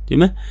өөрчлөө,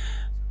 тийм ээ.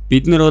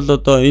 Бид нар бол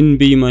одоо энэ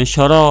бие маань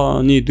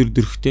шорооны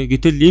дөрхтэй.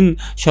 Гэтэл энэ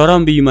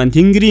шороон бие маань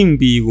Тэнгэрийн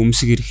биеийг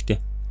өмсөх хэрэгтэй.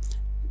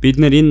 Бид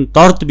нар энэ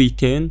дорд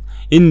биетэй байна.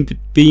 Энэ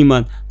бие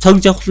маань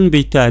цог жавхлан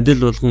биетэй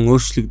адил болгон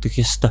өөрчлөгдөх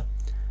ёстой.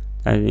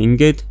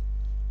 Ингээд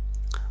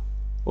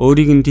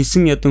өөрийг нь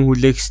тисэн ядан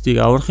хүлээгсдийг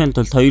аврахын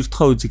тулд хоёр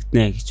дахь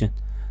үзэгднэ гэж байна.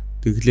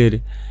 Тэгэхээр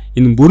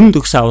энэ бүрэн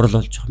төгс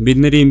аврал болж байгаа. Бид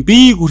нарын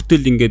биеийг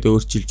хүртэл ингээд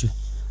өөрчилж байна.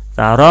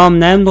 За Ром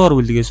 8 дугаар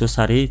бүлгээс бас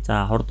харъя.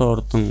 За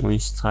хурдан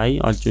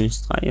уншицгаая, олж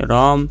уншицгаая.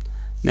 Ром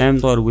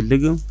 8 дугаар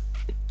бүлэг.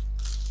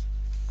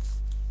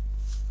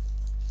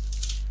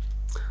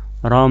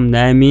 Ром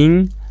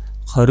 8-ийн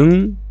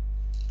 23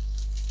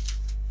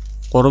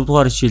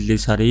 дугаар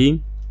ишлэлээс харъя.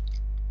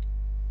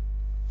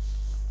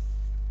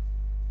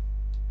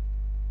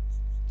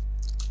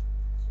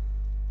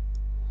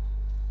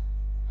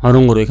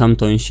 Харангуйг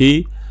хамт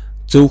уншия.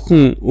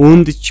 Зөвхөн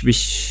үүндч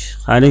биш,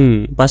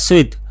 харин бас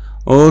бид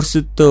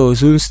өөрсдөө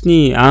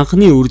сүнсний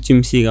анхны үр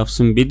жимсийг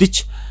авсан бид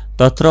ч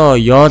дотроо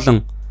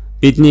ёолон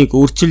биднийг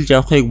үрчилж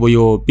авахыг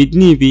буюу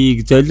бидний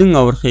биеийг золин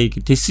аврахыг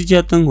тэсэж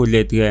ядан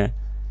хүлээдэг.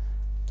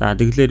 За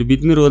тэгэхээр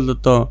бид нар бол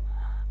одоо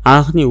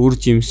анхны үр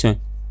жимс.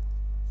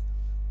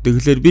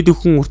 Тэгэхээр бид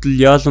бүхэн хүртэл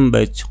ёолон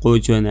байж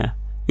гуйж байна.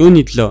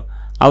 Юуны төлөө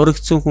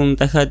аврагдсан хүн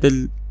дахиад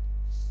л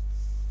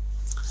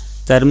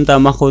заримдаа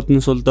мах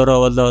өдөн сул дорой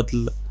болоод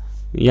л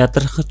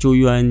ядрах ч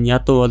үе байна,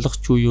 ядуу болох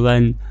ч үе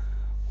байна.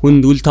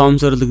 Хүнд үл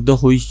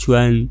тоомсорлогдох үеч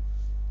байна.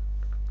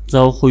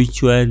 Зовх үеч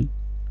байна.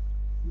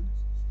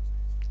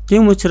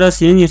 Тийм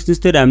учраас энэ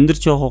ертөнцийн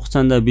амьдарч явах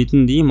хугацаанд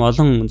бидэнд ийм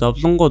олон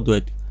зовлонгууд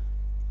байдаг.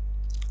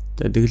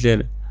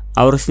 Тэгэхээр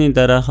аврагсны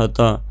дараах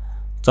одоо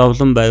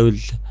зовлон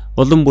байвал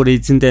улам бүр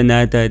эзэндээ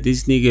найдаад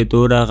эзнийгээ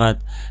дуурайгаад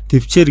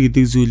төвчээр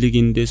гэдэг зүйлийг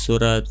эндээс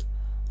сураад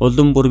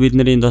улам бүр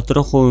бидний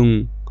доторх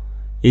хүн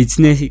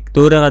эзнээ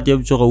дуурайгаад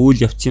явж байгаа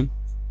үйл явц юм.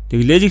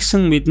 Тэглэж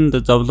гисэн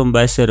бидэнд зовлон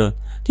байсаар.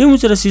 Тийм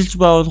учраас Илж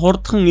Паул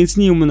хурдхан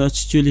эзний өмнө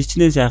очиж үл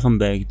хичнээн сайхан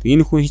бай гэдэг.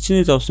 Энэ хүн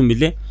хичнээн зовсон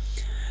билээ.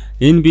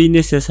 Энэ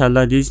биенээсээ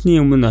салаад эзний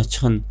өмнө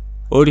очих нь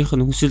өөрийнх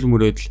нь хүсэл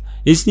мөрөөдөл.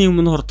 Эзний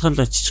өмнө хурдхан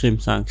л очих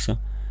юмсан гэсэн.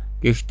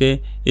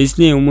 Гэхдээ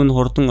эзний өмнө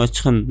хурдан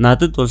очих нь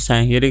надад бол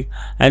сайн хэрэг,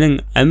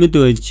 харин амьд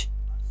байж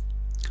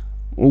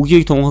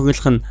үгийг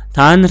тунхаглах нь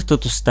та нарт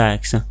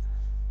тустай гэсэн.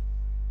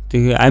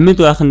 Тэгээ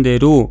амьд байхан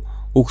дээр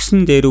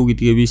өгсөн дээр үү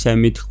гэдгээ би сайн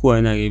мэдэхгүй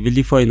байна гэж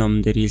Филиппой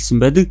номон дээр хэлсэн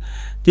байдаг.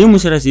 Тийм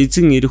учраас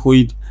эзэн ирэх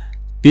үед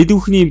бид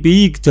бүхний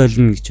биеийг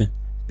золино гэж байна.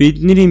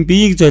 Бидний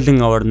биеийг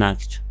золин аварна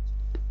гэж.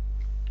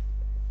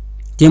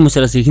 Тийм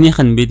учраас эхнийх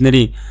нь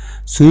бидний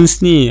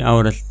сүнсний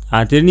аврал.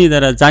 Тэрний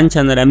дараа зан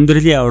чанар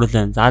амьдралын аврал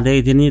байна. За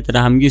тэгээд тэрний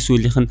дараа хамгийн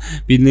сүүлийнх нь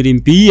бидний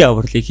биеийн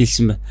авралыг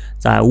хэлсэн байна.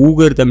 За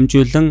үүгээр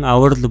дамжуулан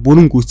аврал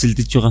бүрэн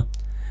гүйцэлдэж байгаа.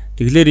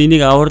 Тэгэхээр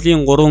энийг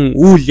авралын 3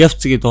 үйл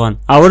явц гэдэг байна.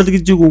 Аврал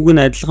гэж үг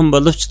нь адилхан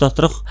боловч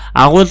доторх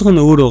агуулга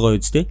нь өөр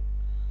байгаа үстэй.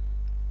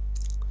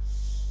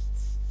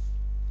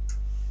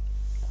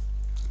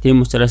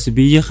 Тийм учраас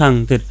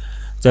биеийнхэн тэр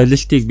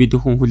золилтыг бид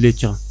бүхэн хүлээж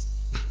байгаа.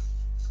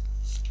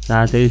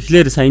 За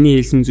тэгэхээр саяны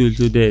хэлсэн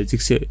зүйлсүүдээ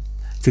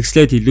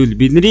зэгслээд хэлвэл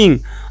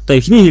бидний одоо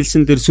эхний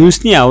хэлсэн тэр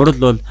сүнсний аврал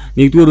бол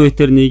 1-р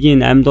үеэр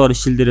 1-ийн 8-р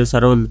ишлэл дээрээс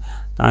харуул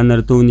та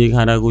нар түүнийг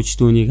хараагүй ч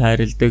түүнийг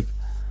хайрладаг.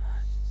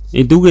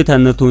 Эдүгээ та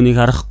нар түүнийг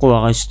харахгүй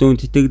байгаа ш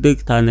түүнд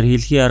итгэдэг. Та нар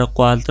хэлхий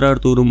аргагүй алдраар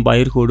дүүрэн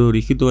баяр хөөрөөр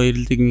ихэд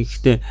баярладаг.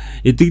 Гэхдээ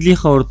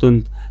эдэглийнхаа урд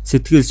донд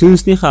сэтгэл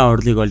сүнснийхээ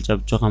авралыг олж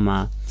авч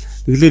байгаамаа.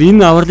 Тэгэхээр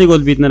энэ авралыг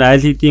бол бид нар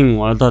аль хэдийн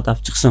олоод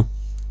авчихсан.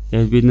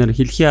 Тэгээд бид нар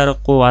хэлхий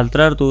аргагүй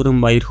алдраар дүүрэн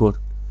баяр хөөр.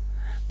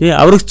 Тэгээ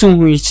аврагдсан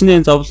хүн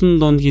хичнээн зовлон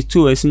донд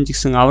хэцүү байсан ч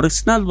гэсэн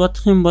аврагснаа л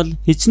бодох юм бол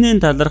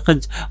хичнээн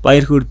талархаж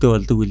баяр хөөртэй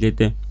болдог үлээ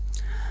дээ.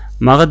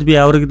 Магад би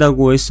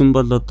аврагдаагүй байсан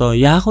бол одоо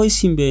яах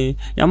байсан бэ?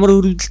 Ямар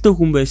өрөвдөлтөй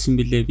хүн байсан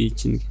бэлээ би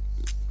чинь.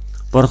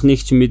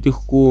 Бурхныг ч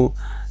мэдэхгүй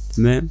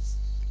тийм ээ.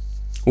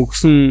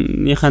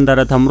 Өгснийхэн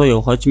дараа там руу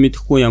явахаж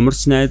мэдэхгүй ямар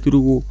ч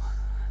найдваргүй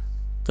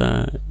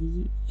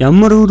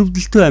ямар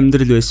өрөвдөлтөй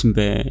амьдрал байсан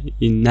бэ?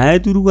 Энэ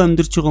найдваргүй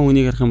амьдарч байгаа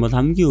хүнийг харах юм бол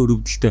хамгийн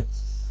өрөвдөлтөй.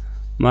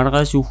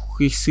 Маргааш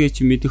өөх хэсгээ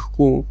ч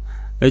мэдэхгүй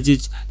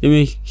ажиж тийм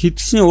ээ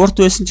хэдсэн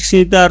урт байсан ч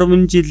гэсэн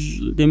 10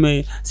 жил тийм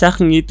ээ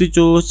сайхан идэж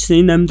ууч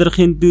энэ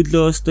амьдрахын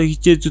төлөө өстой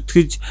хичээ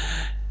зүтгэж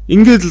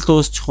ингээд л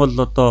дуусчих бол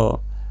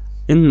одоо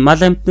энэ мал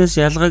амьтнаас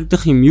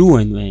ялгагдах юм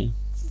юу байна вэ?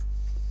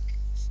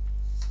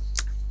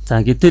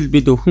 За гэтэл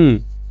бид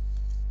өхөн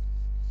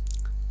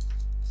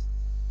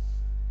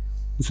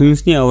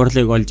сүнсний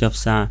авралыг олж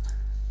авсан.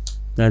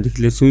 За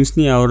тэгэхээр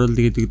сүнсний аврал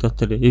гэдэг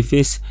дотор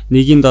Эфес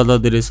 1:7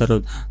 дээрээс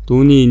хараад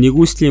түүний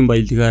нэгүслийн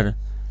баялгаар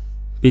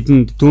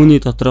бидэнд түүний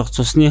доторх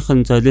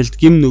цусныхан золилт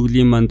гим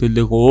нүглийн ман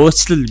төлөөх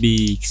уучлал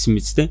бий гэсэн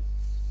мэт тэ.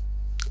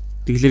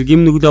 Тэгэхээр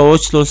гим нүглээ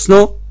уучлуулсан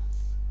уу?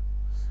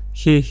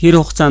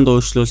 Хэр хугацаанд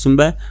уучлуулсан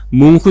бай?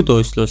 Мөнхөд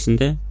уучлуулсан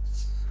тэ.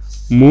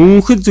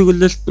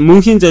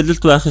 Мөнхийн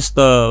золилт байх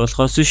ёстой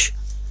болохоос биш.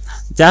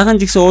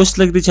 Жаахан ч гэсэн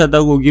уучлагдаж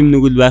чадаагүй гим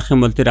нүгэл байх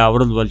юм бол тэр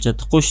аврал болж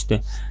чадахгүй шүү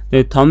дээ.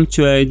 Тэгээ томч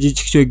бай,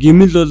 жижигч бай,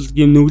 гимэл бол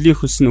гим нүглийн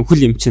хөс нь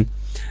өхөл юм чинь.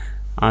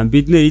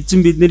 Бид нэр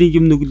эзэн бидний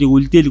гим нүглийг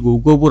үлдээлгүй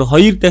өгөө бүр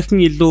 2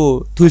 дахин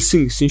илүү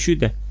төлсөн гэсэн шүү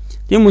дээ.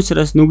 Тийм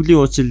учраас нүглийн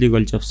уучлалыг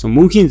олж авсан.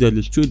 Мөнхийн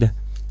золилт шүү дээ.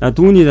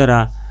 Түүний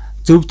дараа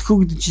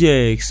зөвдөхөгдөж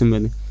гэсэн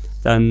байна.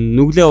 За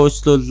нүглээ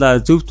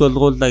уучлууллаа, зөвд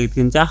болгууллаа гэдэг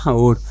нь жаахан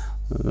өөр.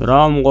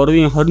 Ром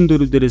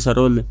 3:24 дээрээс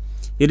харуул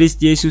Христ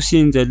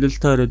Есүсийн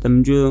золилтоор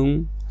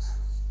дамжуун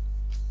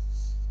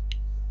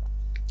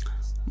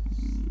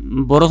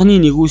Бурхны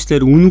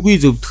нэгүслэр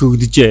үнгүй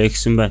зөвдөхөгдөж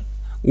гэсэн байна.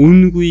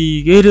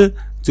 Үнгүйгээр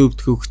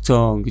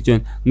зөвдөхөгцөн гэж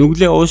байна.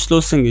 Нүглээ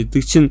уушлуулсан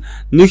гэдэг чинь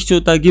нэг ч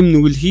удаа гим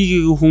нүгэл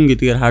хийгээгүй хүн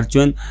гэдгээр харж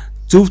байна.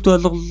 Зөвд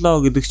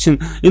болголоо гэдэг чинь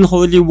энэ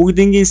хуулийг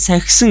бүгднийг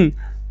сахисан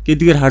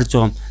гэдгээр харж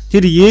байгаа юм.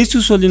 Тэр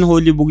Есүс бол энэ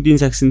хуулийг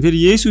бүгдийг сахисан. Тэр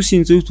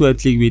Есүсийн зөвд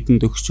байдлыг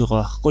бидэнд өгч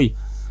байгаа байхгүй.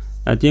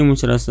 Тийм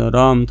учраас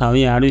Ром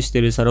 5:19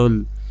 дээрээс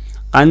харуул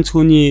ганц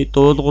хүний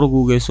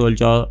дуулуургүйгээс болж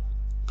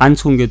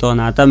ганц хүн гэдэг нь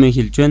Адамыг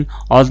хэлж байна.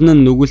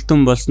 Олон нь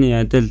нүгэлтэн болсны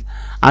адил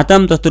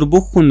Адам дотор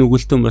бүх хүн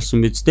нүгэлтэн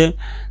болсон биз дээ.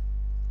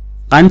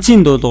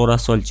 Ганцын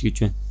дуулуураас болж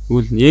гэж байна.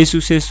 Тэгвэл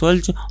Есүсээс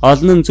болж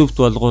олон нь зөвхт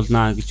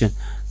болгуулнаа гэж байна.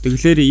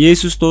 Тэгэхээр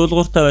Есүс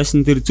дуулууртай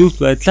байсан тэр зөвхт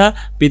байдлаа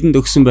бидэнд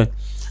өгсөн байна.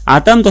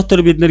 Адам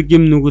дотор бид нар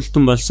гим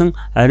нүгэлтэн болсон,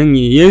 харин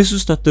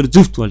Есүс дотор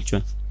зөвхт болж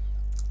байна.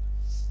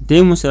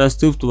 Тийм учраас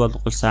зөвхт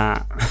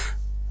болгуулсан.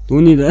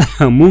 Түүний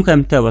мөнх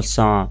амьтаа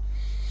болсон.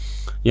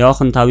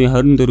 Иохан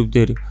 5:24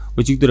 дээр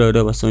өчигдөр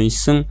орой бас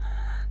уншсан.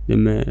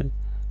 Нэмэ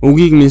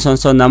үгийг минь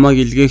сонсоо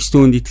намайг илгээгч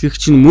түүнд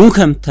итгэгч нь мөнх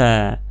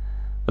амьтаа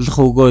болох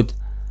өгөөд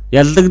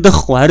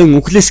яллагдахгүй харин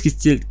үхлээс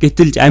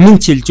гэтэлж амин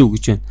чилж үг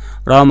гэж байна.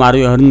 Ром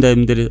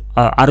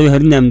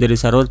 10:28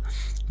 дээрээс харуул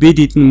бид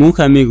эдэн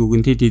мөнх амийг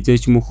өгөн тэд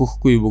хизээч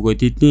мөхөхгүй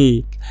бөгөөд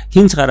тэдний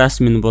хинч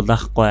гараас минь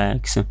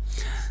булаахгүй гэсэн.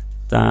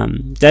 За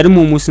зарим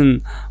хүмүүс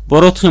нь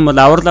буруутах юм бол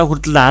авралаа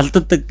хүртэл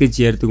алддаг гэж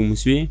ярьдаг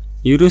хүмүүс бий.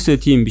 Ерөөсөө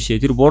тийм биш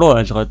ээ. Тэр буруу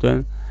ойлгоод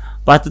байна.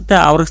 Бадтай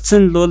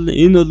аврагдсан бол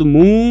энэ бол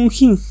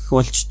мөнхийн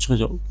болчих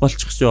байгаа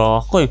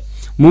байхгүй.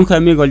 Мөнх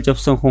амийг олж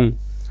авсан хүн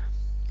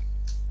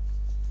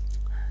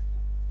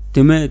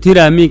тийм ээ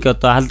тэр амийг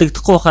одоо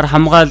алдагдахгүй байхаар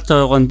хамгаалж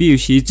байгаа нь би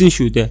биш эзэн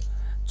шүү дээ.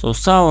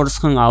 Цусаа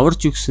урсхан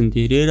аварч өгсөн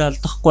тэрээр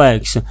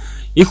алдахгүй гэсэн.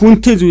 Их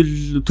үнэтэй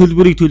зүйл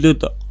төлбөрийг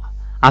төлөөд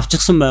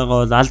авчихсан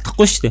байгаа бол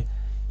алдахгүй шүү дээ.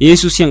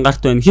 Есүсийн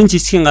гарт байна. Хин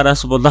ч эцгийн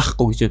гараас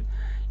булаахгүй гэж байна.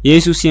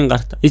 Есүсийн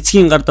гарт,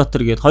 эцгийн гар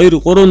дотор гээд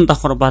 2-3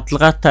 давхар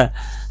баталгаатай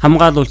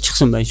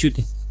хамгаалуулчихсан байна шүү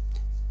дээ.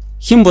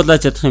 Хэн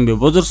булааж чадах юм бэ?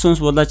 Бузар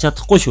сүнс булааж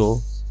чадахгүй шүү.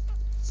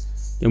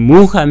 Тэгээ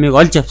мөнх амийг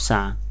олж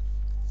авсан.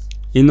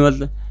 Энэ бол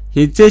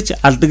хизээч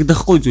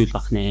алдагдахгүй зүйл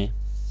бахнэ.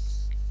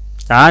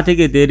 За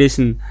тэгээ дээрэс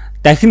нь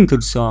дахин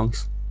төрсөн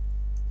гэсэн.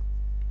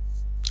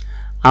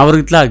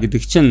 Аврагдлаа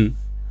гэдэг чинь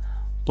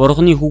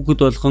Бурхны хүүхэд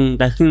болгон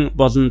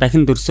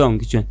дахин төрсөн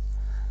гэж байна.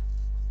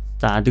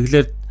 За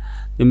тэгэхээр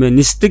нэмээ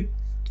нисдэг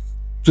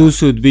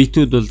зүйлсүүд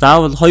биетүүд бол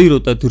заавал 2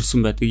 удаа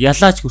төрсөн байдаг.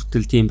 Ялаач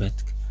хүртэл тийм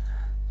байдаг.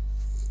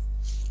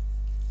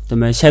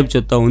 Тэмээ шавж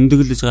одоо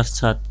өндөглөж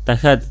гарчаад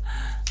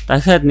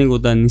дахиад нэг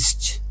удаа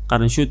нисч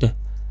гарна шүү дээ.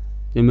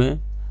 Тийм ээ.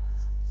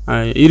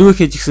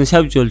 Ирвэхэ ч гэсэн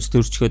шавж болж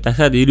төрчгөө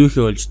дахиад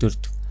ирвэхэ болж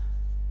төрдөг.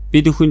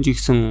 Бид өхөн ч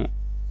гэсэн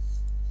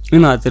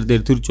энэ газар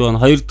дээр төрж байгаа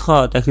нь 2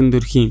 дахь дахин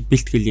төрхийн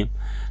бэлтгэл юм.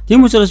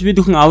 Тийм учраас бид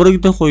өхөн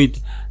аврагдах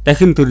үед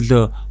дахин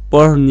төрлөө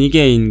born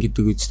again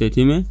гэдэг үгтэй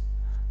тийм ээ.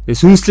 Тэгээ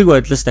сүнслэг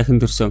байдлаас дахин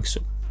төрсөн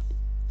гэсэн.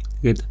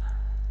 Тэгээд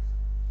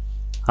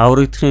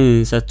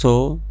аврагдахын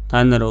сацуу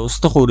та нар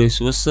устдах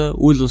үрээс ус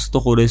үл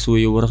устдах үрээс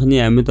үе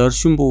Бурхны амьд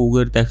оршин буу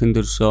үгээр дахин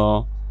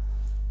төрсөө.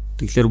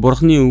 Тэгэхээр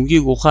Бурхны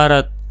үгийг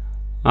ухаарад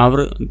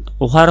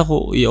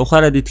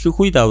ухаарад итгэх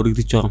үед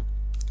аврагдаж байгаа.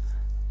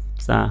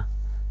 За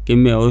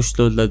гэмээ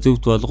уушлуулла,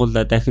 зөвхт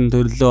болгуулла, дахин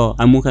төрлөө,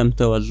 амун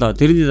хамтай боллоо.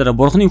 Тэрний дараа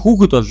Бурхны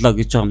хүүхэд боллоо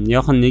гэж байгаа юм.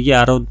 Иохан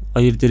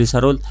 1:12 дээрээс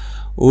харуул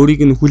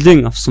өөрийг нь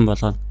хүлээн авсан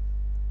болгоо.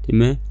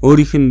 Тийм ээ.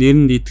 Өөрийнх нь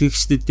нэрэнд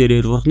итгэгчдэд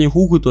дээрээ Бурхны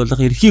хүүхэд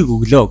болох эрхийг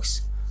өглөө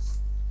гэсэн.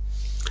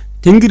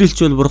 Тэнгэр элч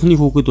бол Бурхны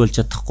хүүхэд болж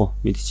чадахгүй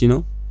мэдчихэв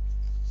нөө.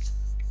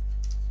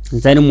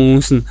 Зарим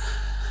хүмүүс нь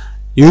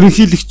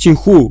ерөнхийлөгчийн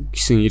хүү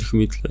гэсэн эрх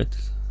мэдэл байдаг.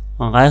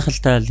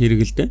 Гайхалтай л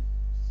хэрэг л дээ.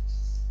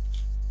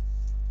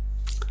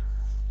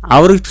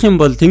 Аврагдах юм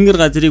бол тэнгэр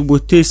газрыг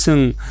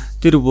бүтээсэн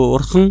тэр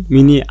Бурхан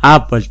миний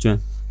аав болж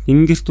байна.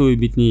 Тэнгэрт үе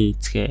бидний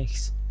эцгээ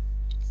гэсэн.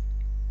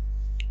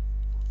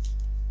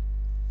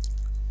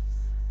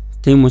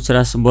 Тийм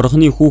учраас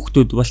Бурханы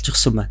хүүхдүүд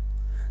болчихсон байна.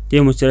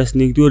 Тийм учраас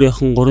 1-р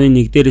Иохан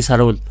 3:1 дээрээс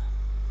харуул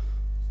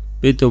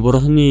бид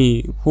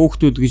Бурханы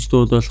хүүхдүүд гэж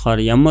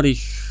дуудуулахаар ямар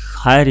их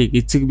хайрыг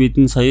эцэг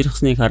бидэнд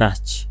сойрхсныг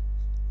хараач.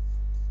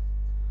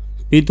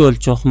 Бид бол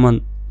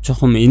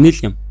чухам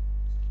инэл юм.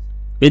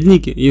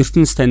 Биднийг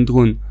ертөнц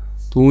таньдгүй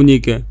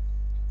түүнийг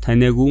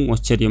таниагүй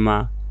учир юм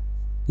аа.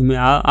 Тийм ээ,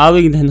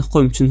 аавыг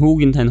танихгүй юм чинь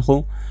хүүгийг таних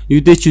уу?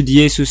 Юдэчүүд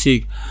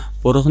Есүсийг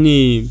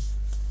Бурханы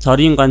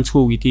цорын ганц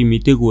хүү гэдгийг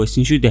мдээгүй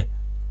байсан шүү дээ.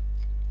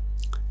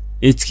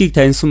 Эцгийг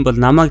таньсан бол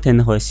намайг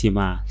таних байсан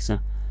юм аа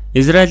гэсэн.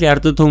 Израилийн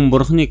ард түмэн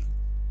Бурханыг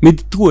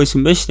мэддэггүй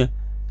байсан байж тээ.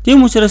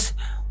 Тийм учраас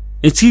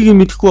эцгийг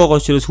мэдэхгүй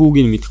байгаа учраас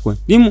хүүгийг мэдэхгүй.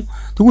 Тийм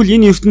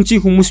тэгвэл энэ ертөнцийн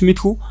хүмүүс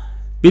мэдэх үү?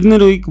 Бид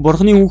нарыг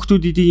Бурханы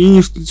хүүхдүүд эдийг энэ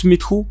ертөнц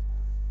мэдэх үү?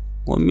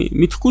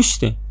 Мэдэхгүй шүү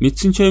дээ.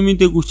 Мэдсэн ч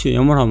мэдээгүй ч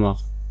ямар хамаа.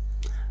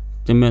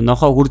 Тийм ээ,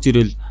 нохоо хурж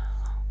ирэл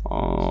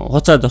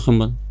хуцаад авах юм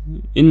бол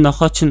энэ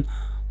нохоо чинь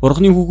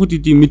Бурханы хүүхдүүд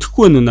эдийг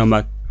мэдэхгүй байна уу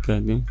намайг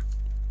гэдэг.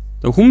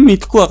 Тэг хүн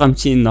мэдэхгүй байгаа юм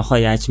чи энэ нохоо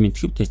яаж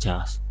мэдэх вэ гэж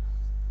байгаас.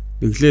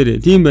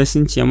 Тэглэр тийм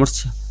байсан ч ямар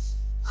ч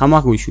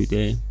хамаагүй шүү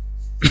дээ.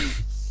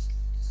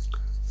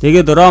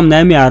 Тэгээд Ром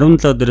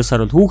 8:17 дээрээс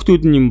харуул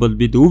хүүхдүүд нь юм бол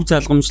бид өв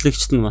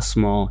залгамжлагчд нь бас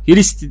мó.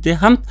 Христтэй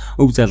хамт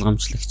өв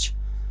залгамжлагч.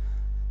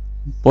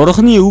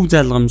 Бурханы өв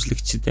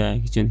залгамжлагчд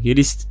гэж байна.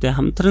 Христтэй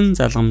хамтран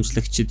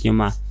залгамжлагчд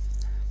юм аа.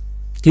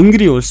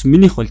 Тэнгэрийн улс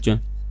минийх болж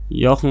байна.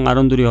 Иохан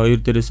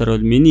 14:2 дээрээс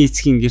харуул миний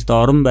эцгийн гэрт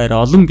орон байр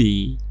олон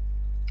бий.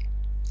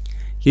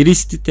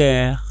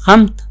 Христтэй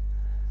хамт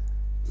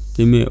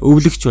тийм ээ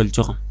өвлөгч болж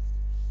байгаа.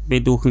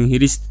 Бид бүхэн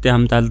Христтэй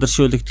хамт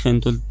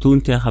алдаршуулгдахын тулд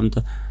түүнтэй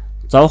хамт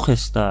зовох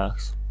ёстой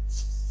гэсэн.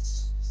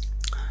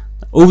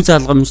 Өв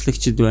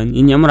залгамжлагчд байна.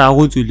 Энэ ямар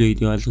агуу зүйл вэ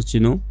гэдгийг ойлгож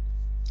байна уу?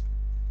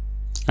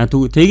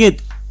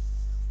 Тэгээд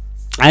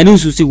ариун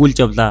сүнсийг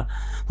хүлээж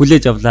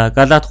авлаа.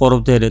 Галаат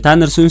 3 дээр та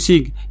нар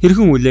сүнсийг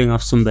хэрхэн хүлээн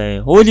авсан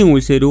бэ? Хуулийн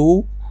үлсээр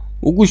үү?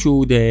 Үгүй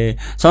шүү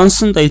дээ.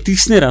 Сонссонд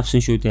итгэснээр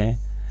авсан шүү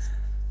дээ.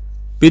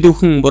 Бид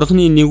бүхэн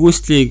Бурханы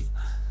нэгүслийг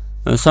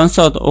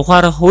сонсоод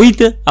ухаарах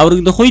үед,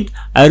 аврагдах үед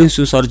ариун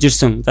сүнс орж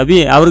ирсэн. За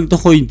би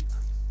аврагдах үед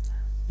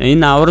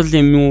энэ аврал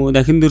юм уу,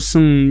 дахин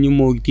дөрсөн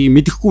юм уу гэдгийг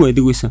мэдэхгүй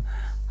байдаг байсан.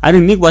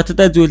 Харин нэг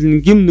баттай зүйл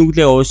нь гим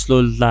нүглээ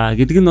уучлууллаа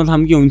гэдэг нь бол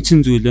хамгийн үндсэн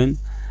зүйл байна.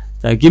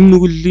 За гим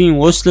нүглийн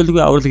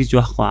уучлалгүй аврал гэж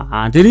байхгүй.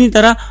 Тэрний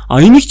дараа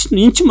энийг ч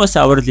эн чинь бас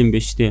аврал юм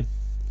байна шүү дээ.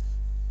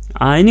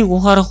 Энийг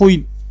ухаарах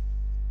үед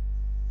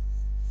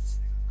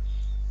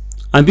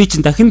би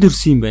чинь дахин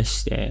төрсөн юм байна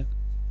шүү дээ.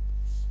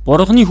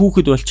 Бурханы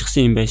хүүхэд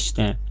болчихсон юм байна шүү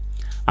дээ.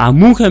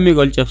 Мөн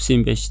хамиг олж авсан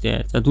юм байна шүү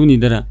дээ. За түүний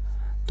дараа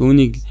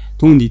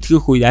түүнд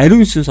итгэх үед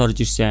ариун сүнс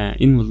орж ирсэн.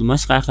 Энэ бол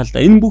маш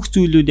гайхалтай. Энэ бүх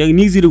зүйлүүд яг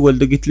нэг зэрэг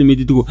болдог гэтэл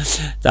мэддэггүй.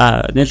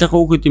 За нялх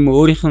хүүхэд юм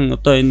өөрийнх нь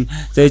одоо энэ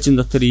зайчин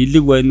дотор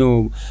илэг байна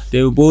уу,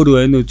 тэгээ бөөр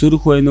байна уу,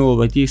 зүрх байна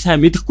уу гэдгийг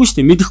сайн мэдэхгүй шүү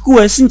дээ. Мэдэхгүй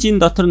байсан ч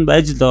энэ дотор нь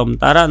байж л байгаа юм.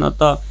 Дараа нь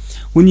одоо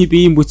хүний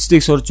биеийн бүтцийг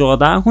сурж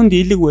байгаа. Хүнд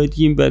илэг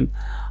байдгийн байна.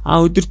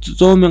 Өдөрт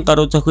 100,000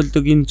 гаруй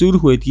цохилдог энэ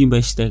зүрх байдгийн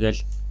байна шүү дээ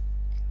гэл.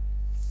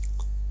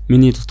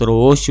 Миний дотор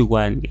уушиг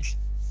байна гэл.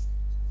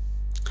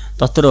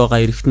 Дотор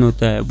байгаа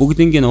эргэтнүүд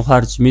бүгднийг нь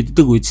ухаарж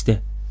мэддэг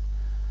үстэй.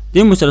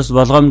 Тийм учраас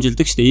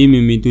болгоомжилдаг шүү дээ. Ийм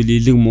юм мэдвэл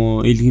илэг мó,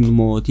 илгэн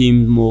мó,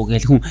 тийм мó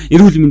гэх хүн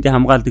эрүүл мэндийг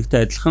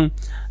хамгаалдагтай адилхан.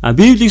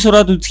 Библийг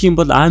сураад үзэх юм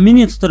бол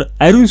миний дотор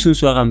ариун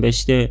сүнс байгаа юм байна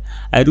шүү дээ.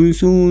 Ариун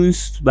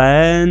сүнс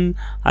байна.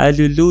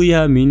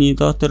 Халелуя, миний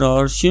дотор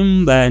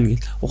оршин байна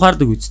гэл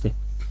ухаардаг үстэй.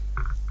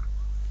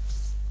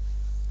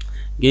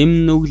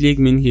 Гэм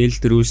нүглийг минь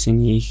хэлтрүүлсэн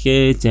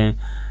ихээ зэн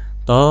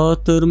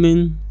дотор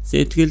минь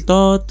сэтгэл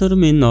дотор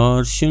минь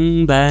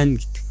оршин байна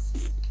гэдэг.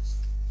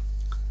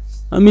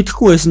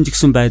 Мэдэхгүй байсан ч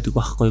гэсэн байдаг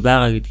байхгүй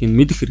байгаа гэдгийг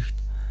мэдэх хэрэгтэй.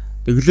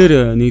 Тэгэлэр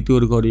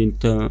 1-р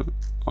Коринт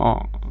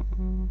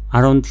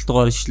 17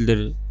 дугаар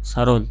ишлэлээр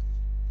саруул.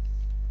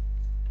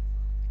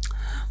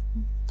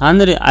 Та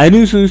нар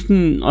ариун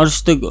сүнсэнд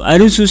оршдог,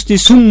 ариун сүнсний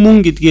сүм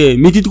мөн гэдгээ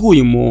мэддэггүй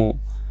юм уу?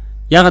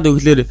 Ягаад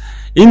гэвэл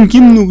энэ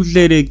гим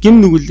нүгэл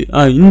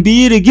энэ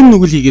биеэрээ гим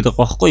нүгэл хийгээд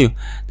байгаа байхгүй юу?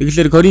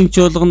 Тэгэхээр Коринт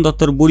чуулган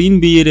дотор бүр энэ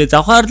биеэрээ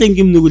завхаарлын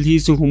гим нүгэл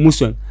хийсэн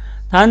хүмүүс байна.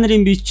 Та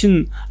нарын бие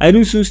чинь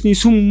ариун сүнсний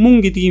сүм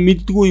мөн гэдгийг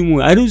мэддэггүй юм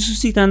уу? Ариун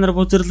сүнсийг та нар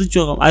бузарлаж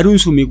байгаа, ариун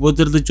сүмийг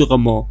бузарлаж байгаа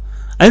мó?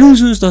 Ариун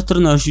сүнс дотор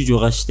нь оршиж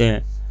байгаа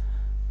штэ.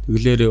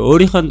 Тэгэхээр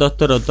өөрийнхөө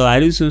дотор одоо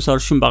ариун сүнс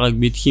оршин байгааг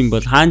мэдэх юм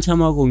бол хаан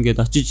чамаагүй ингээд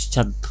очиж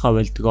чаддгаа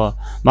байлдгаа.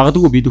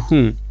 Магадгүй бид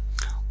бүхэн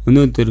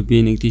өнөөдөр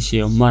би нэг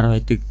тийшээ умаар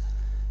байдаг.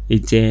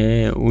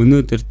 Эзээ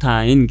өнөөдөр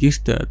та энэ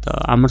гэрт одоо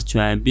амарч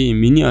бай. Би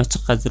миний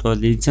очих газар бол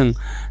эзэн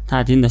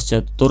та тэнд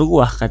очиод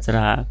дургу байх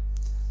газараа.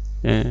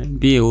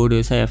 Би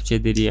өөрөө сайн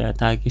явчаад ирье.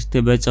 Та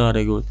гэртээ байж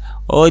байгаарай гэвэл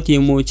оо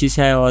тийм үү чи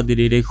сайн яваад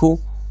ирэх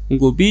үү?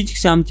 Үгүй би ч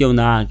гэсэн хамт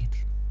явнаа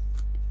гэдэг.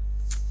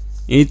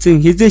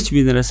 Эзэн хизээч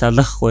би нараас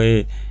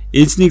алахгүй.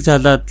 Эзнийг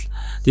залаад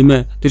тийм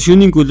ээ тэр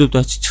шөнийн гүлөвд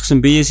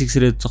очихсан биеэс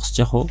ихсрээд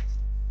зогсож явах уу?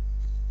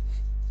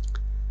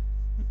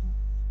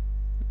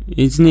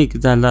 Эзнийг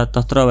залаад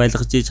дотроо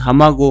байлгаж иж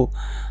хамаагүй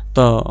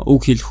одоо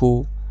үг хэлэх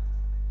үү?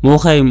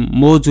 Муухай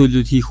муу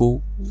зүйлүүд хийх үү?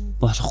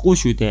 Болохгүй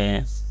шүү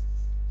дээ.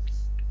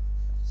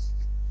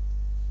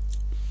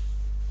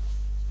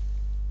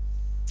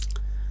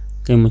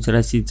 Тийм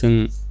учраас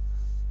эзэн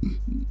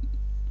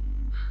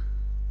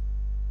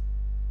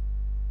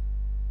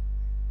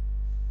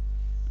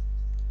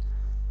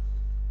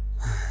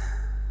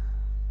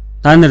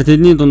та нар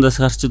тэдний дундаас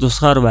гарч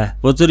тусгаар бай.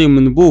 Бузар юм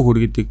нь бүү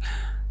хүргэдэг.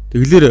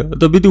 Тэгэлэр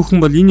одоо бид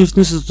бүхэн бол энэ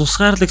ертөнцөөс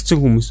тусгаарлагдсан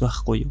хүмүүс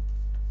байхгүй юу?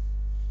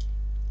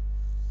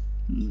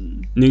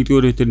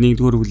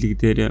 Нэгдүгээр бүлэг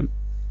дээр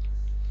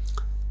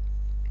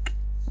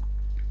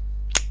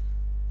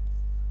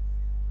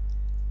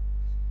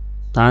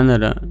та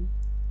нар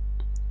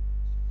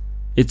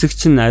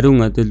эзэгч нь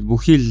ариун адил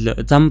бүхий л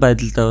зам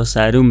байдалдаа бас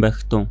ариун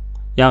байх тун.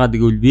 Яагаад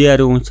гэвэл би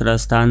ариун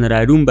учраас та нар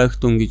ариун байх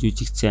тун гэж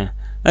үжигцэн.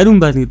 Ариун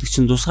байна гэдэг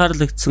чинь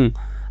тусгаарлагдсан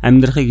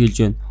амьдрахыг хэлж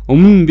байна.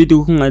 Өмнө нь бид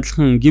бүхэн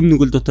адилхан гим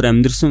нүгэл дотор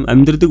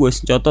амьдрдаг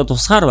байсан ч одоо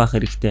тусгаар байх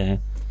хэрэгтэй.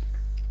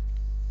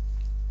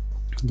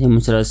 Тийм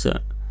учраас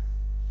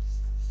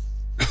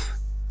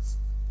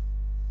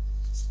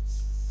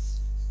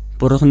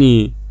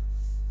Бурхны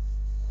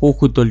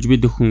хүүхэд болж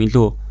бид бүхэн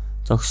илүү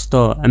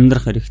зохистой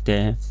амьдрах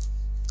хэрэгтэй.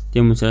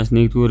 Тийм учраас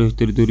 1-р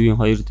Петр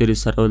 4:2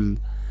 дээрээс харуул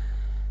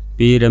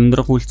биер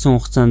амьдрах үлдсэн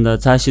хугацаанд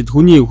цаашид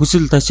хүний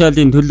хүсэл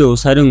ташаалын төлөө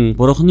сарин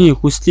Бурхны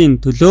хүслийн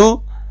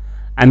төлөө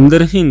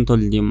амьдрахын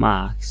тулд юм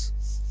аа гэсэн.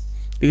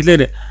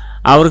 Тэгэлэр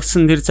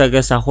аврагдсан тэр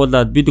цагаас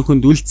ахуулаад бид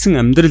бүхэнд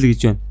үлдсэн амьдрал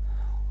гэж байна.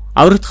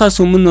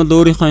 Аврагдахаас өмнө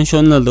бол өөрийнхөө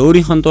шунал,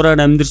 өөрийнхөө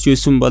дураар амьдарч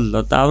байсан бол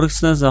одоо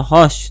аврагснаас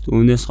хойш,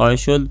 үүнээс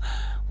хойш бол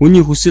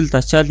хүний хүсэл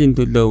ташаалын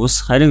төлөө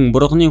ус харин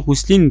Бурхны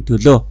хүслийн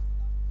төлөө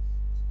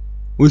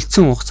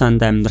үлдсэн хугацаанд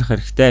амьдрах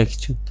хэрэгтэй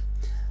гэж байна.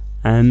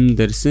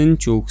 Амьдэрсэн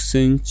ч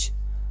өгсөн ч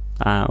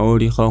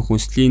өөрийнхөө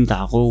хүслийн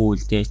дагуу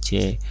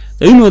үлдээч.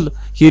 За энэ бол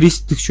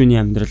Христ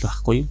төгшөний амьдрал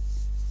байхгүй юу?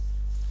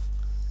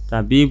 За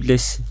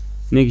Библиэс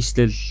нэг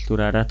ишлэл дүр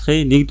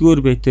араадахыг 1-р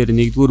Петр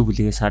 1-р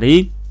бүлгээс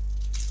харъя.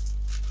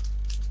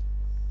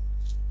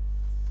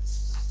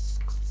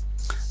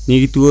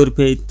 1-р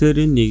Петр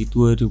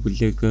 1-р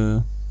бүлэг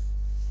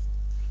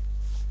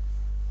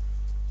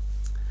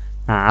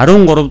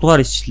 13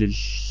 дугаар ишлэл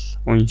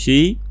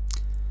уншия.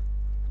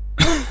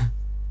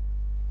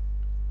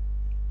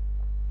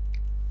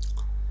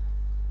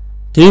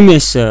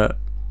 Тиймээс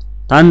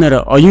та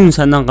нар оюун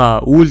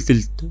санаагаа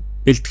үйлдэлд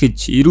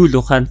бэлтгэж эрүүл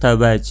ухаантай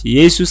байж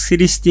Есүс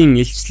Христийн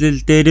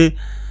илчлэл дээр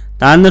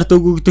та нарт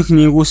өгөгдөх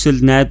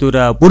нэгүсэл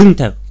найдвараа бүрэн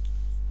тавь.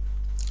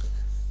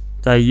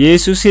 За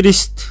Есүс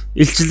Христ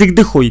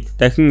илчлэгдэх үед,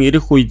 дахин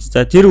ирэх үед,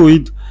 за тэр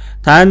үед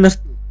та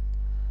нарт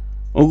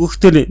өгөх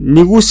тэр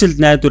нэгүсэл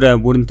найдвараа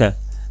бүрэн тавь.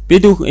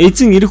 Бид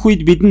эзэн ирэх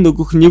үед бидэнд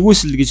өгөх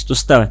нэгүсэл гэж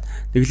тустай байна.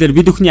 Тэгэхээр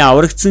бид бүхний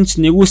аврагдсан ч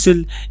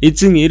нэгүсэл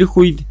эзэн ирэх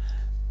үед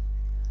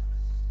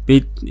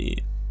бид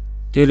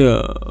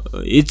тэр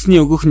эзний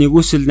өгөх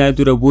нэгүсэл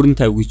найдвараа бүрэн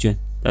тавь гэж байна.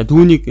 За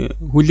түүнийг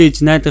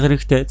хүлээж найдах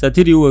хэрэгтэй. За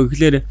тэр юу вэ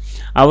гэхээр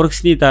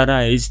аврагсны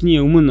дараа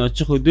эзний өмнө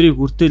очих өдрийг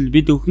хүртэл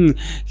бид өхөн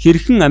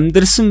хэрхэн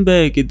амьдарсан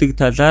бэ гэдэг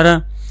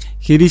талаараа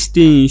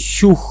Христийн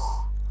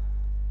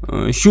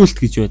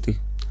шүүлт гэж байдаг.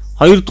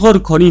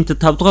 2-р Коринт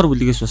 5-р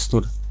бүлгээс бас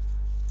түр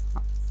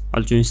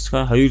олж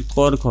уншицгаа.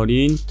 2-р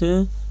Коринт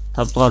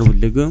 5-р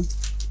бүлэг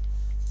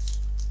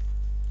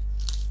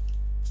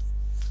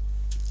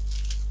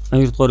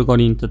 2-р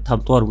Коринт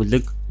 5-р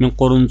бүлэг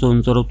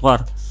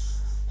 1306-р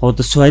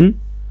хуудас байна.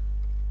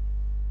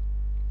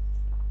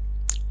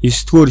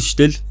 9-р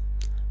ишлэл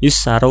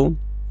 9:10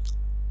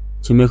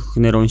 чимээх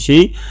хөнөр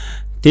уншия.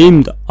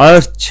 Тиймд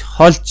ойрч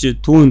холж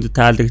түүнд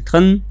таалагдах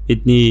нь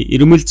бидний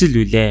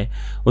ирмэлзэл үлээ.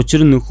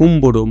 Учир нь хүн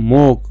бүр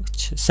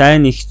муугч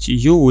сайн ихч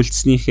юу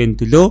үлдснийхээ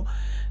төлөө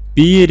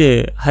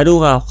биеэр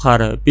хариугаа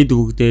авахаар бид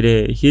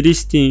бүгдээрээ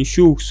Христийн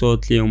шүүх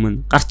суудлын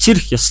өмнө гарч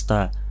ирэх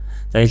ёстой.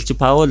 За элч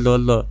Паул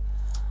бол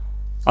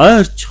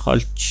ойрч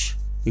холж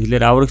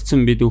тэгэлэр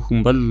аврагдсан бид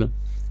бүхэн бол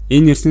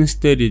энэ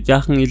ертөнцийн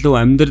жаахан илүү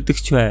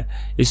амьдардагч бай.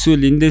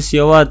 Эсвэл эндээс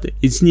яваад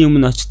эзний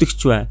өмнө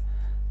очдогч бай.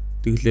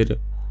 Тэгэлэр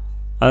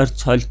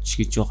ойрч холж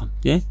гэж байгаа юм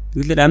тий.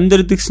 Тэгэлэр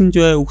амьдардагсан ч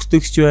бай,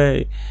 өгсдөгч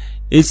бай.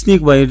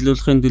 Эзнийг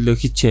баярлуулахын төлөө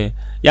хичээ.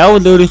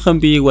 Яавал өөрийнхөө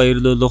биеийг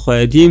баярлуулах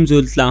бай. Тийм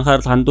зүйлд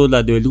анхаарал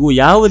хандуулаад байлгүй.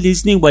 Яавал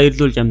эзнийг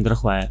баярлуулж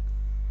амьдрах бай.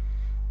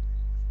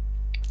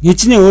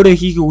 Эзний өөрөө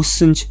хийхийг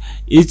хүссэн ч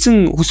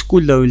эзэн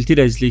хүсэхгүй л байвал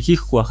тэр ажлыг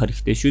хийхгүй байх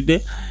хэрэгтэй шүү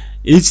дээ.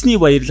 Эзний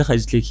баярлах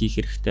ажлыг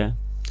хийх хэрэгтэй.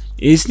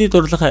 Эзний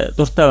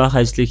дуртай байх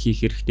ажлыг хийх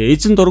хэрэгтэй.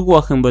 Эзэн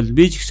дургүй байх юм бол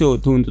би ч гэсэн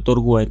түүнд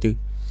дургүй байдаг.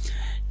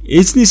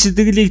 Эзний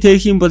сэтгэлийг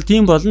тээх юм бол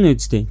тийм болно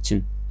үстэй юм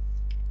чинь.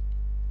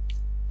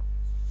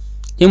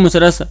 Тийм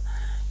учраас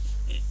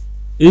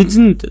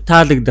эзэнд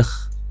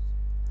таалагдах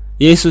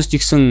Есүс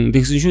ч гэсэн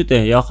тэгсэн шүү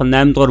дээ. Иохан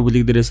 8 дугаар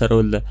бүлэг дээрээс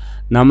харуул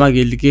намайг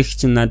илгээх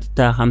чинь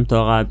надтай хамт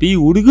байгаа. Би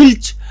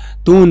үргэлж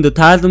түүнд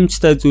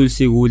тааламжтай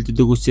зүйлсийг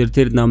үйлддэг учраас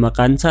тэр намайг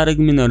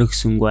ганцаараг минь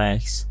орхисонгүй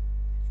гэсэн.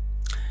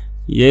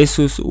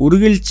 Есүс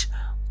үргэлж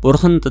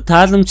Бурханд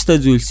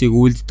тааламжтай зүйлсийг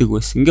үйлддэг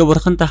байсан. Ингээ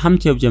Бурхантай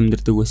хамт явж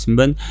амьдардаг байсан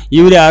байна.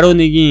 Еврей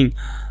 11-ийн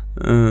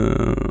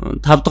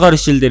 5 дугаар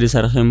ишлэл дээрээс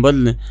харах юм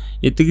бол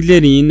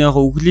итгэлээр энэ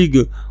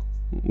үглийг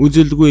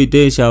үзэлгүй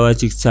дээш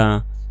аваач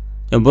гисэн.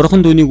 Бурхан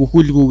түүнийг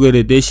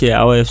үхүүлгүйгээр дээшээ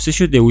аваа явсан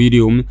шүү дээ.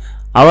 Үерийн өмнө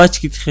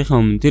аваач гэдгийнхээ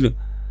өмнө тэр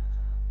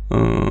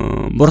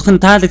Бурхан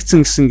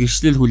таалагдсан гэсэн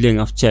гэрчлэл хүлээн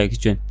авчаа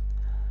гэж байна.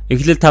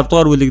 Эхлэл 5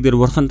 дугаар бүлэг дээр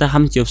Бурхантай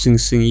хамт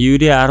явсан гэсэн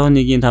Еврей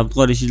 11-ийн 5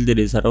 дугаар ишлэл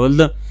дээрээс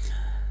харуул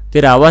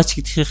тэр аваач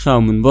гэдгийнхээ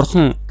өмнө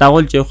Бурхан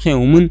дагуулж явахын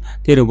өмнө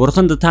тэр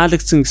Бурханд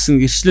таалагдсан гэсэн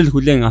гэрчлэл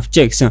хүлээн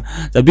авчаа гэсэн.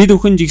 За бид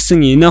бүхэн ч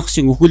гэсэн Энох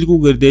шиг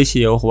үхүүлгүйгээр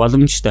дээшээ явах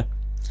боломжтой.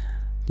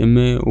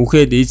 Тэмээ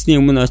үхээд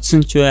эзний өмнө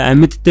очисон ч бай,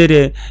 амьд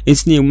дээр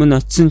эзний өмнө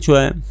очисон ч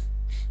бай.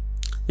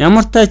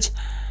 Ямар тач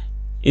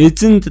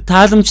эзэнд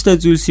тааламжтай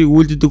зүйлсийг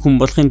үйлддэг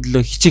хүн болохын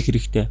төлөө хичээх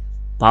хэрэгтэй.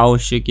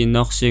 Паул шиг,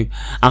 Энох шиг,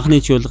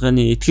 анхны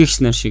чуулганы итгэгч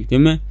нар шиг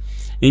тийм ээ.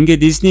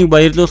 Ингээд эзнийг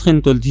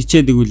баярлуулахын тулд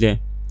хичээдэг үлээ.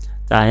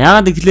 За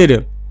яагаад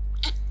гэвэл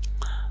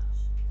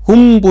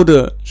хүн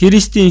бүр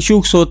Христийн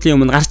шүүх суудлын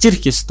өмнө гарч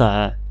ирэх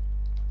ёстой.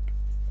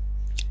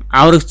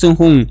 Аврагдсан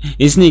хүн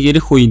эзнийг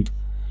ирэх үед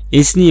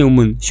эзний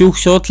өмнө шүүх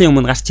шуудлын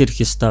өмнө гарч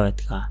ирэх ёстой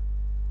байдаг.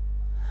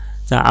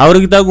 За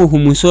аврагдаагүй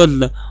хүмүүс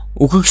бол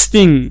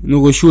үхэгсдийн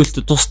нөгөө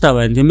шүүлт тустай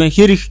байна тийм ээ.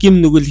 Хэр их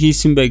гим нүгэл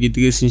хийсэн бай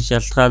гэдгээс нь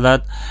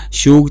шалтгаалаад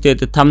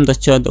шүүгдээд тамд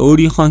очиод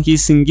өөрийнхөө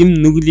хийсэн гим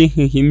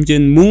нүглийнхэн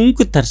хэмжээнд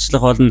мөнгө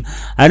тарчлах болно.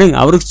 Харин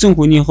аврагдсан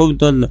хүний хувьд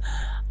бол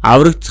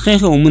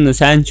аврагдахын өмнө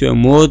сайн ч бай,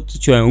 мууд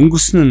ч бай,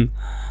 өнгөрсөн нь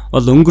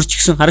бол өнгөрч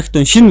гисэн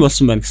харагтун шинэ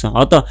болсон байна гэсэн.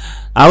 Одоо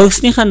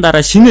аврагсныхаа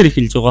дараа шинээр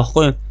эхэлж байгаа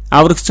байхгүй юу?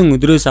 Аврагдсан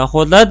өдрөөс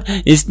ахуулаад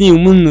эзний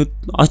өмнө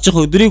очих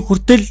өдрийг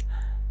хүртэл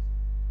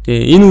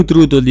энэ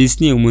өдрүүд бол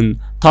эзний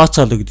өмнө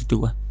тооцоологддог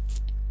ба.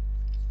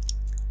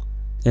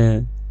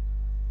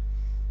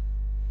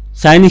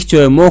 Сайнигч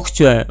бай,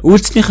 муугч бай,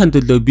 үйлснийхэн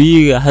төлөө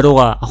биеийг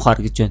хариугаа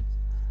авахар гэж байна.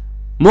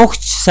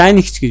 Муугч,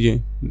 сайнигч гэж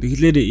байна.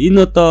 Тэгэхээр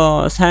энэ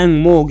одоо сайн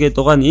муу гэдэг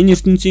байгаа нь энэ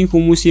ертөнцийн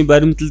хүмүүсийн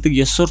баримталдаг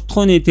ёс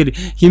суртахууны тэр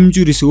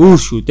хэмжүүрээс өөр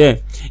шүү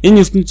дээ.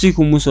 Энэ ертөнцийн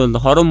хүмүүс бол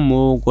хорон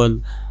мууг бол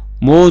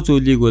муу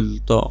зүйлийг бол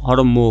одоо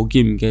хорон муу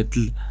гим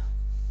гэдэл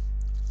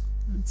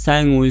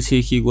сайн үйлс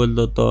хийхийг бол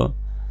одоо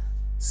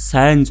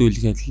сайн зүйл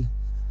гэдэл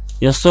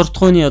ёс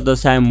суртахууны одоо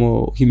сайн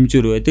муу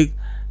хэмжүүр байдаг.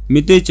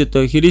 Мэдээж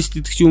одоо Христ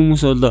итгэж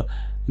хүмүүс бол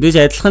мэдээж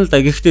адилхан л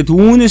да. Гэхдээ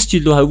түүнээс ч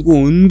илүү хавгүй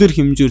өндөр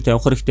хэмжүүр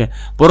тавих хэрэгтэй.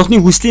 Бурхны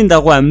хүслийн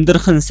дагуу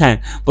амьдрах нь сайн.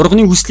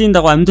 Бурхны хүслийн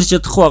дагуу амьдрч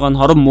чадахгүй байгаа нь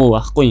хорон муу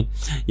байхгүй.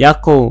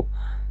 Яаков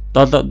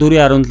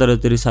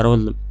 4:17 дээрээс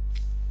харуул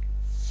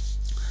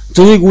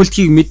зөвийг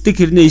үйлдэхийг мэддэг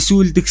хэрнээ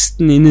эсүүлдэгсэд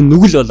нь энэ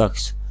нүгэл болоо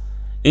гэсэн.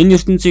 Энэ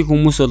ертөнцийн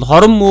хүмүүс бол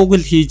хорон мууг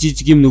л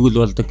хийж гим нүгэл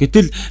болдог.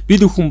 Гэтэл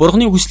бид бүхэн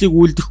Бурхны хүслийг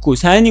үйлдэхгүй,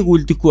 сайныг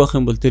үйлдэхгүй байх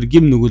юм бол тэр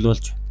гим нүгэл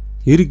болж байна.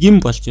 Тэр гим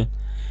болж байна.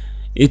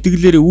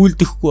 Итгэлээр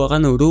үйлдэхгүй байгаа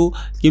нь өөрөө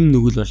гим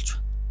нүгэл болж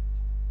байна.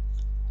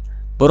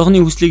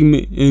 Бурхны хүслийг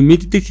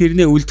мэддэг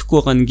хэрнээ үйлдэхгүй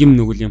байгаа нь гим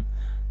нүгэл юм.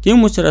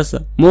 Тийм учраас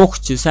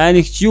муугч,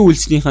 сайнигч юу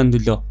үйлснийхэн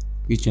төлөө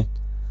гэж байна.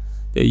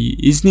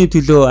 Эзний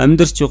төлөө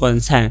амьдарч байгаа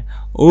нь сайн,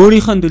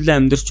 өөрийнхөө төлөө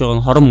амьдарч байгаа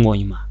нь хорон муу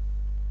юм аа.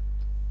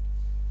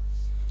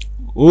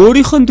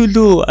 Өөрийнхөө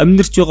төлөө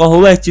амьдарч байгаа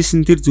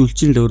хуваачсан тэр зүйл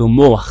чинь л өөрөө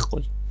муу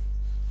байхгүй.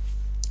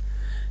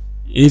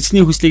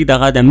 Эзний хүслийг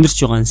дагаад амьдарч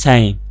байгаа нь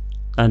сайн юм.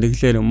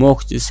 Тэгэхээр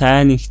муугч,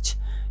 сайнигч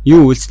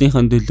юу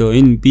үйлснийхэн төлөө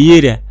энэ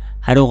биеэр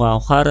хариугаа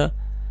авахаар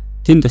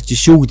тэнд очиж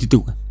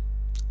шүүгддэг байна.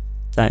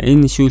 За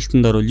энэ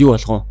шүүлтэнд орвол юу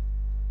болох вэ?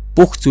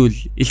 Бүх зүйл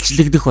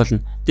илчлэгдэх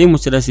болно. Тийм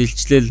учраас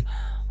илчлэл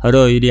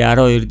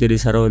 22:12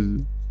 дээрээс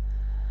харуул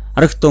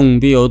арагтун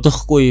би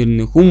удахгүй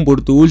ирнэ хүн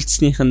бүрд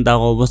үйлдснийхэн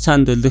дагуу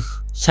буцаан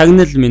төлөх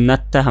шагнал минь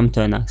надтай хамт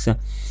байна гэсэн.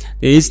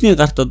 Тэгээ эзний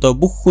гарт одоо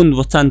бүх хүнд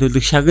буцаан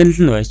төлөх шагнал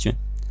нь байж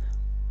байна.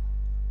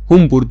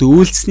 Хүн бүрд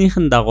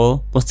үйлдснийхэн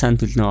дагуу буцаан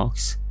төлнө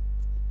гэсэн.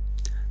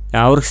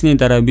 Аврагсны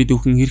дараа бид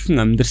бүхэн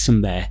хэрхэн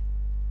амьдарсан бай.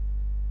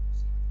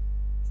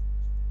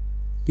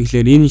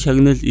 Тэгэхээр энэ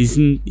шагнал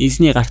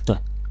эзний гарт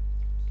байна.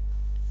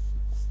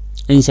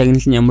 Энэ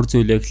шагнал нь ямар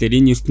зүйл вэ гэхээр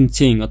энэ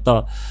ертөнцийн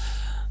одоо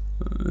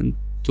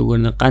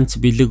зүгээр ганц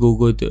бэлэг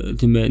өгөөд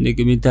тийм ээ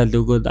нэг медаль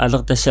өгөөд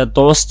алга ташаа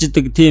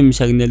дуусчдаг тийм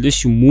шагнал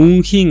биш,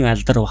 мөнхийн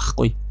алдар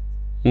байхгүй.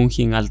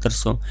 Мөнхийн алдар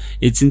суу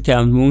эзэнтэй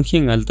хамт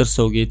мөнхийн алдар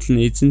суу гэдэл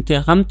нь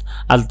эзэнтэй хамт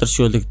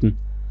алдаршуулгадна.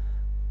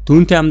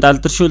 Түүнтэй хамт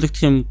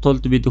алдаршуулгадах юм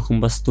тулд бид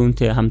бүхэн бас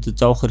түүнтэй хамт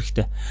зовох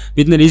хэрэгтэй.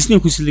 Бид нар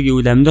эзний хүслийг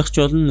ивэл амьдрахч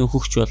болно,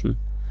 нөхөгч болно.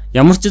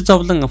 Ямар ч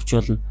зовлон авч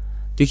болно.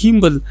 Тэгэх юм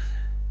бол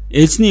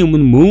эзний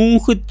өмнө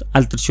мөнхөд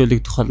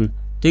алдаршуулгадах болно.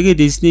 Тэгээд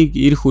эзнийг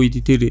ирэх үед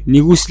тэр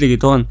нэгүслэг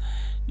гэдэг нь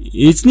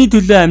эзний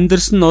төлөө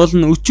амьдарсан нь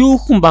бол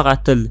өчөөхөн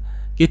багатал.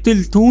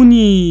 Гэтэл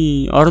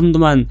түүний оронд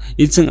маань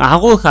эзэн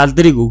агуу их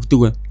алдрыг өгдөг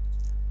байна.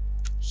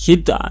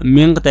 Хэд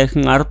 1000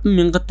 дахин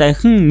 10,000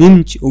 дахин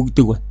нэмж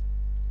өгдөг байна.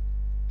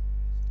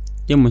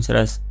 Тийм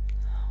учраас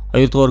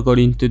 2 дугаар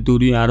Коринт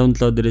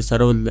 4:17 дээрээс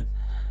харуул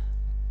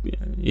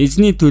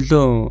эзний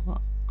төлөө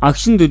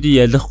агшин төдий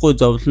ялахгүй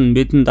зовлон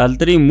бидэнд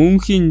алдрын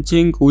мөнхийн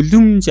цэнг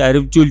үлэмж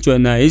аривжуулж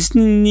байна.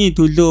 Эзний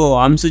төлөө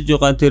амсаж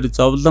байгаа тэр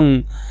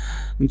зовлон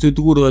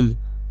зүдгүүр бол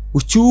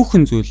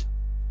өчүүхэн зүйл.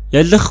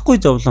 Ялахгүй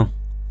зовлон.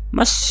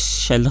 Маш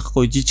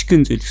шалахгүй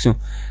жижигхэн зүйл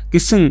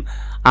гэсэн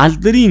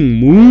алдрын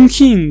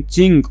мөнхийн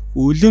цэнг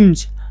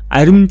үлэмж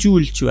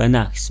аримжуулж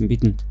байна гэсэн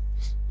бидэнд.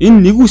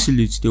 Энэ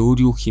нэгүсэл үстэй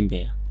өөр юу гэх юм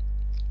бэ?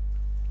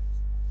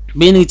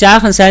 Би нэг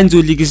жаахан сайн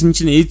зүйлийг гэсэн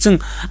чинь эзэн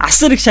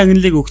асар их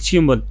шагналыг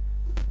өгчих юм бол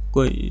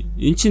үгүй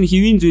эн чинь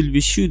хэвийн зүйл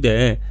биш шүү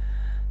дээ.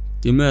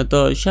 Тийм ээ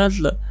одоо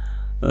шал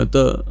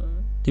одоо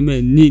тийм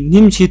ээ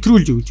нэмж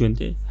хэтрүүлж өгж байна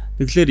те.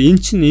 Тэгэхээр эн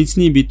чинь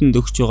эзний бидэнд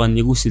өгч байгаа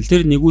нэгүсэл.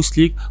 Тэр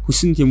нэгүслийг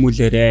хүсэн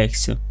тэмүүлээрэ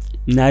гэсэн.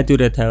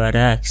 Найдвараа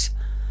тавиараа гэсэн.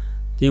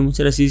 Тийм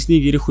учраас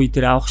эзнийг ирэх үе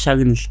тэр авах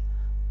шагнал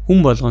хүн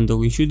болгонд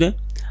өгнө шүү дээ.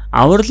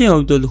 Авралын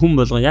хувьд бол хүн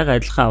болгон яг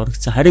адилхан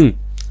аврагдсан. Харин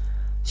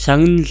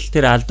шагнал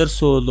тэр алдар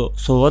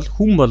суувал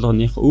хүн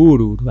болгоных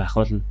өөр байх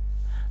болно.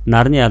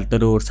 Нарны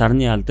алдар өөр,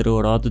 сарны алдар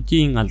өөр,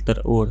 оддын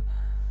алдар өөр,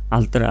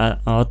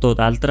 одууд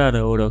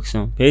алдраар өөрөө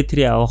гэсэн.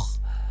 Петри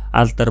авах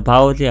алдар,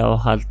 Паули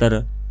авах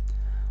алдар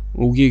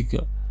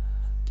үгийг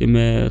тийм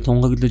ээ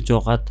тунгаглаж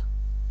угаад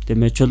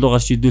тийм ээ чулуугаар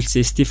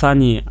шидүүлсэн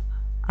Стефаны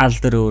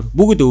алдар өөр,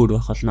 бүгд өөр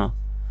байх болно.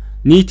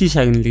 Нийтийн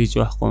шагнал гэж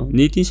байхгүй.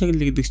 Нийтийн шагнал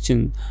гэдэг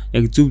чинь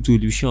яг зөв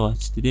зүйл биш байгаа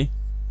ч тийм.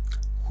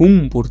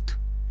 Хүн бүрд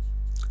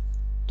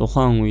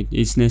тухайн үед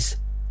эзнээс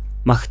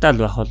магтаал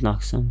байх болно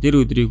гэсэн.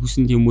 Тэр өдрийг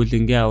хүсэн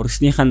тэмүүлэнгээ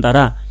аврагсныхаа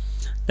дараа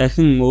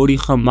дахин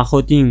өөрийнхөө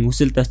махуудын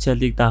хүсэл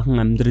тачаалыг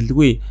дахан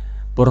амьдралгүй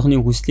Бурхны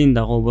хүслийн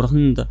дагуу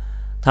Бурханд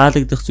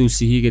таалагдах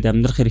зүйлсийг хийгээд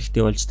амьдрах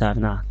хэрэгтэй болж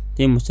таарна.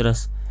 Тийм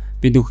учраас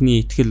бид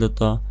бүхний итгэл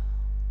одоо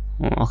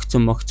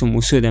огцом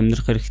өсөд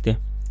амьдрах хэрэгтэй.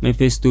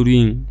 Эфес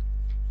 4-ийн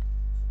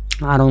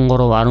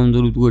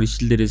 13-14 дугаар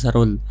ишлэлээрээс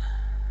харуул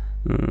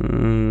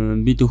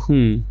бид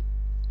бүхэн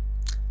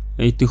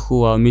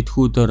эдхүү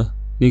мэдхүүдээр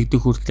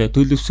нэгдэх хүртлээр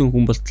төлөвсөн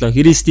хүн болтлоо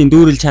Христийн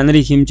дүүрэл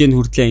чанарын хэмжээнд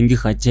хүртлээр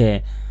ингэх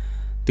ажээ.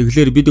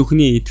 Тэгэлэр бид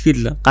бүхний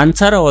итгэл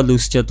ганцаараа бол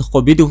өсч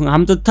чадахгүй бид бүхэн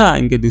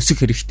хамтдаа ингэж өсөх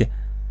хэрэгтэй.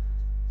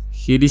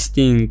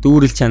 Христийн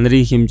дүүрэл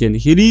чанарын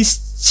хэмжээнд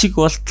Христ шиг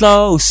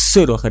болтлоо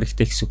өссөөр байх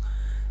хэрэгтэй гэсэн.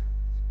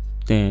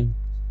 Тийм.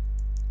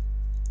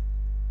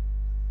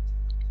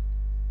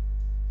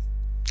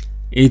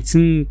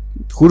 Эзэн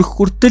хүрэх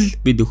хүртэл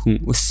бид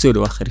бүхэн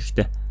өссөөр байх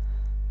хэрэгтэй.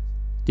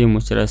 Тийм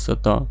учраас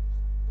одоо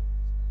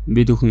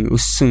бид бүхэн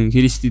өссөн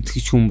Христ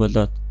итгэж хүн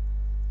болоод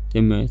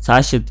тийм ээ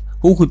цаашид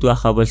хүүхэд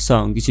байхаа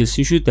болсон гэж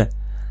хэлсэн шүү дээ.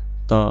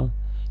 Одоо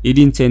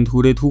 90 цент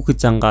хүрээд хүүхэд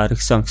зангаа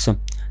оргисон гэсэн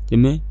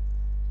тийм ээ.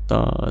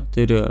 Одоо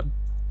тэр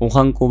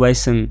ухаангүй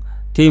байсан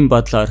тийм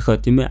бодлоо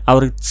орхиод тийм ээ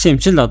аврагдсан юм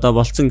чинь одоо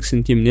болцсон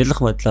гэсэн тийм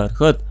нэлэх бодлоо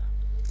орхиод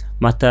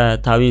Матай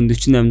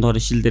 5:48 дугаар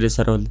ишлэл дээрээс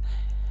харуул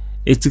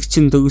эцэг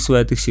чинь төгс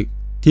байдаг шиг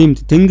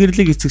тиймд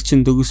тэнгэрлэг эцэг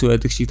чинь төгс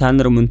байдаг шиг та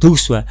нар мөн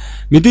төгс бай.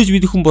 Мэдээж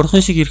бид хүн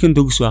бурхан шиг хэрхэн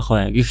төгс байх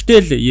вэ? Гэхдээ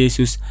л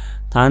Есүс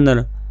та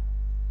нар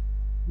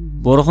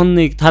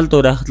бурханыг тал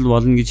дуурайхад л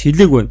болно гэж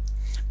хэлээг байна.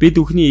 Бид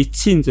бүхний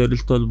эцсийн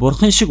зорилт бол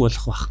бурхан шиг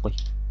болох байхгүй.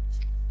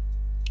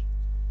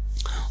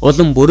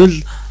 Улам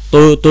бүрэл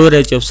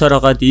дуурайж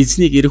явсаар байгаад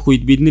эзнийг ирэх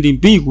үед бидний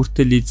бие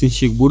хүртэл эзэн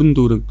шиг бүрэн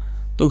дүүрэн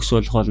төгс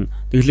болох болно.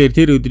 Тэгэхээр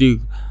тэр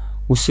өдрийг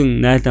хүсэн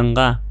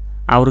найдангаа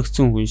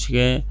аврагдсан хүн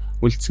шигэ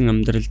үлдсэн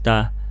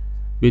амьдралдаа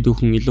бид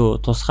бүхэн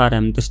илүү тусгаар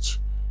амьдарч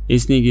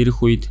эзнийг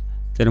ирэх үед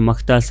тэр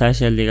магтаал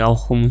сайшаалыг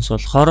авах хүмүүс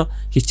болохоор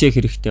хичээх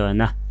хэрэгтэй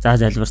байна. За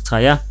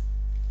залбирцгаая.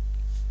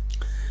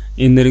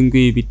 Энэ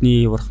нэрнгүй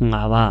бидний бурхан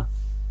аваа.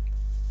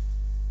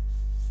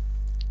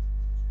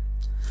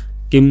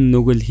 Гим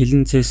нүгэл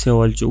хилэн цээсээ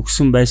болж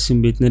өгсөн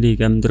байсан бид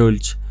нарыг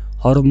амьдруулж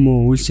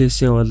хормоо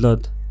үлсээсээ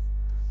болоод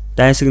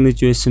дайсагнаж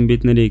байсан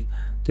бид нарыг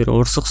тэр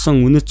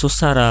урсгасан үнэт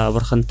цусаараа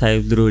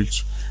бурхантай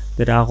эвлэрүүлж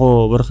тэр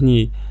агуу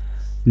бурхны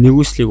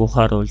нэгүслийг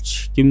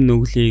ухааруулж, гим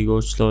нүглийг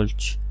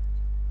уучлуулж,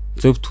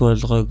 зөвхт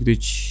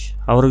болгогдож,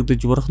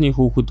 аврагдаж бурхны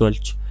хүүхэд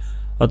болж,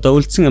 одоо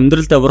үлдсэн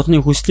амьдралдаа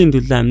бурхны хүслийн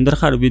төлөө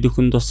амьдрахаар бид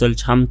бүхэн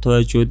тусалж хамт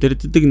байж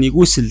өдөрддөг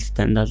нэгүсэл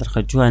танд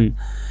алархаж байна.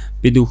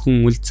 Бид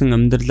бүхэн үлдсэн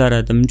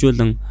амьдралаараа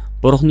дамжуулан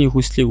бурхны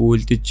хүслийг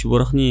үйлдэж,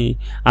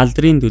 бурхны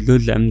алдрын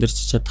төлөө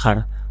амьдарч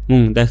чадхаар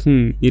мөн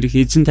дахин ирэх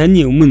эзэн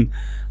таны өмнө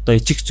одоо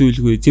ичих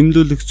зүйлгүй,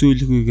 зэмлүүлэх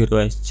зүйлгүйгээр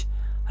байж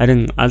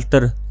харин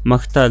алдар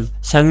магтаал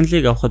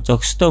шагналыг авахд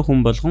зохистой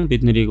хүн болгон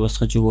бид нарыг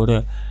босгож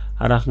өгөөрэй.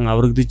 Хараахан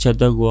аврагдаж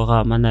чадаагүй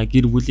байгаа манай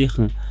гэр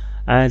бүлийнхэн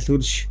айл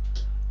хөрш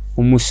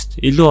хүмүүст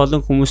илүү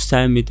олон хүмүүс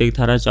сайн мэдээг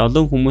тарааж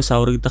олон хүмүүс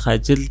аврагдах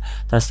ажил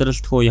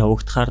тасралтгүй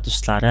явагдахаар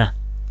туслаарай.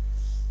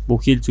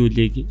 Бүхий л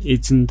зүйлийг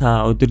эзэн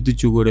та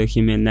удирдах өгөөрэй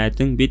хэмээн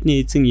найдан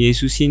бидний эзэн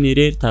Есүсийн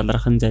нэрээр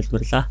талархан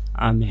залбирлаа.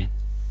 Амен.